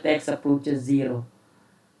as delta x approaches 0.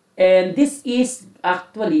 And this is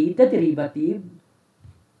actually the derivative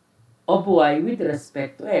of y with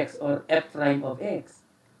respect to x, or f prime of x.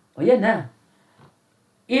 O yan na.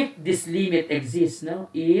 If this limit exists, no?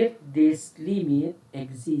 If this limit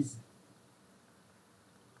exists.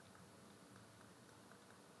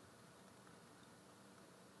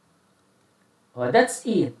 Oh, that's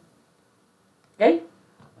it. Okay?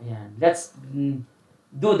 Ayan. Let's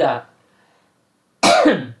do that.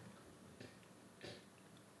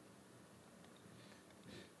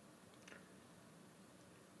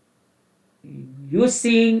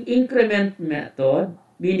 Using increment method,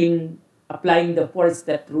 meaning applying the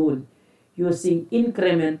 4-step rule, using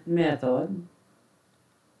increment method,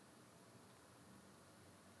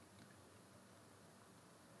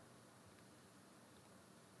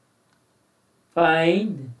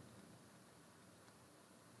 find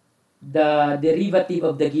the derivative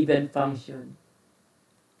of the given function.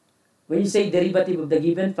 When you say derivative of the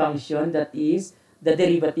given function, that is the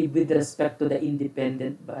derivative with respect to the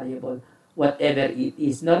independent variable, whatever it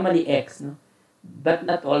is. Normally x, no? But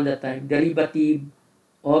not all the time. Derivative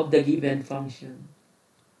of the given function.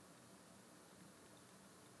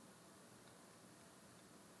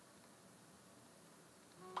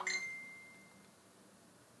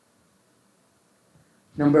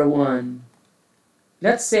 Number 1.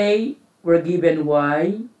 Let's say we're given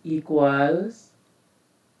y equals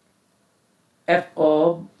f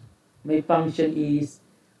of, my function is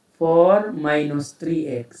 4 minus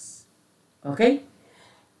 3x. Okay?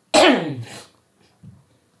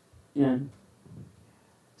 Yan.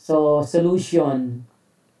 So, solution.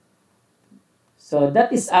 So,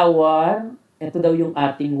 that is our, ito daw yung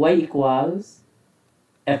ating y equals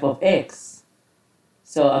f of x.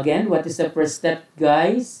 So, again, what is the first step,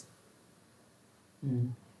 guys?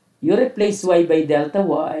 You replace y by delta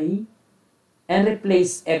y and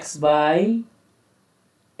replace x by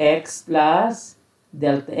x plus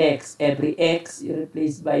delta x. Every x, you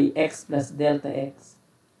replace by x plus delta x.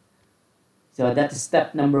 So, that is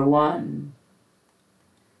step number 1.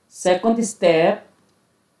 Second step,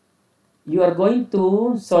 you are going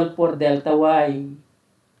to solve for delta y.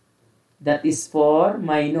 That is 4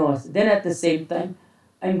 minus. Then at the same time,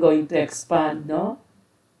 I'm going to expand, no?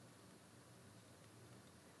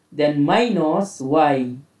 Then minus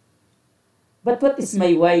y. But what is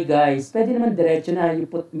my y, guys? Pwede naman diretso na. You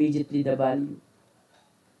put immediately the value.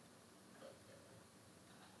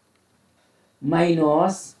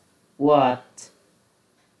 Minus what?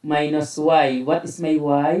 Minus y. What is my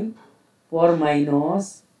y? 4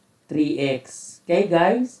 minus 3x. Okay,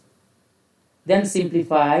 guys? Then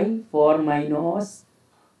simplify. 4 minus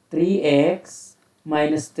 3x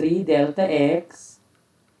minus 3 delta x.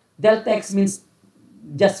 Delta x means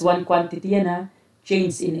just one quantity yan, ha?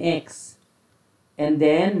 Change in x. And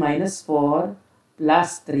then minus 4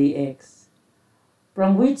 plus 3x.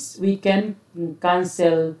 From which we can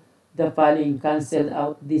cancel the following. Cancel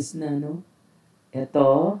out this na, no?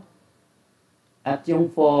 Ito. At yung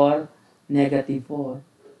 4, negative 4.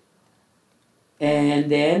 And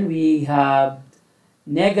then we have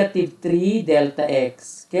negative 3 delta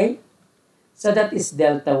x. Okay? So that is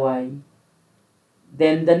delta y.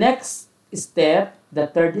 Then the next step, the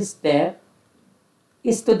third step,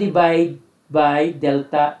 is to divide by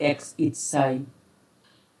delta x each side.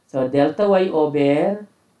 So delta y over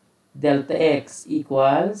delta x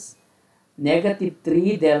equals negative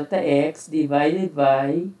 3 delta x divided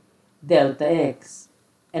by delta x.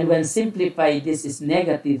 And when simplified, this is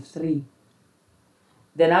negative 3.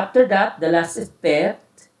 Then after that, the last step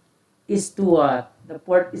is to what? The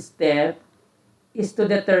fourth step is to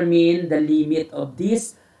determine the limit of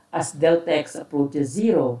this as delta x approaches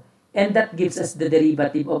 0. And that gives us the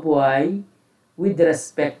derivative of y with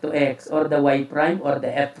respect to x, or the y prime or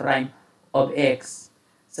the f prime of x.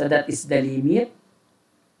 So that is the limit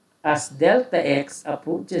as delta x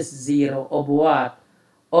approaches 0 of what?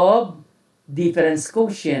 Of difference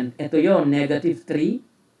quotient. Ito yon, negative 3.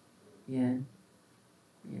 Yan.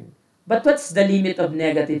 Yan. But what's the limit of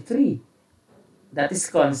negative 3? That is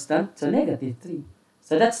constant, so negative 3.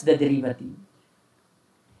 So that's the derivative.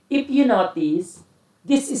 If you notice,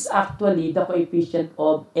 this is actually the coefficient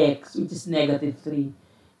of x, which is negative 3.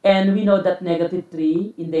 And we know that negative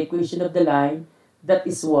 3 in the equation of the line, that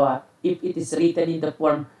is what? If it is written in the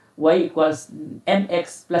form y equals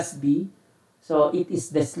mx plus b, so it is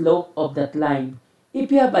the slope of that line.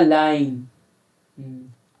 If you have a line,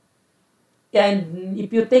 and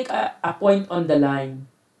if you take a point on the line,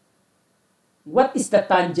 what is the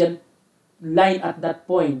tangent line at that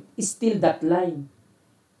point? Is still that line.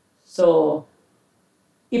 So,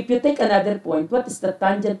 if you take another point, what is the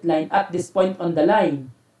tangent line at this point on the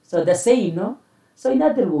line? So, the same, no? So, in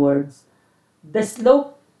other words, the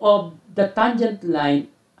slope of the tangent line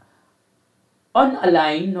on a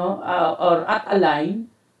line, no, or at a line,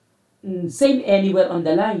 same anywhere on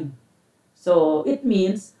the line. So, it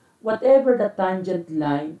means whatever the tangent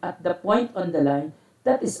line at the point on the line,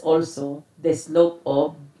 that is also the slope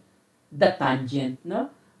of the tangent, no?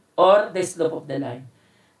 Or the slope of the line.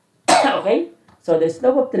 Okay? So, the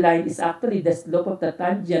slope of the line is actually the slope of the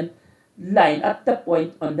tangent line at the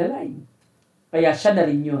point on the line. Kaya siya na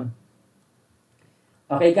rin yun.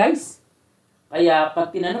 Okay, guys? Kaya, pag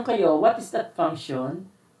tinanong kayo, what is that function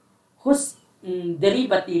whose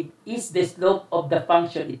derivative is the slope of the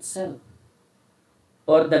function itself?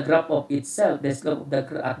 Or the graph of itself, the slope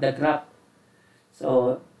of the graph.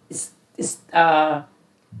 So, it's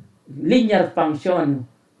linear function.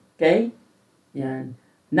 Okay? Yan.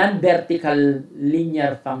 Non-vertical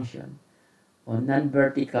linear function. O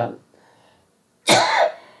non-vertical.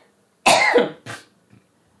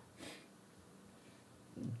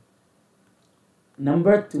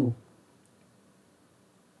 Number 2.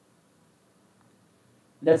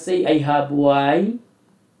 Let's say I have y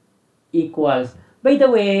equals. By the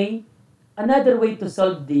way, another way to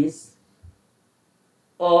solve this,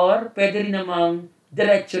 or pwede rin namang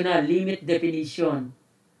directional limit definition.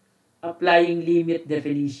 Applying limit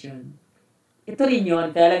definition. Ito rin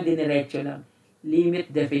yun, kaya lang diniretso lang.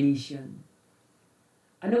 Limit definition.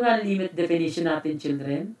 Ano nga limit definition natin,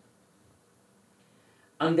 children?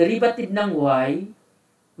 Ang derivative ng y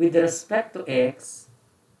with respect to x,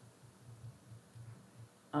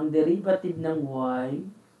 ang derivative ng y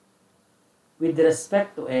with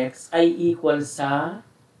respect to x ay equal sa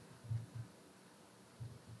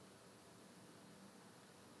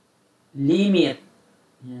limit.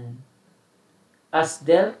 Yan. As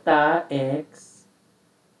delta x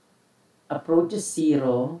approaches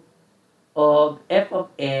 0 of f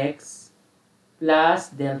of x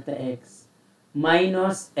plus delta x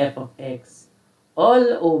minus f of x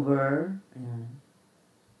all over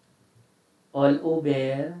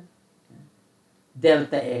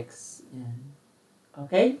delta x. Yan.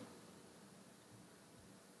 Okay?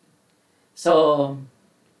 So,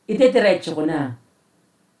 itidiretso ko na.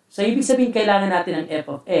 So, ibig sabihin, kailangan natin ng f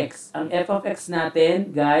of x. Ang f of x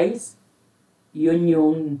natin, guys, yun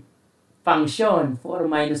yung function, 4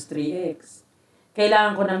 minus 3x.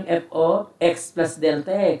 Kailangan ko ng f of x plus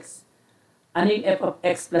delta x. Ano yung f of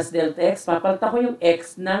x plus delta x? Papalitan ko yung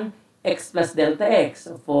x ng x plus delta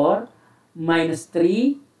x. So, 4 minus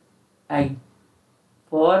 3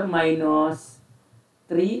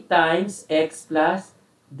 times x plus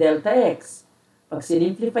delta x. Pag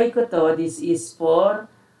sinimplify ko to, this is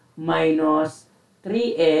 4 minus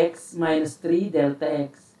 3x minus 3 delta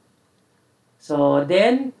x. So,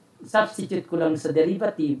 then, substitute ko lang sa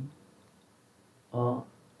derivative.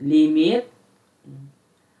 Limit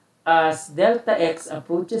as delta x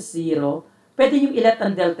approaches 0. Pwede yung ilat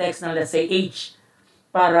ang delta x ng, let's say, h,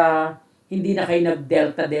 para hindi na kayo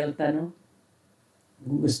nag-delta-delta, no?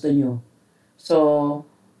 Kung gusto nyo. So,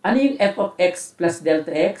 ano yung f of x plus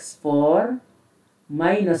delta x? 4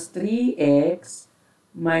 minus 3x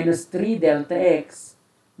minus 3 delta x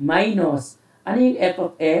minus, ano yung f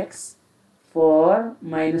of x? 4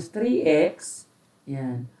 minus 3x,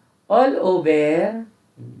 yan, all over,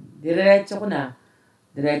 diretso ko na,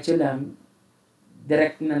 diretso lang,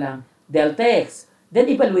 direct na lang, delta x.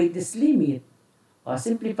 Then, evaluate this limit.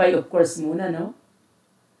 Simplify, of course, muna, no?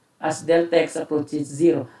 as delta x approaches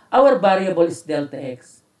 0. Our variable is delta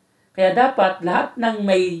x. Kaya dapat lahat ng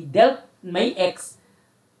may x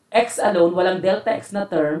alone, walang delta x na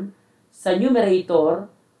term, sa numerator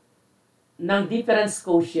ng difference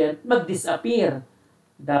quotient, mag-disappear.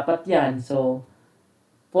 Dapat yan. So,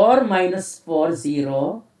 4 minus 4,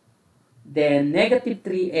 0. Then, negative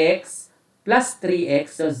 3x plus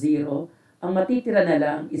 3x, so 0. Ang matitira na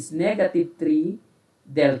lang is negative 3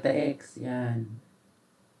 delta x. Yan.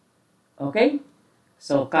 Okay?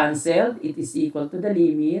 So, canceled. It is equal to the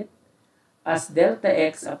limit as delta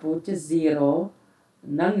x approaches 0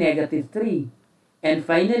 ng negative 3. And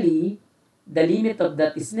finally, the limit of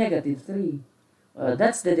that is negative 3.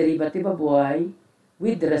 That's the derivative of y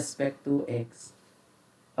with respect to x.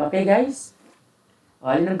 Okay, guys?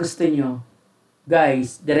 Alin ang gusto nyo?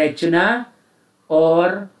 Guys, diretso na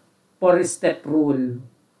or 4-step rule?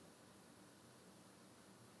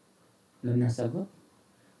 Ano nasagot?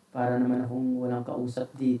 Para naman akong walang kausap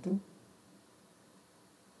dito.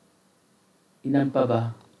 Ilan pa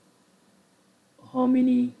ba? How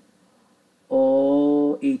many?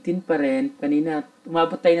 18 pa rin. Kanina,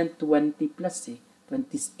 umabot tayo ng 20 plus eh.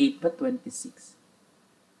 28 pa, 26.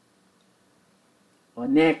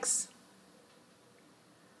 Next.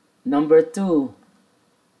 Number 2.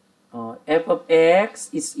 F of x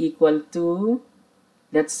is equal to,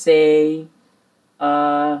 let's say,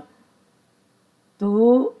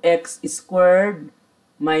 2x squared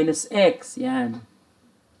minus x. Yan.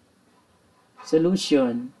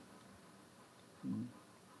 Solution.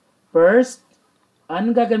 First,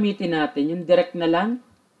 anong gagamitin natin? Yung direct na lang?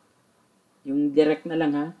 Yung direct na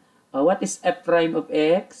lang ha? What is f prime of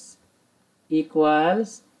x?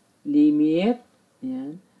 Equals limit,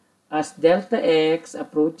 yan, as delta x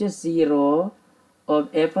approaches 0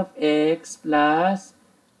 of f of x plus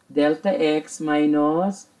delta x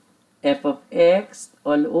minus f of x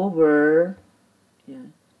all over,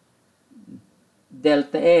 yan,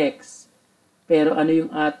 delta x. Pero ano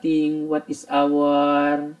yung ating, what is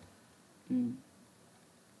our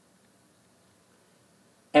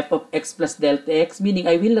f of x plus delta x? Meaning,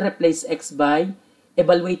 I will replace x by,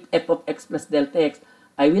 evaluate f of x plus delta x.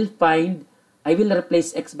 I will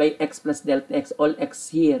replace x by x plus delta x, all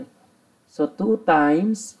x here. So, 2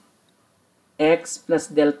 times x plus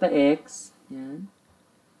delta x, yan,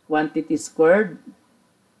 quantity squared,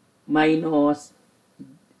 minus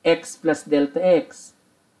x plus delta x.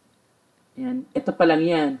 Yan, ito pa lang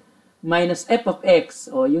yan. Minus f of x,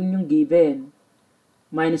 yung given.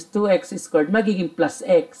 Minus 2x squared, magiging plus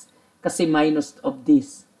x, kasi minus of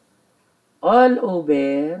this. All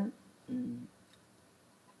over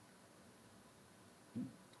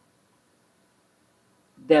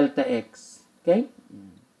delta x. Okay?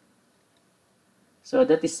 So,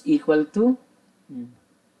 that is equal to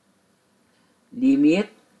limit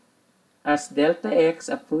as delta x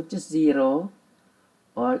approaches 0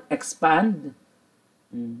 or expand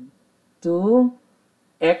to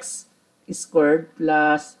x squared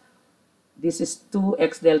plus, this is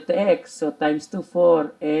 2x delta x. So, times 2,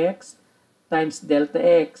 4x times delta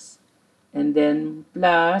x, and then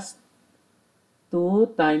plus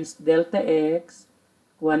 2 times delta x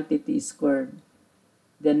quantity squared,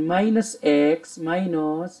 then minus x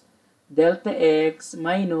minus delta x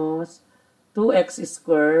minus 2x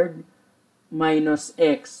squared minus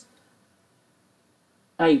x,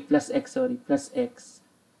 plus x, plus x.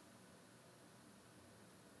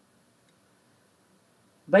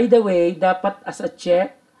 By the way, dapat as a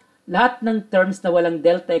check, lahat ng terms na walang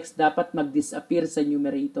delta x dapat mag-disappear sa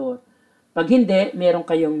numerator. Pag hindi, meron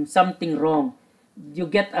kayong something wrong. You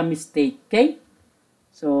get a mistake, okay?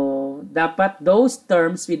 So, dapat those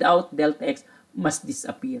terms without delta x must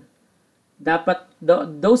disappear. Dapat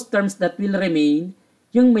those terms that will remain,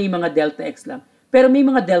 yung may mga delta x lang. Pero may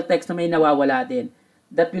mga delta x na may nawawala din.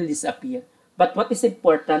 That will disappear. But what is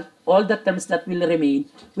important, all the terms that will remain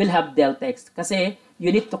will have delta x. Kasi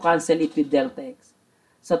you need to cancel it with delta x.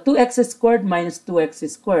 So, 2x squared minus 2x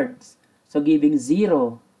squared. So, giving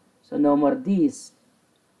 0. So, no more this.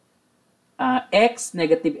 X,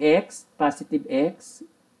 negative x, positive x.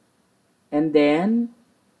 And then,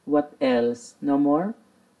 what else? No more?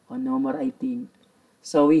 No more, I think.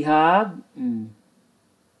 So, we have,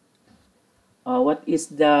 what is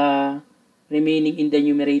the remaining in the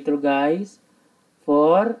numerator, guys?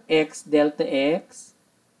 4x delta x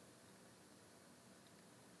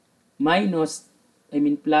minus,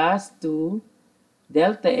 plus 2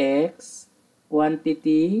 delta x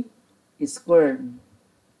quantity squared.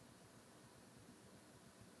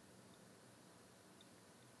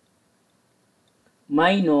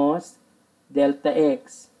 Minus delta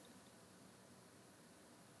x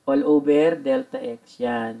all over delta x.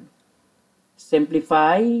 Yan.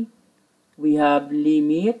 Simplify. We have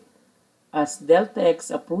limit as delta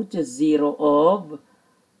x approaches 0 of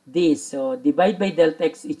this. So, divide by delta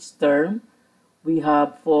x each term. We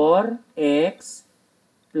have 4x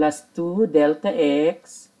plus 2 delta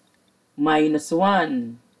x minus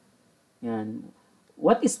 1. Yan.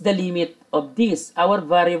 What is the limit of this? Our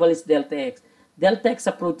variable is delta x. Delta x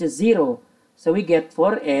approaches 0. So, we get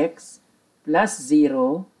 4x plus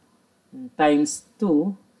 0 times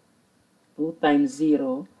 2. 2 times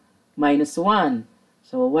 0 minus 1.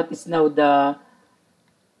 So, what is now the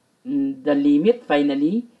limit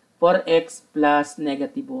finally? 4x plus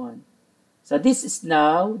negative 1. So, this is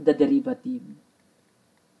now the derivative.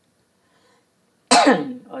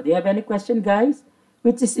 Do you have any question, guys?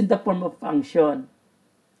 Which is in the form of function.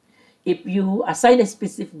 If you assign a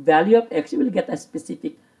specific value of x, you will get a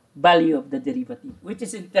specific value of the derivative, which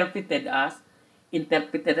is interpreted as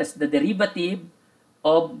the derivative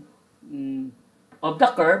of the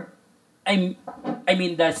curve. I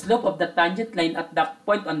mean the slope of the tangent line at that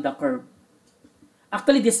point on the curve.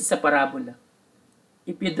 Actually, this is a parabola.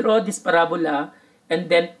 If you draw this parabola and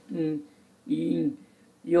then you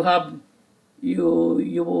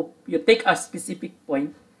take a specific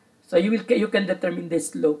point, so you can determine the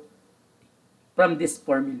slope from this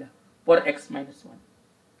formula, 4x minus 1.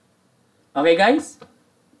 Okay, guys?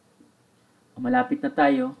 Malapit na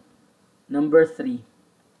tayo. Number 3.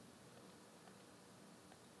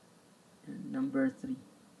 Number 3.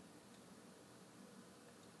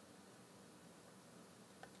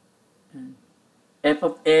 F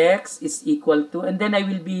of x is equal to, and then I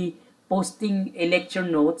will be posting a lecture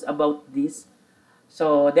notes about this.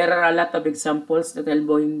 So there are a lot of examples that I'm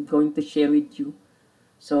going to share with you.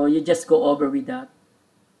 So you just go over with that.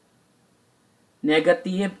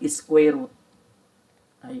 Negative is square root.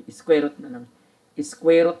 Ay, square root na lang.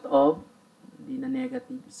 Square root of, hindi na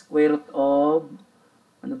negative. Square root of,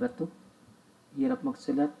 ano ba to? Hirap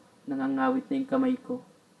magsulat. Nangangawit na yung kamay ko.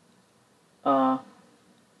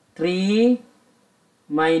 3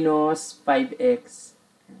 minus 5x.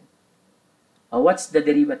 What's the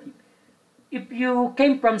derivative? If you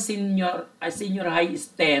came from senior high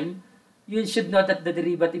STEM, you should know that the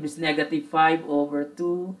derivative is negative 5 over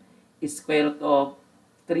 2 is square root of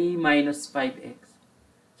 3 minus 5x.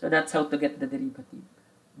 So that's how to get the derivative.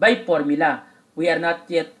 By formula. We are not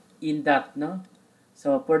yet in that, no?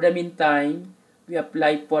 So for the meantime, we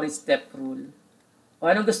apply 4-step rule. O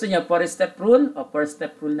anong gusto niya? 4-step rule o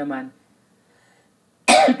 4-step rule naman?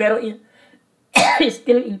 Pero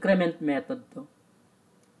still increment method to.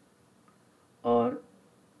 Or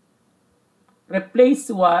replace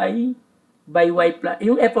y by y plus,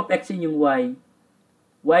 yung f of x yun yung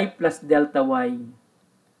y plus delta y.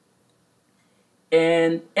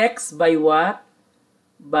 And x by what?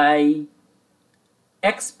 By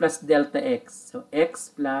x plus delta x. So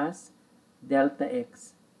x plus delta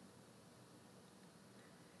x.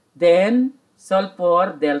 Then solve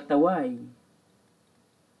for delta y.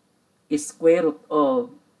 Is square root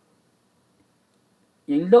of,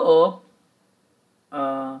 yung loob,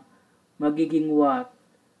 magiging what?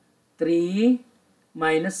 3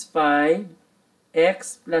 minus 5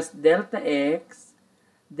 x plus delta x,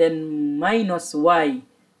 then minus y.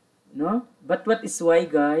 No? But what is y,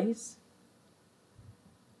 guys?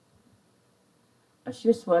 As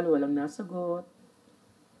usual, walang nasagot.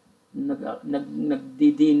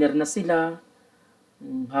 Nagdi-dinner na sila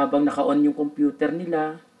habang naka-on yung computer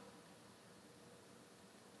nila.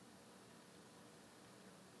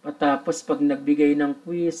 Patapos pag nagbigay ng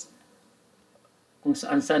quiz, kung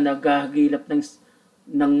saan naghahagilap ng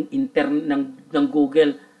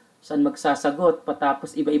Google, saan magsasagot,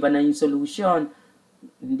 patapos iba-iba na yung solution.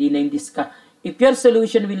 Hindi na yung if your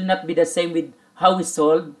solution will not be the same with how we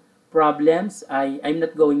solve problems, I'm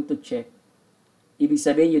not going to check. Ibig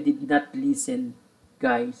sabihin, you did not listen,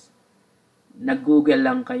 guys. Nag-Google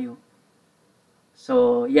lang kayo.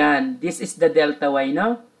 So, yan. This is the delta y,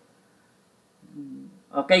 no?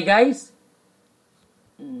 Okay, guys?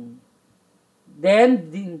 Then,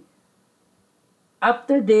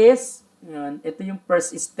 after this, yan, ito yung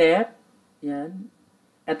first step. Yan.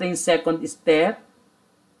 Ito yung second step.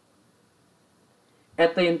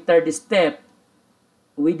 Ito yung third step.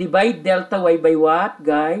 We divide delta y by what,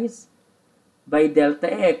 guys? By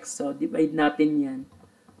delta x. So, divide natin yan.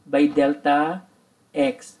 By delta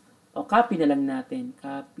x. O, copy na lang natin.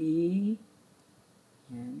 Copy.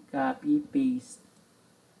 Yan. Copy, paste.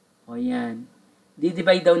 O, yan.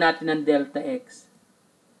 Di-divide daw natin ng delta x.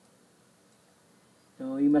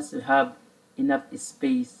 So, you must have enough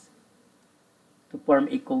space to form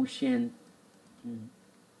a quotient.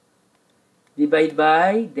 Divide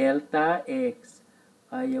by delta x.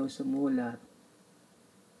 Ayaw sumulat.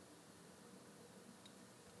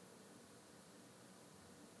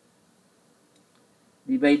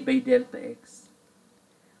 Divide by delta x.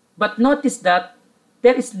 But notice that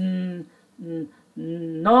there is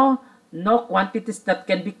no quantities that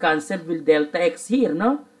can be cancelled with delta x here,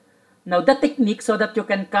 no? Now, the technique so that you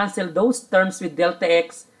can cancel those terms with delta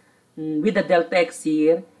x, with the delta x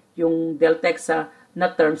here, yung delta x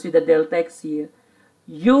na terms with the delta x here,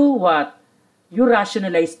 you what? You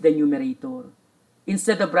rationalize the numerator.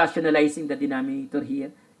 Instead of rationalizing the denominator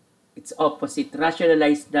here, it's opposite.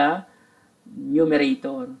 Rationalize the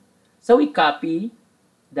numerator. So, we copy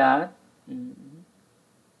that.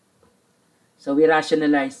 So, we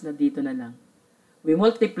rationalize na dito na lang. We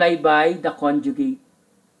multiply by the conjugate.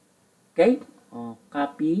 Okay?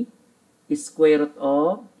 Copy. Square root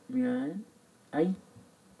of, yan. Ay,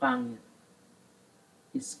 pangit.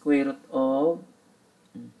 Square root of,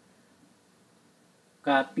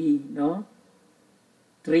 copy, no?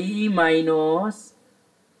 3 minus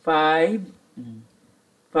 5,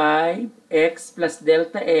 5x plus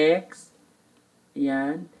delta x,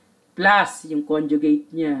 yan, plus yung conjugate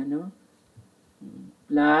niya, no?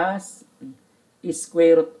 Plus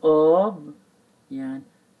square root of, yan,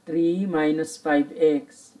 3 minus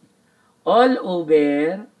 5x all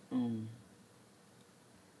over,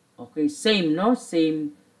 okay, same, no?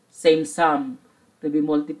 Same sum to be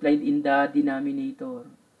multiplied in the denominator.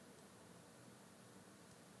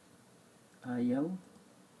 Ayaw.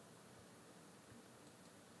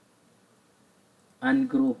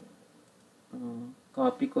 Ungroup.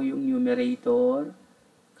 Copy ko yung numerator.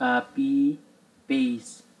 Copy,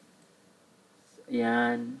 paste.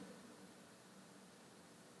 Ayan.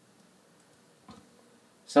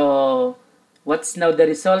 So, what's now the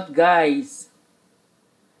result, guys?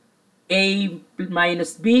 A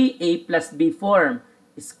minus B, A plus B form.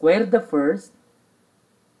 Square the first,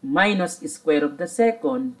 minus square of the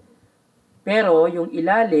second. Pero, yung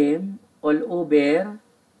ilalim, all over,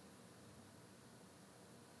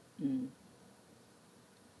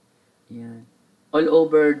 yan. All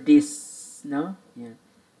over this, no? Yan.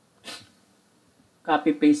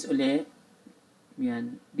 Copy paste ulit.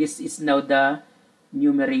 Yan. This is now the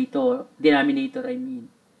numerator, denominator I mean.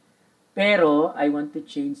 Pero, I want to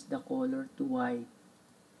change the color to white.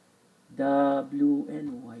 The blue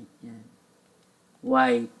and white. Yan.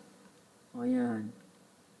 White. O yan.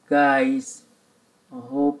 Guys,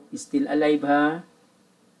 hope is still alive, ha?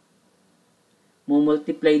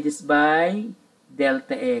 Multiply this by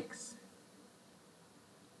delta x.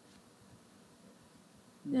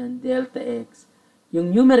 Then delta x.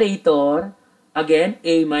 Yung numerator, again,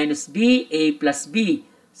 a minus b, a plus b.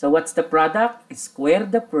 So what's the product?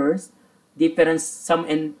 Square the first, difference sum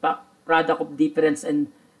and product of difference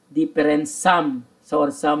and difference sum. So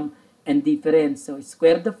or sum and difference. So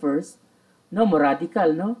square the first. No, more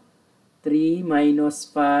radical, no? 3 minus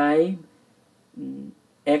 5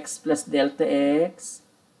 x plus delta x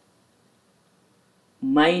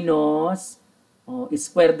minus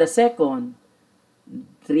square the second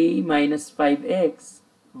 3 minus 5x.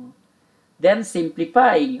 Then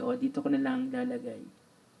simplify. Dito ko na lang lalagay.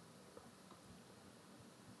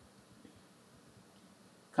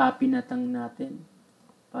 Copy natin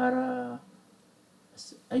para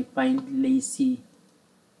I find lazy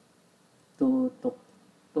to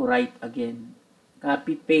write again.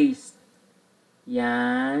 Copy paste.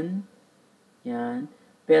 Yan. Yan.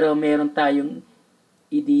 Pero meron tayong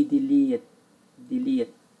i-delete.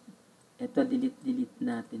 Delete. Ito, delete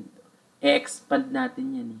natin. I-expand natin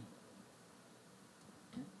yan eh.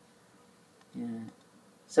 Yan.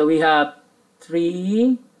 So we have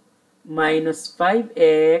 3 minus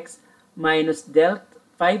 5x minus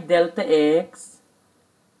 5 delta x,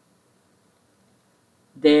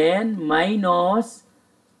 then minus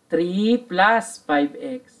 3 plus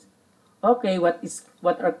 5x. Okay,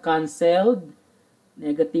 what are cancelled?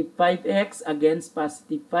 Negative 5x against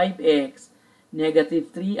positive 5x. Negative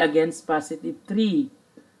 3 against positive 3.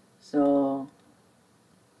 So,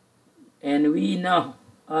 and we know,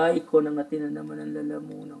 ko na nga naman ang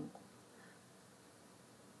lalamunan ko.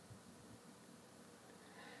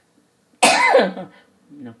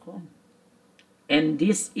 Nako. And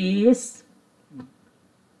this is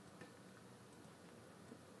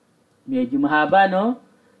medyo mahaba, no?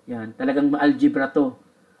 Yan, talagang ma-algebra to.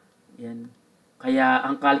 Yan. Kaya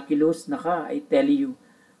ang calculus, I tell you,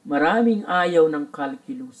 maraming ayaw ng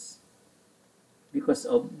calculus because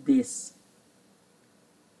of this.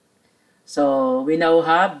 So, we now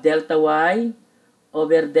have delta y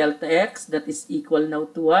over delta x that is equal now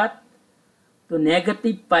to what? To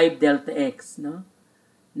negative 5 delta x, no?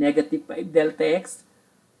 Negative 5 delta x.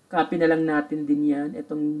 Copy na lang natin din yan.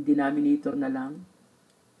 Itong denominator na lang.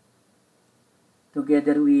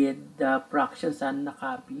 Together with the fraction, saan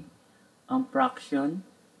na-copy? Ang fraction.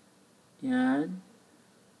 Yan.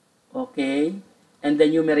 Okay. And the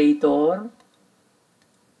numerator.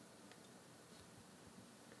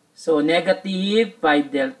 So, negative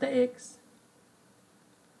 5 delta x.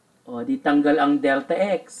 O, di tanggal ang delta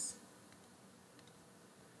x.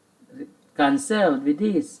 Cancelled with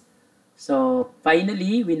this. So,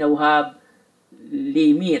 finally, we now have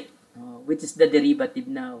limit, which is the derivative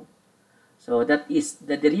now. So, that is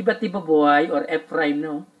the derivative of y, or f prime,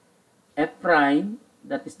 no? F prime,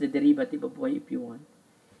 that is the derivative of y if you want,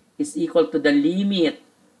 is equal to the limit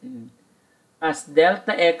as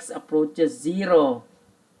delta x approaches 0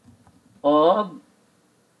 of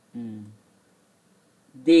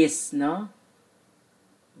this, no?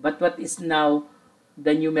 But what is now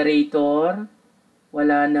the numerator?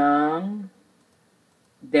 Wala nang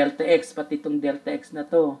delta x, pati itong delta x na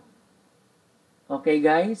to. Okay,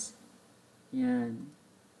 guys? Yan.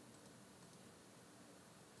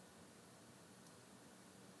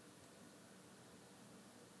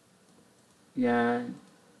 Yan.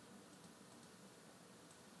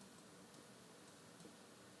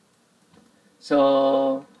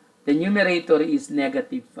 So, the numerator is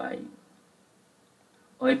negative 5.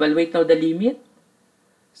 O, evaluate now the limit.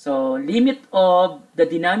 So, limit of the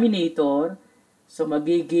denominator, so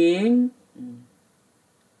magiging,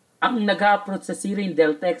 ang nag-approach sa 0 in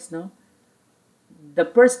delta x, no? The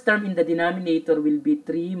first term in the denominator will be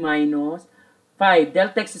 3 minus 5.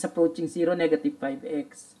 Delta x is approaching 0, negative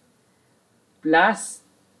 5x. Plus,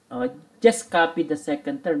 just copy the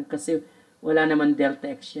second term kasi wala naman delta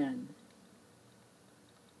x yan.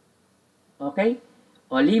 Okay?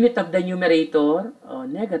 O, limit of the numerator,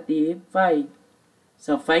 negative 5.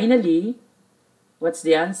 So, finally, what's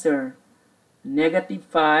the answer? Negative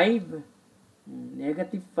 5.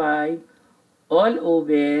 Negative 5 all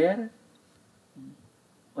over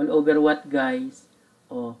what, guys?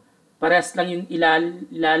 O, pares lang yung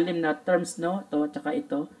ilalim na terms, no? Ito, tsaka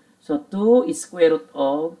ito. So, 2 is square root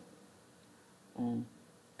of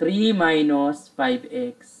 3 minus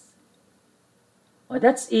 5x. O,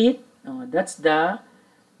 that's it. That's the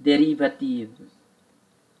derivative.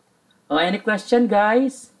 Any question,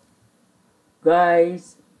 guys?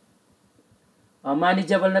 Guys,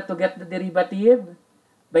 manageable na to get the derivative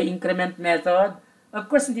by increment method? Of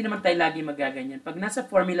course, hindi naman tayo lagi magaganyan. Pag nasa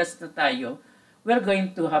formulas na tayo, we're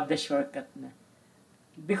going to have the shortcut na.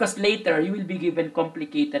 Because later, you will be given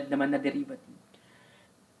complicated naman na derivative.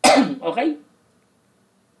 Okay?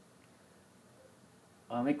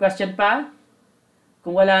 May question pa?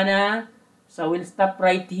 Kung wala na, so we'll stop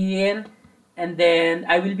right here. And then,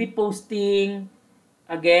 I will be posting,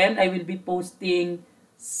 again, I will be posting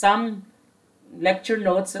some lecture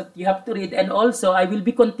notes that you have to read. And also, I will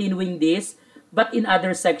be continuing this, but in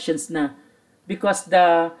other sections na. Because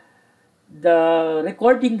the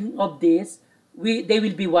recording of this, they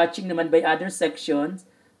will be watching naman by other sections.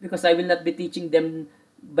 Because I will not be teaching them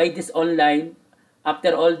by this online.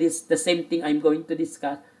 After all this, the same thing I'm going to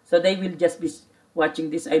discuss. So they will just be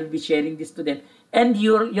watching this. I will be sharing this to them. And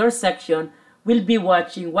your section will be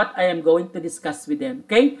watching what I am going to discuss with them.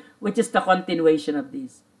 Okay? Which is the continuation of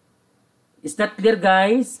this. Is that clear,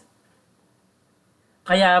 guys?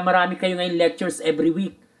 Kaya marami kayo ngayon lectures every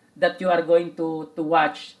week that you are going to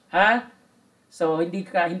watch. Ha? So, hindi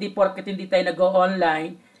porket hindi tayo nag-go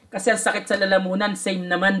online. Kasi ang sakit sa lalamunan, same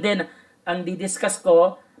naman din. Ang didiscuss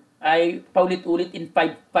ko ay paulit-ulit in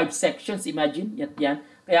 5 sections. Imagine, yan.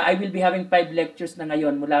 Kaya I will be having 5 lectures na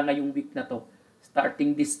ngayon mula ngayong week na to.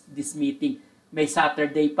 Starting this meeting. May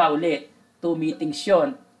Saturday pa ulit. 2 meetings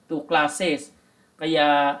yun. 2 classes.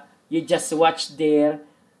 Kaya you just watch there.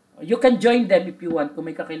 You can join them if you want. Kung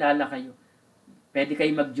may kakilala kayo. Pwede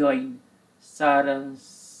kayo mag-join sa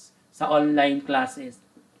online classes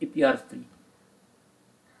if you are free.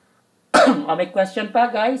 May question pa,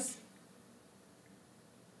 guys?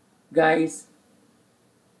 Guys?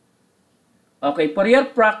 Okay, for your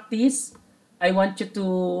practice, I want you to,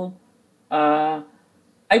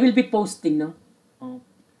 I will be posting, no?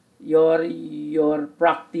 Your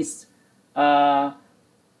practice. I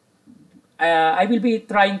will be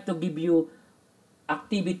trying to give you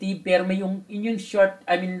activity, pero may yung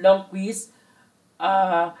long quiz.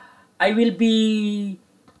 I will be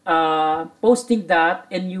posting that,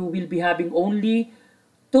 and you will be having only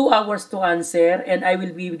 2 hours to answer, and I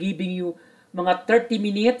will be giving you mga 30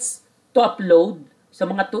 minutes to upload. So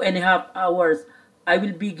mga 2.5 hours, I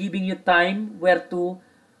will be giving you time where to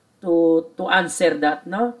answer that,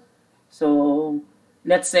 no? So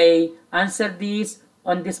let's say answer this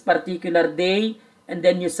on this particular day, and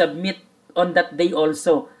then you submit on that day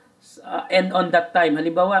also, and on that time.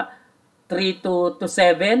 Halimbawa 3 to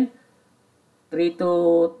 7, 3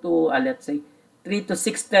 to let's say 3 to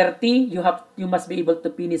 6:30, you must be able to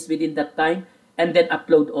finish within that time and then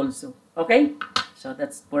upload also. Okay? So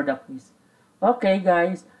that's for the quiz. Okay,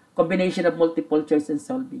 guys. Combination of multiple choice and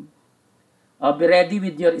solving. Be ready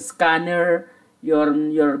with your scanner,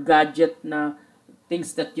 your gadget na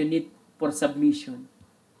things that you need for submission.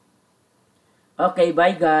 Okay,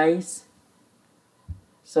 bye guys.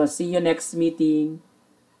 So see you next meeting.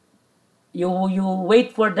 You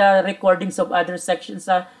wait for the recordings of other sections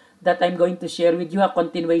that I'm going to share with you, a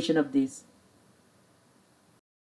continuation of this.